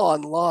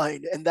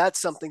online, and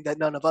that's something that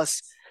none of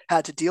us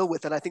had to deal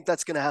with. And I think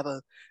that's going to have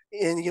a,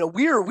 and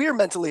we're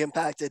mentally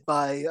impacted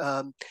by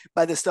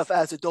this stuff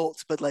as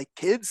adults, but like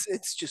kids,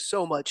 it's just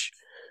so much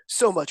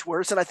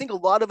worse. And I think a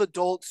lot of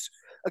adults,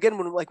 again,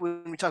 when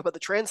we talk about the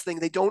trans thing,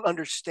 they don't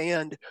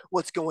understand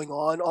what's going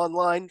on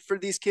online for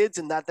these kids,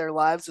 and that their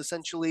lives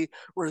essentially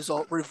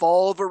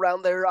revolve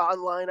around their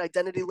online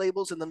identity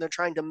labels, and then they're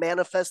trying to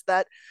manifest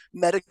that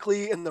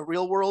medically in the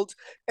real world,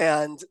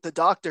 and the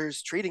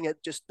doctors treating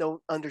it just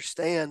don't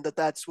understand that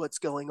that's what's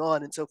going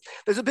on. And so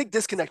there's a big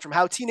disconnect from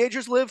how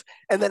teenagers live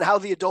and then how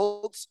the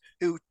adults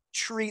who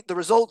treat the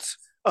results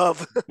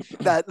of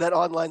that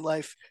online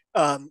life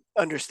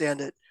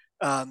understand it.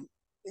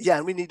 Yeah,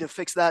 and we need to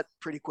fix that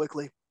pretty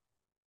quickly.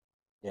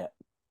 Yeah,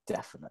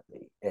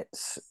 definitely.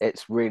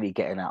 It's really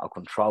getting out of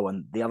control.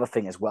 And the other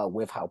thing as well,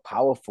 with how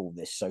powerful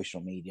this social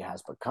media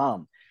has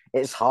become,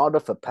 it's harder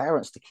for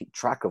parents to keep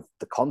track of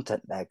the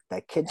content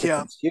their kids are Yeah.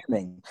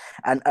 consuming.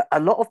 And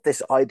a lot of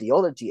this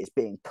ideology is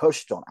being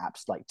pushed on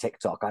apps like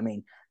TikTok. I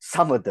mean,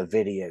 some of the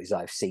videos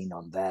I've seen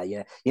on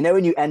there,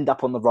 when you end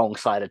up on the wrong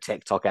side of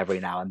TikTok every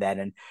now and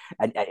then,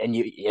 and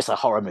it's a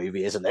horror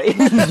movie, isn't it?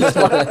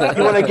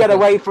 You want to get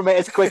away from it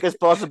as quick as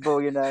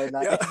possible,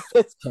 Yeah.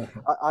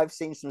 I've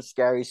seen some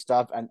scary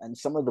stuff, and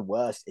some of the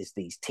worst is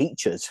these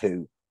teachers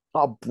who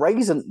are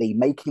brazenly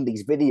making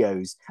these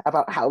videos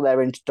about how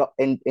they're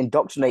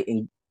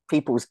indoctrinating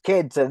people's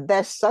kids, and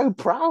they're so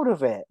proud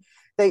of it.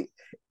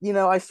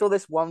 I saw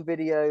this one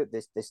video.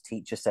 This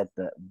teacher said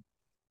that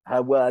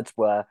her words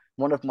were,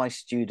 "One of my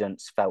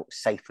students felt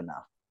safe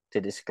enough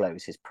to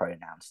disclose his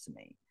pronouns to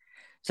me."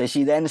 So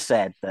she then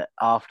said that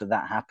after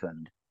that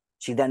happened,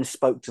 she then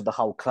spoke to the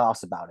whole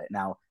class about it.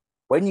 Now,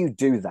 when you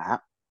do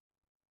that,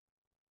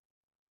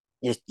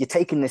 you're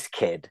taking this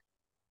kid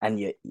and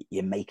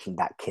you're making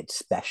that kid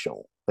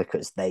special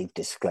because they've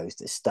disclosed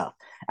this stuff.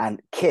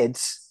 And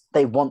kids,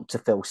 they want to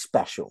feel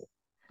special.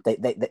 They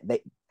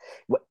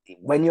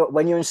when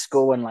you're in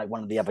school and like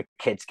one of the other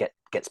kids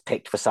gets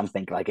picked for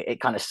something, like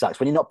it kind of sucks.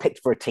 When you're not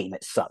picked for a team,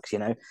 it sucks.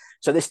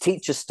 So this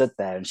teacher stood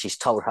there and she's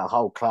told her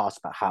whole class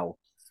about how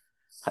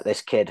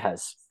this kid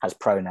has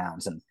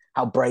pronouns and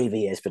how brave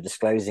he is for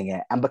disclosing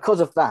it. And because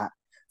of that,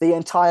 the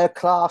entire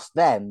class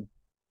then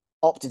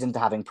opted into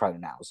having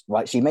pronouns,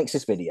 right? She makes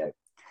this video.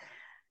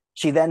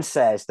 She then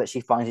says that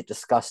she finds it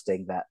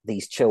disgusting that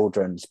these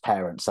children's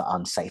parents are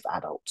unsafe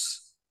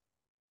adults.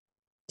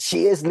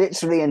 She has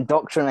literally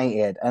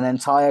indoctrinated an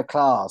entire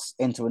class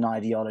into an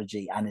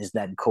ideology and is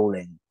then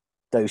calling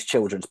those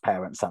children's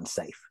parents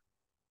unsafe.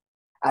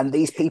 And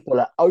these people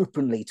are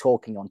openly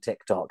talking on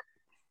TikTok.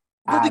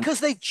 Well, because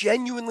they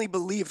genuinely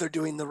believe they're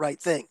doing the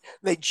right thing.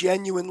 They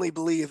genuinely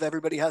believe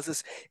everybody has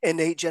this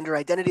innate gender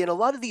identity. And a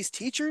lot of these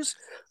teachers,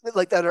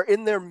 like that are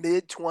in their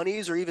mid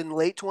 20s or even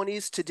late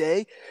 20s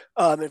today,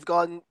 have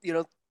gone,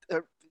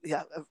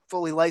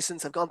 fully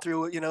licensed, have gone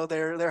through,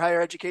 their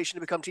higher education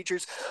to become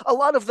teachers. A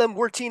lot of them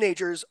were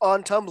teenagers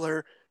on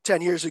Tumblr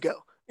 10 years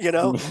ago.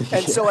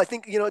 And so I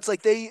think it's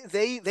like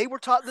they were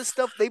taught this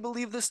stuff, they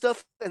believe this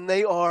stuff, and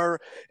they are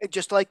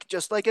just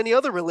like any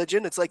other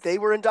religion. It's like they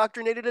were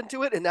indoctrinated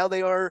into it, and now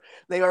they are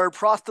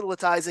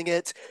proselytizing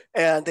it,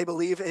 and they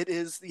believe it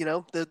is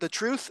the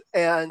truth,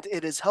 and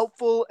it is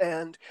helpful,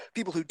 and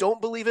people who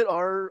don't believe it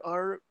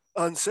are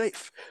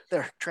unsafe.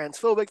 They're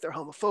transphobic, they're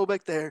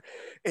homophobic,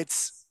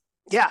 it's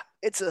yeah,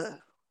 it's a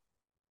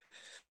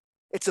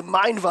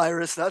mind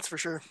virus, that's for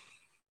sure.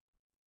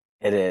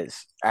 It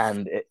is,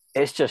 and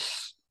it's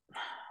just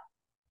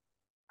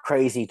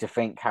crazy to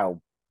think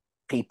how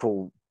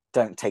people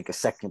don't take a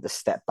second to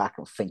step back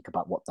and think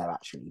about what they're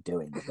actually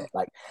doing with it.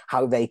 Like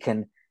how they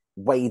can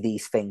weigh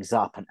these things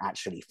up and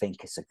actually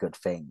think it's a good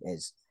thing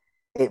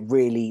it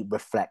really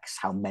reflects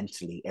how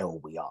mentally ill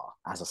we are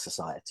as a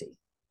society,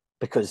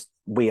 because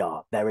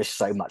there is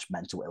so much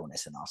mental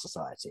illness in our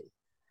society,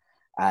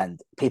 and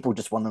people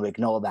just want to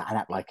ignore that and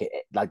act like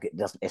it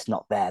doesn't, it's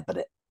not there, but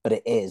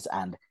it is,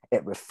 and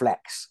it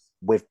reflects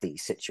with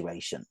these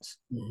situations.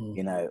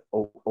 Mm-hmm.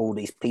 All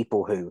these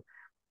people who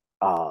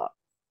are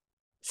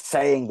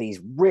saying these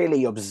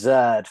really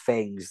absurd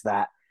things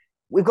that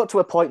we've got to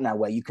a point now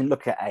where you can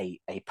look at a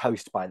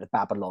post by the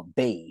Babylon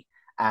Bee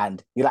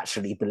and you'll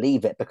actually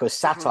believe it, because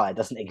satire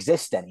doesn't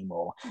exist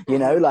anymore.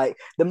 Like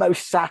the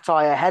most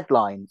satire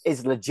headline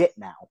is legit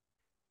now.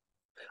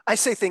 I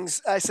say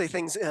things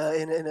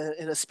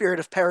in a spirit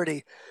of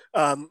parody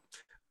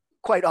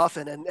quite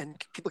often, and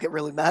people get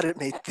really mad at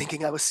me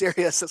thinking I was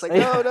serious. It's like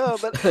no,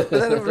 but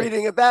then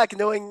reading it back,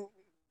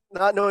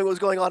 not knowing what was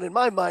going on in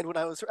my mind when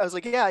I was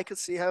like, yeah, I could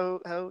see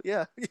how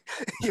yeah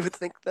you would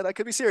think that I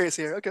could be serious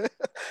here. Okay.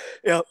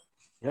 Yeah.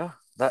 Yeah,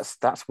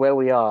 that's where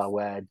we are,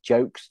 where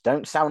jokes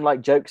don't sound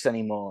like jokes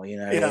anymore.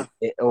 Yeah.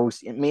 It all,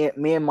 me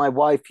and my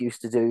wife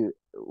used to do,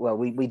 well,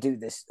 we do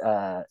this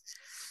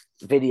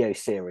video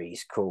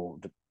series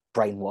called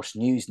brainwashed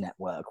news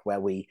network where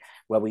we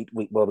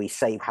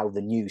say how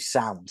the news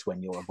sounds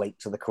when you're awake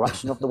to the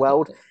corruption of the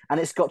world, and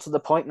it's got to the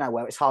point now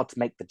where it's hard to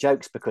make the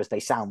jokes because they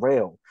sound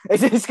real.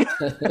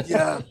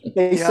 Yeah.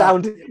 they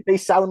Yeah.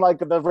 sound like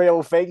the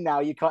real thing now.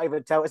 You can't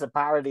even tell it's a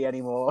parody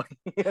anymore.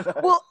 You know?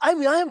 Well, I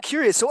mean, I am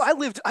curious. So I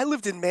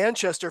lived in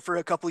Manchester for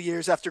a couple of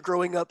years after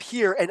growing up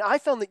here, and I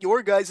found that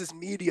your guys'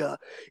 media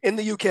in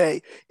the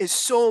UK is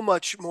so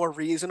much more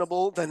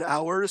reasonable than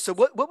ours. So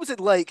what was it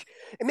like?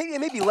 It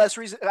may be less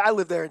reason. I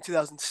lived there in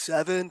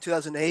 2007,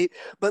 2008,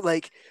 but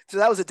like so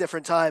that was a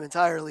different time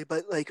entirely.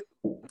 But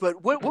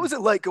what was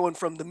it like going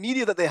from the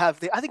media that they have?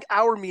 I think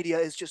our media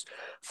is just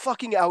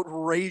fucking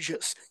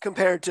outrageous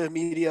compared to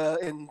media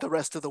in the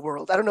rest of the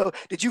world. I don't know.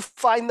 Did you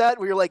find that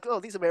where you're like, oh,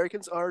 these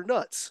Americans are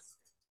nuts?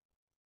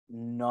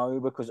 No,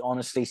 because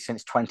honestly,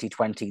 since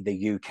 2020,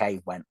 the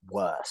UK went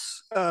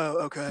worse. Oh,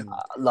 okay.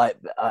 Like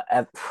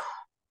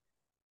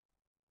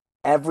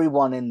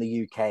everyone in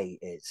the UK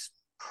is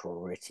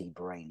pretty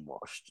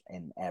brainwashed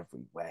in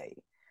every way.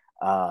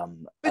 But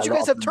A you lot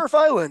guys of have Turf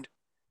Island.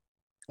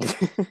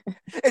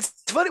 It's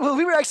funny. Well,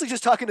 we were actually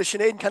just talking to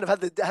Sinead and kind of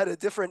had a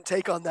different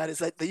take on that. Is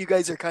that you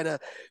guys are kind of,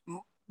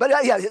 but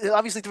yeah,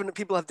 obviously different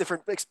people have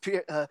different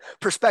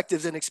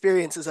perspectives and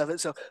experiences of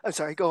it. So I'm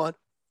sorry. Go on.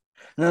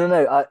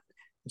 no.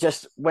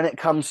 Just when it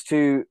comes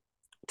to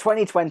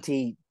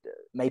 2020,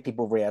 made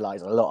people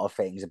realize a lot of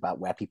things about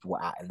where people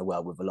were at in the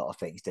world with a lot of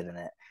things, didn't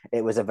it?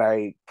 It was a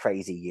very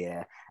crazy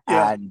year,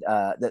 Yeah. and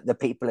the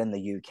people in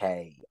the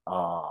UK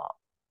are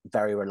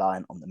very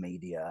reliant on the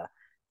media.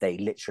 They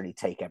literally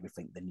take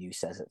everything the news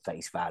says at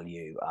face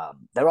value.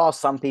 There are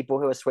some people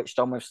who are switched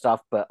on with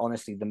stuff, but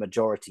honestly, the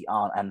majority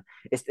aren't. And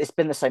it's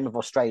been the same with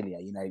Australia.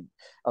 You know,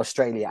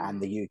 Australia and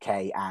the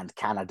UK and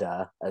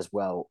Canada as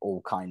well,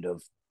 all kind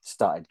of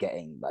started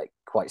getting like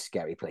quite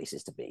scary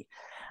places to be.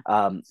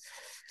 Um,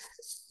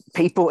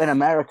 People in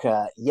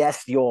America,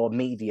 yes, your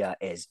media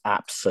is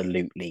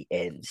absolutely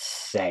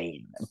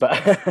insane,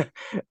 but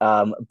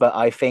but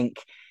I think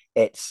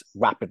it's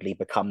rapidly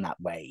become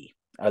that way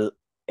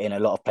in a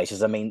lot of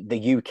places. I mean,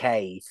 the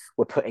UK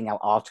were putting out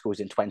articles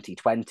in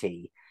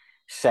 2020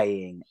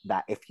 saying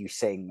that if you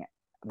sing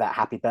that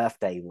happy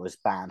birthday was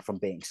banned from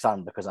being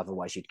sung because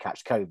otherwise you'd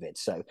catch COVID.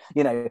 So,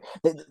 you know,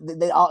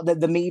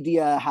 the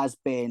media has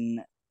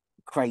been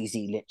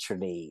crazy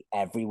literally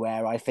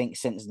everywhere, I think,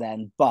 since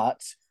then.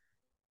 But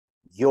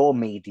your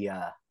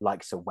media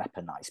likes to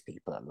weaponize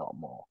people a lot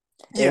more.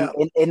 Yeah.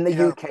 In the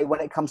Yeah. UK, when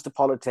it comes to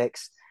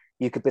politics,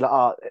 you could be like,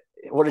 oh,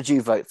 what did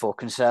you vote for?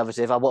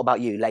 Conservative? Oh, what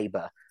about you?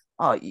 Labour?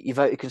 Oh, you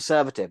voted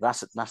Conservative.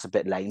 That's a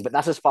bit lame, but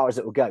that's as far as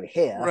it will go.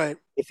 Here, Right.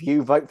 if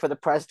you vote for the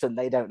president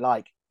they don't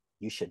like,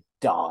 you should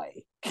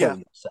die, Yeah. kill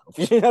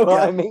yourself. You know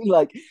what Yeah. I mean?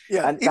 Like,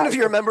 Yeah. and Even if that's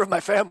you're a member of my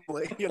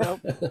family, you know.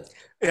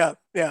 Yeah.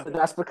 Yeah.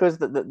 that's because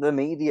the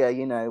media,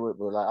 you know,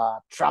 we're like, oh,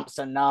 Trump's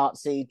a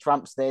Nazi,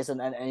 Trump's this,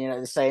 and you know,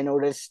 they're saying all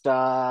this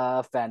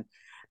stuff, and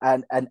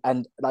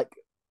like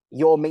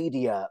your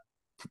media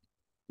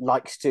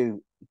likes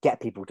to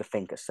get people to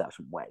think a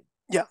certain way,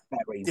 Yeah.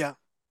 very, Yeah.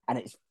 and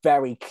it's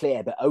very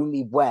clear, but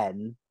only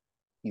when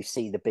you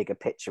see the bigger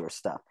picture of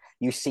stuff,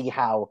 you see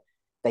how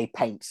they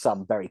paint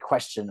some very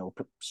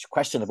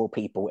questionable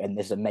people in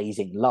this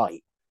amazing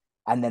light,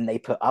 and then they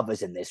put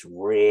others in this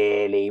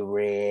really,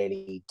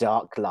 really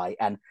dark light.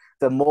 And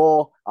the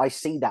more I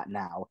see that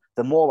now,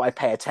 the more I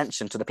pay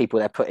attention to the people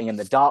they're putting in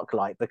the dark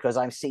light, because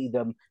I see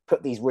them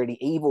put these really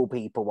evil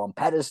people on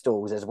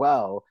pedestals as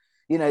well.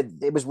 You know,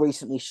 it was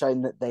recently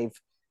shown that they've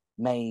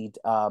made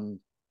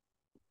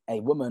a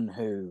woman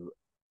who,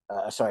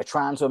 a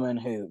trans woman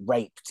who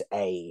raped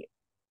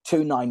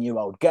two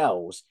 9-year-old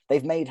girls.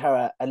 They've made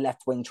her a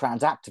left-wing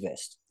trans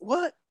activist.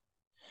 What?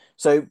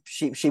 So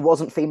she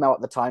wasn't female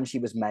at the time; she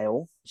was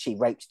male. She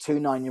raped two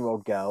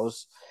 9-year-old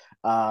girls,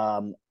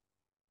 and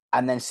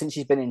then since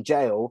she's been in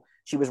jail,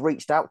 she was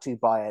reached out to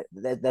by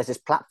there's this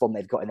platform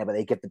they've got in there where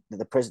they give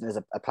the prisoners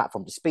a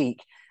platform to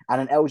speak,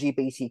 and an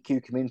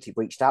LGBTQ community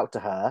reached out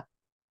to her,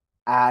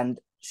 and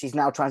she's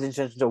now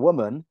transitioned into a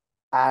woman,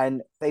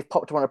 and they've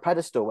popped her on a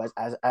pedestal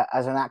as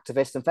an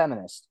activist and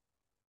feminist.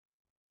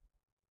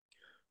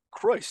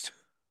 Christ.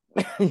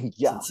 It's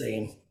Yeah,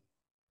 insane.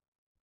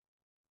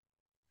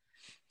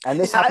 and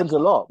this Yeah. happens a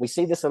lot. We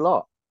see this a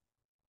lot.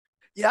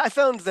 Yeah, I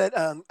found that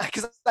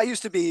because I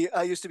used to be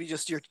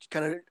just your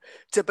kind of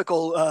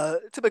typical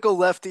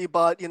lefty,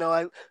 but you know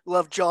I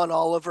love John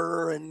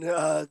Oliver and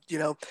was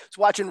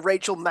watching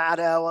Rachel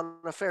Maddow on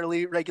a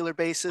fairly regular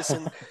basis,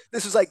 and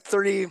this was like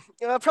probably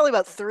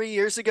about 3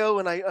 years ago,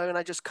 and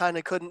I just kind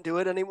of couldn't do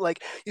it anymore.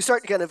 Like you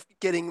start kind of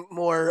getting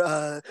more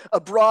a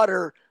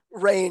broader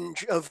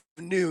range of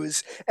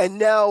news, and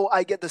now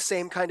I get the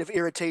same kind of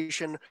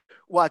irritation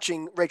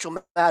watching Rachel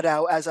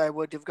Maddow as I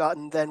would have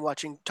gotten then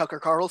watching Tucker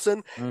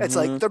Carlson. It's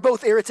like Mm-hmm. they're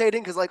both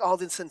irritating because like all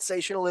the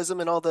sensationalism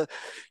and all the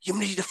you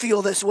need to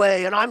feel this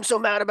way and I'm so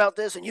mad about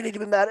this and you need to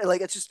be mad. Like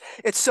it's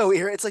so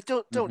irritating. It's like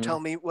don't Mm-hmm. tell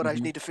me what I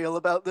Mm-hmm. need to feel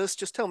about this.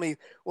 Just tell me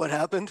what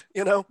happened.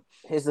 You know?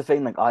 Here's the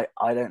thing: like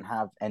I don't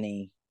have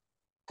any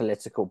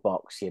political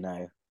box, you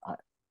know,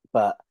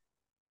 but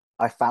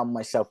I found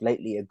myself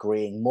lately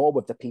agreeing more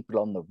with the people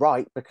on the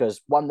right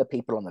because one, the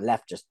people on the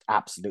left just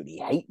absolutely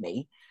hate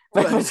me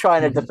for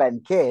trying to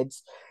defend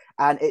kids.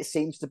 And it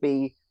seems to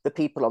be the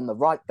people on the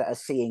right that are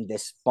seeing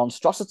this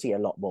monstrosity a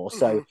lot more.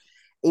 So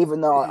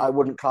even though I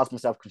wouldn't class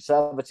myself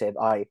conservative,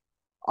 I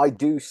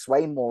do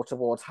sway more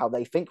towards how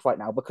they think right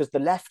now, because the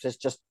left has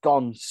just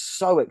gone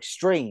so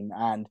extreme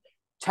and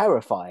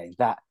terrifying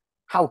that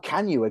how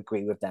can you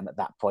agree with them at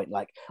that point?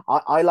 Like,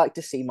 I like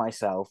to see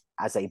myself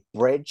as a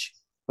bridge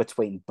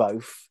between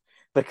both,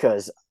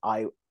 because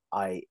I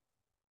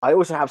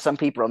also have some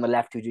people on the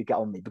left who do get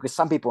on me, because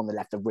some people on the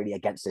left are really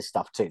against this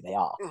stuff too. They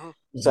are.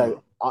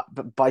 So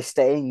but by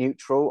staying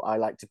neutral, I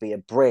like to be a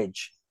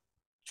bridge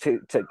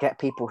to get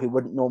people who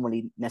wouldn't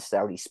normally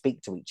necessarily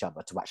speak to each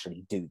other to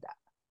actually do that,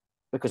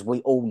 because we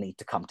all need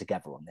to come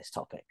together on this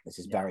topic. This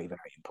is very,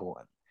 very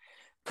important.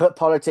 Put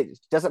politics,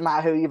 doesn't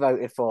matter who you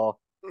voted for,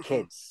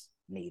 kids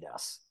need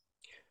us.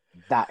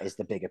 That is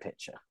the bigger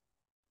picture.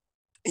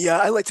 Yeah,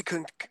 I like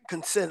to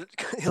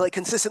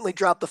consistently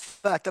drop the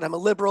fact that I'm a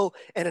liberal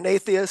and an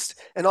atheist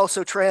and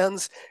also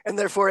trans, and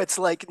therefore it's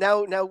like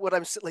now what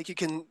I'm like, you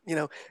can,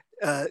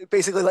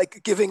 basically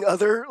like giving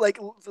other like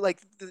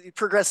the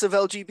progressive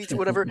LGBT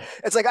whatever.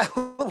 It's like I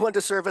want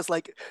to serve as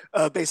like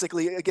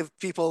basically give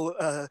people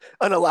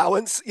an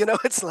allowance.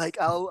 It's like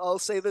I'll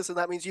say this, and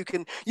that means you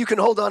can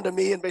hold on to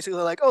me and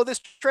basically like, oh, this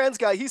trans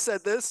guy, he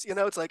said this.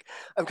 It's like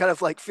I'm kind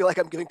of like feel like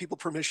I'm giving people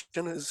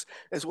permission is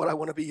what I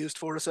want to be used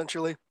for,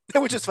 essentially.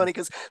 Which is funny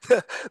because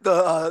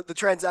the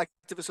trans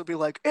activists will be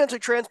like,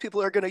 anti-trans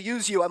people are going to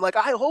use you. I'm like,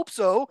 I hope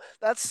so.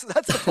 That's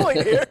the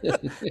point here.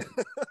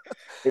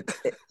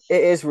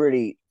 It is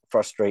really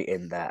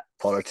frustrating that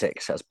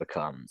politics has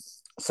become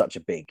such a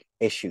big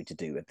issue to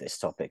do with this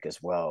topic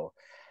as well,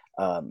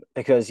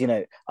 because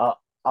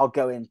I'll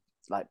go in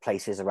like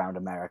places around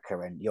America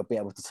and you'll be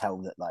able to tell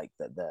that like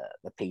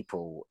the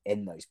people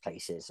in those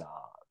places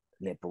are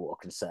liberal or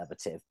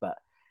conservative, but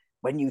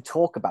when you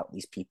talk about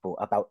these people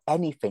about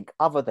anything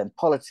other than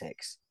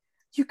politics,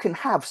 you can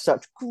have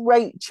such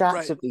great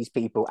chats with these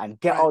people and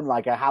get on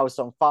like a house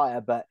on fire,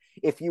 but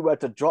if you were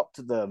to drop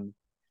to them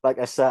like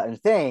a certain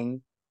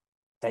thing,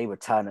 they would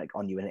turn it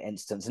on you in an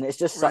instant. And it's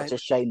just such a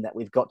shame that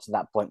we've got to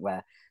that point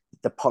where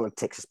the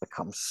politics has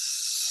become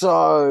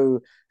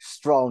so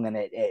strong, and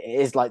it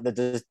is like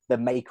the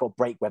make or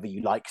break whether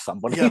you like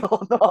somebody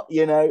or not,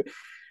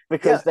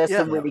 because there's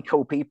some really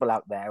cool people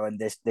out there, and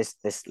this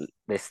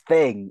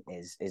thing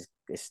is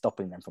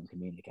stopping them from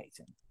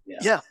communicating.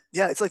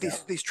 It's like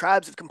these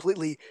tribes have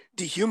completely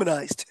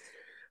dehumanized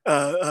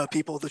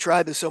people. The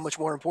tribe is so much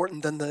more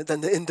important than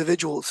the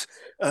individuals,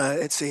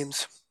 it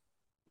seems.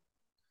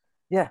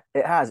 Yeah,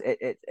 it has.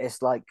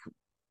 It's like,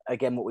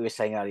 again, what we were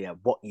saying earlier,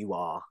 what you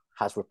are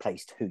has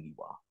replaced who you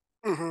are.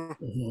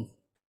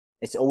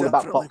 It's all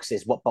about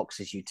boxes, what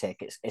boxes you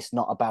tick. It's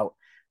not about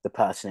the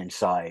person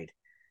inside.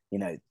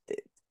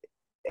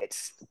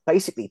 It's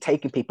basically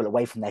taking people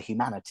away from their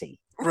humanity.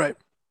 Right.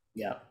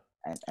 Yeah.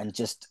 And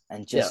just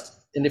and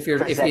if you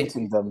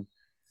them.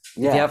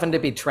 If you happen to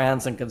be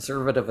trans and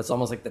conservative, it's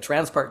almost like the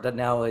trans part that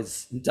now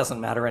doesn't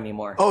matter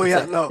anymore. Oh,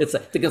 it's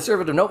like the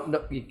conservative.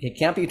 Nope, you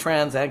can't be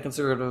trans and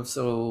conservative.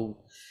 So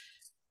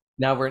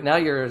now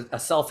you're a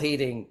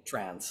self-hating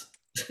trans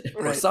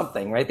or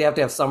something, right? They have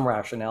to have some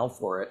rationale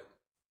for it.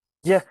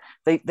 Yeah,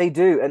 they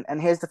do.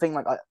 And here's the thing: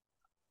 like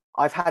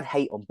I've had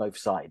hate on both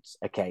sides,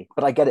 okay,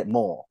 but I get it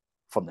more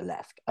from the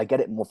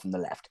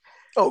left.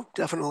 Oh,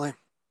 definitely.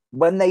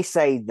 When they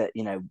say that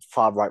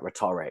far right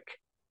rhetoric,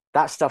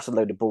 that stuff's a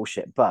load of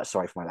bullshit. But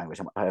sorry for my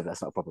language, I hope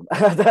that's not a problem.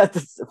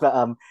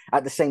 But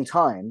at the same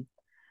time,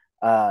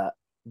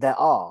 there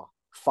are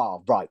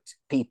far right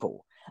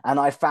people, and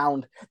I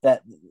found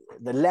that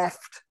the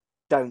left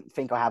don't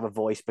think I have a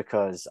voice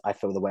because I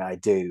feel the way I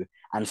do,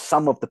 and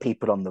some of the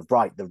people on the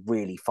right, the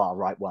really far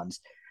right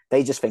ones,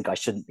 they just think I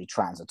shouldn't be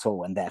trans at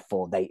all, and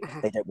therefore they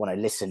don't want to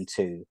listen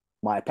to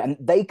my opinion.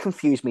 They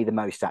confuse me the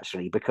most,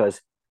 actually, because,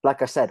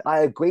 like I said, I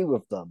agree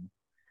with them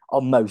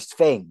on most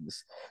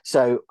things.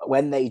 So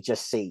when they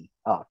just see,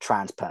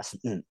 trans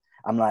person,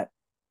 I'm like,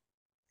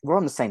 we're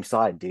on the same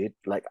side, dude.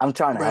 Like, I'm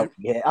trying to help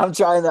you here. I'm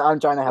trying to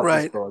help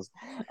this cause.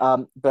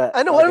 But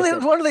I know.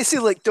 Why do they see,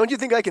 like, don't you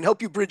think I can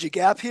help you bridge a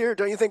gap here?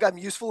 Don't you think I'm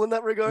useful in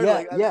that regard?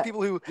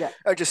 People who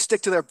are just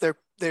stick to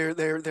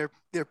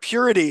their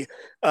purity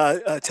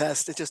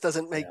test. It just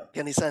doesn't make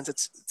any sense.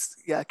 It's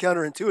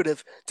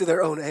counterintuitive to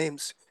their own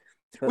aims.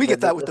 We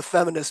get that with the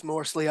feminists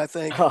mostly, I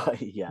think.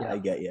 I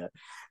get you.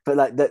 But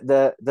like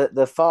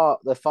the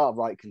far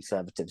right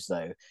conservatives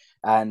though,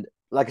 and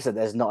like I said,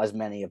 there's not as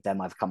many of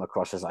them I've come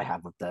across as I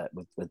have with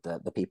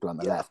the people on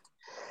the left.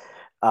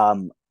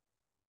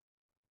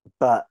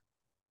 But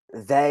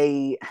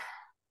they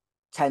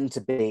tend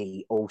to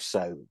be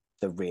also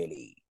the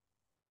really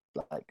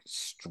like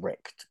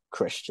strict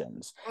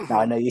Christians. Now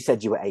I know you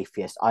said you were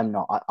atheist. I'm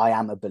not. I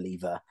am a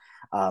believer.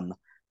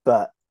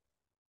 But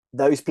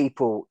those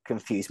people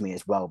confuse me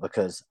as well,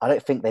 because I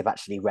don't think they've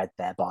actually read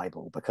their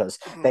Bible, because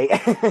they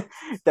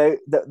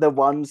the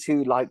ones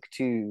who like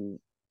to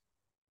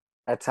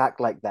attack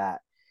like that,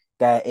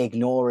 they're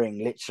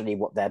ignoring literally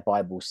what their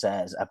Bible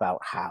says about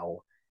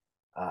how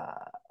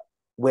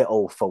we're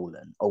all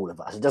fallen, all of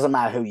us. It doesn't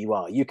matter who you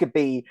are. You could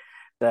be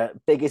the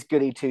biggest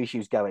goody two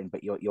shoes going,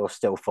 but you're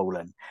still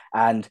fallen.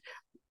 And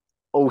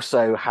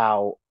also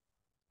how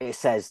it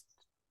says,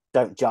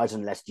 "Don't judge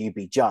unless you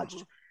be judged."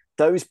 Mhm.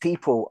 Those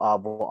people are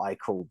what I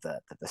call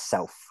the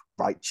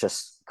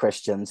self-righteous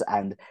Christians,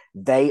 and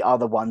they are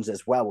the ones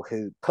as well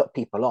who put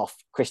people off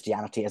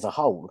Christianity as a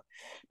whole,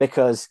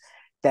 because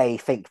they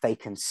think they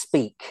can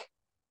speak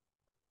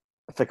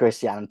for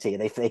Christianity,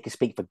 they can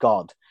speak for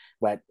God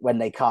when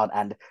they can't.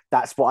 And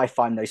that's what I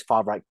find those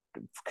far right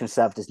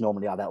conservatives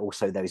normally are. They're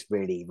also those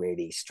really,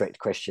 really strict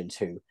Christians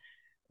who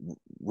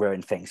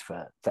ruin things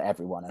for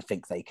everyone and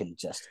think they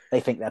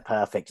think they're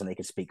perfect and they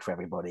can speak for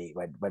everybody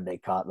when they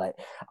can't. Like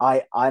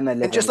I'm a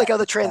living, and just like how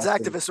the trans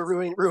person. activists are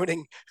ruining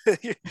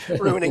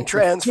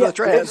trans for Yeah, the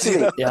trans, literally, you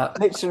know? Yeah.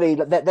 literally,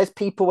 there's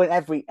people in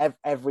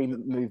every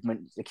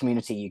movement, the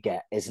community you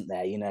get, isn't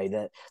there? You know,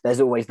 that there's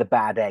always the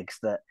bad eggs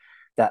that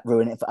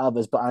ruin it for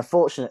others, but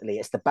unfortunately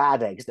it's the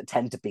bad eggs that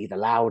tend to be the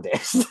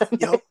loudest.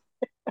 Yep.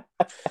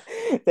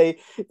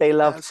 they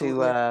love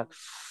Absolutely.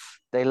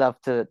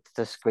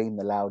 to scream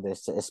the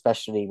loudest,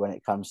 especially when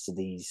it comes to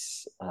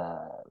these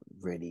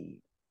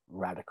really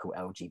radical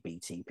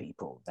LGBT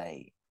people.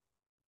 They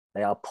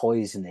are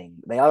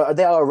poisoning. They are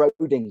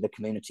eroding the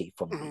community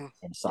from Mhm.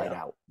 the inside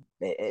Yeah. out.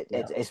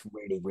 Yeah. It's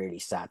really, really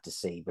sad to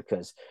see,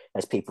 because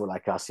there's people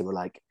like us who are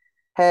like,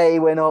 "Hey,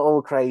 we're not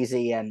all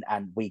crazy," and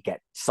we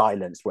get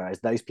silenced, whereas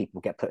those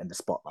people get put in the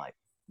spotlight.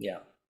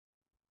 Yeah.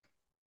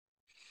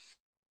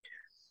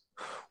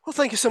 Well,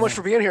 thank you so much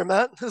for being here,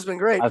 Matt. This has been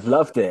great. I've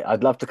loved it.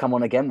 I'd love to come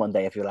on again one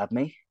day if you'll have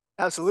me.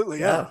 Absolutely.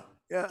 Yeah.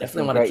 Yeah. Yeah.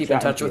 Definitely want to Great keep in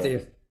chatting touch to with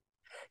you.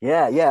 you.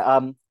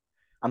 Yeah.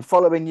 I'm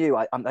following you.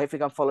 I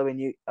think I'm following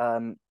you.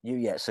 You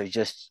yet? So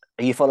just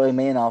are you following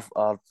me? And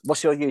I'll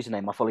what's your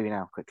username? I'll follow you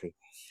now quickly.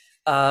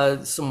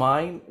 So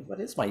mine, what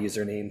is my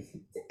username?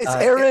 It's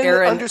Aaron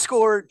Aaron.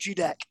 underscore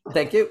GDEC.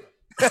 Thank you.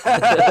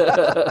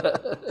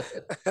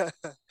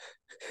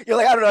 You're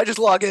like, I don't know, I just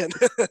log in.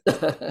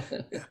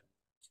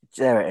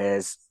 There it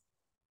is.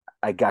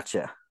 I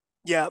gotcha.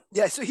 Yeah.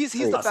 So he's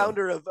Sweet. the Awesome.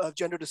 founder of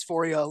Gender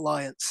Dysphoria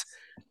Alliance.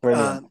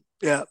 Brilliant.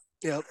 Yeah.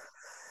 Yeah.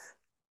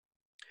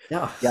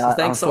 Yeah, Well,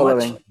 thanks so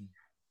much.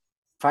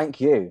 Thank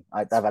you.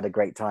 I've had a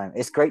great time.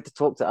 It's great to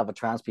talk to other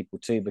trans people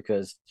too,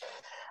 because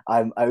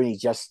I'm only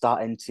just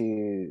starting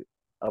to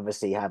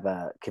obviously have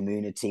a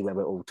community where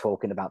we're all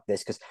talking about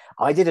this, because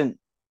I didn't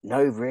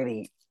know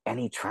really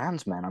any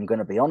trans men. I'm going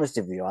to be honest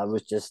with you. I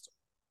was just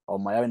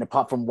on my own,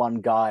 apart from one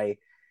guy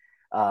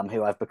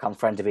who I've become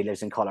friends with. He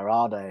lives in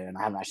Colorado, and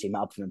I haven't actually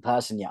met up with him in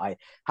person yet. I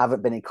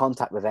haven't been in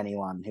contact with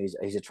anyone who's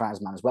a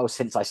trans man as well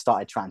since I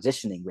started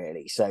transitioning,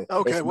 really. So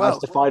Okay, it's wow. nice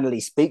to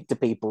finally speak to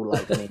people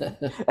like me.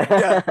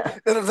 Yeah.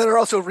 that are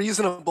also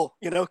reasonable,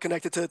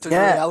 connected to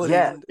reality.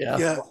 Yeah. And,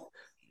 Yeah.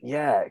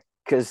 Yeah,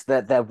 because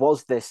there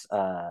was this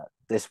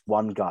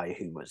one guy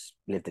who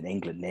lived in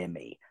England near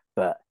me,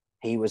 but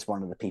he was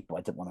one of the people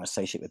I didn't want to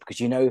associate with, because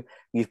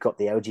you've got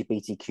the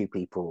LGBTQ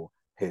people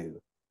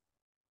who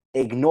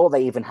ignore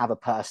they even have a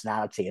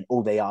personality, and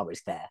all they are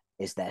is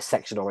their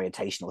sexual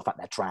orientation or the fact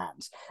they're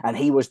trans. And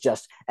he was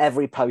just,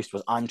 every post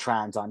was, I'm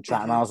trans, Mm-hmm.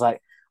 and I was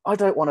like, I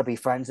don't want to be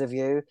friends with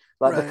you,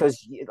 like, Right.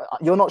 because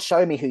you're not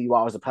showing me who you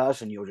are as a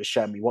person, you're just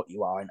showing me what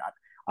you are. And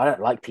I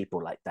don't like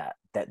people like that.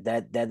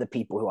 They're the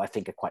people who I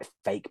think are quite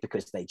fake,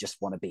 because they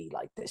just want to be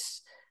like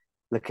this.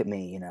 Look at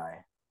me,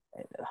 I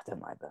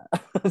don't like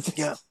that.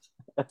 Yeah.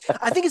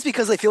 I think it's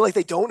because they feel like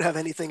they don't have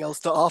anything else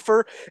to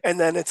offer, and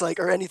then it's like,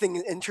 or anything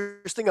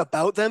interesting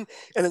about them,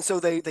 and then so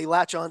they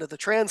latch onto the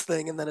trans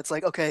thing, and then it's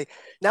like, okay,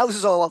 now this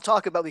is all I'll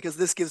talk about because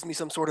this gives me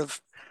some sort of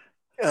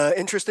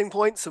interesting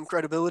point, some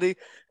credibility,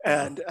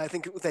 and I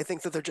think they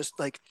think that they're just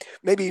like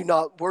maybe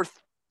not worth,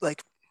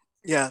 like,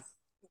 yeah,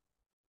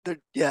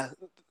 yeah.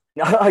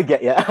 I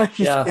get you.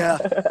 Yeah.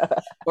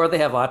 Or they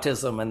have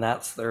autism, and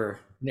that's their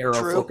narrow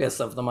True.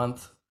 focus of the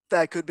month.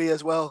 That could be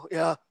as well.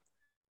 Yeah,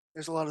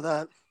 there's a lot of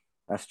that.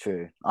 That's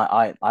true.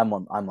 I'm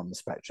on the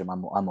spectrum.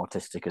 I'm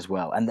autistic as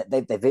well, and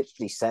they've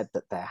literally said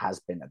that there has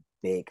been a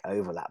big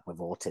overlap with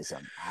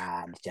autism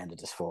and gender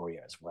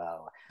dysphoria as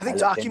well. I think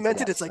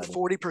documented it's like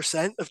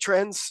 40% of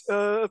trans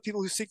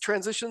people who seek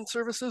transition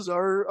services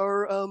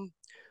are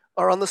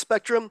on the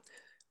spectrum,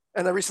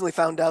 and I recently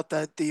found out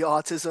that the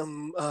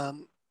autism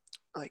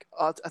I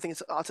think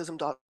it's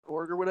autism.org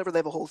or whatever. They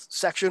have a whole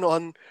section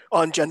on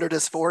gender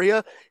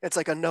dysphoria. It's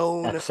like a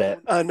known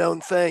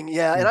thing.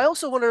 Yeah. And I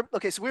also wonder,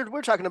 okay, so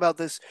we're talking about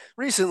this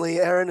recently,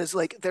 Aaron, is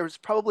like there's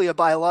probably a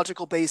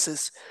biological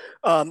basis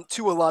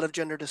to a lot of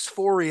gender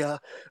dysphoria,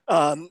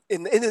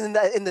 in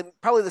the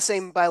probably the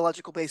same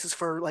biological basis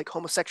for like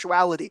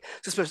homosexuality,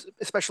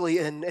 especially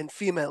in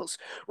females,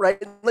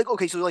 right? And like,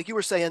 okay, so like you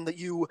were saying that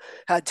you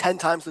had 10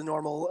 times the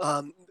normal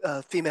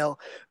female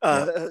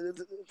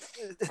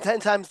 10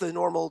 times the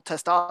normal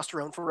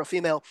testosterone for a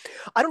female.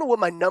 I don't know what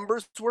my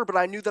numbers were, but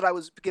I knew that I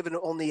was given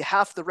only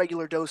half the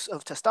regular dose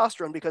of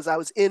testosterone because I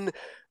was in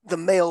the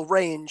male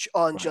range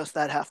on just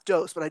that half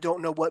dose, but I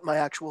don't know what my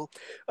actual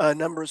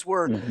numbers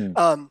were.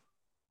 Mm-hmm.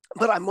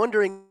 But I'm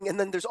wondering, and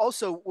then there's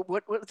also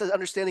what the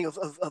understanding of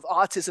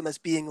autism as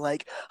being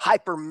like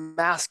hyper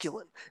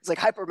masculine. It's like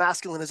hyper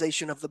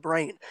masculinization of the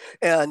brain,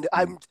 and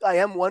I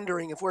am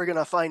wondering if we're going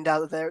to find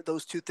out that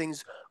those two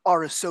things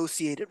are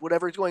associated.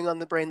 Whatever's going on in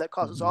the brain that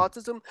causes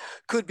autism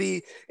could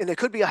be, and it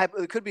could be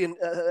an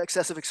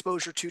excessive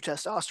exposure to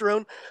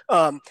testosterone.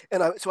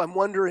 So I'm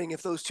wondering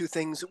if those two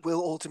things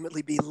will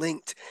ultimately be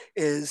linked.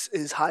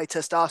 Is high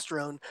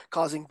testosterone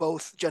causing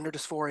both gender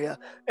dysphoria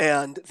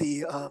and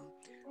the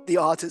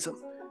autism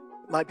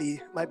might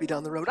be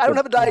down the road. I don't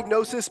have a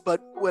diagnosis,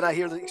 but when I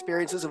hear the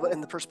experiences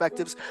and the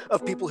perspectives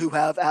of people who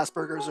have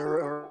Asperger's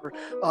or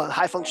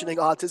high functioning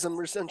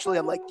autism, essentially,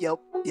 I'm like, yep,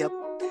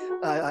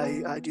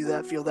 I do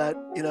that, feel that,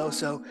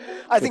 So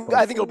I think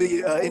it'll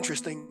be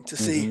interesting to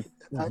see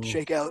that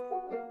shake out.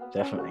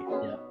 Definitely.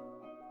 Yeah.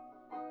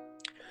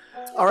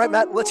 All right,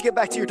 Matt, let's get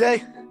back to your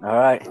day. All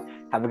right.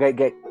 Have a great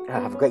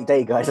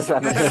day, guys. That's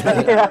what I'm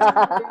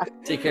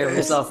saying. Take care of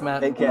yourself,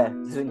 Matt. Take care.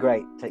 This has been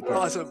great. Take care.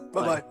 Awesome.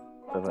 Bye-bye.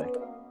 Bye-bye.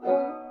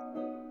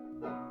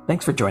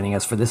 Thanks for joining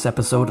us for this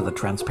episode of the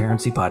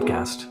Transparency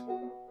Podcast.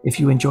 If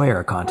you enjoy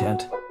our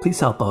content, please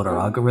help out our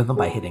algorithm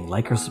by hitting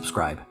like or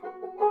subscribe.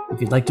 If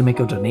you'd like to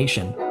make a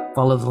donation,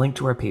 follow the link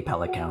to our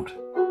PayPal account.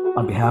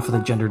 On behalf of the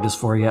Gender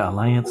Dysphoria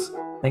Alliance,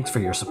 thanks for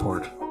your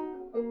support.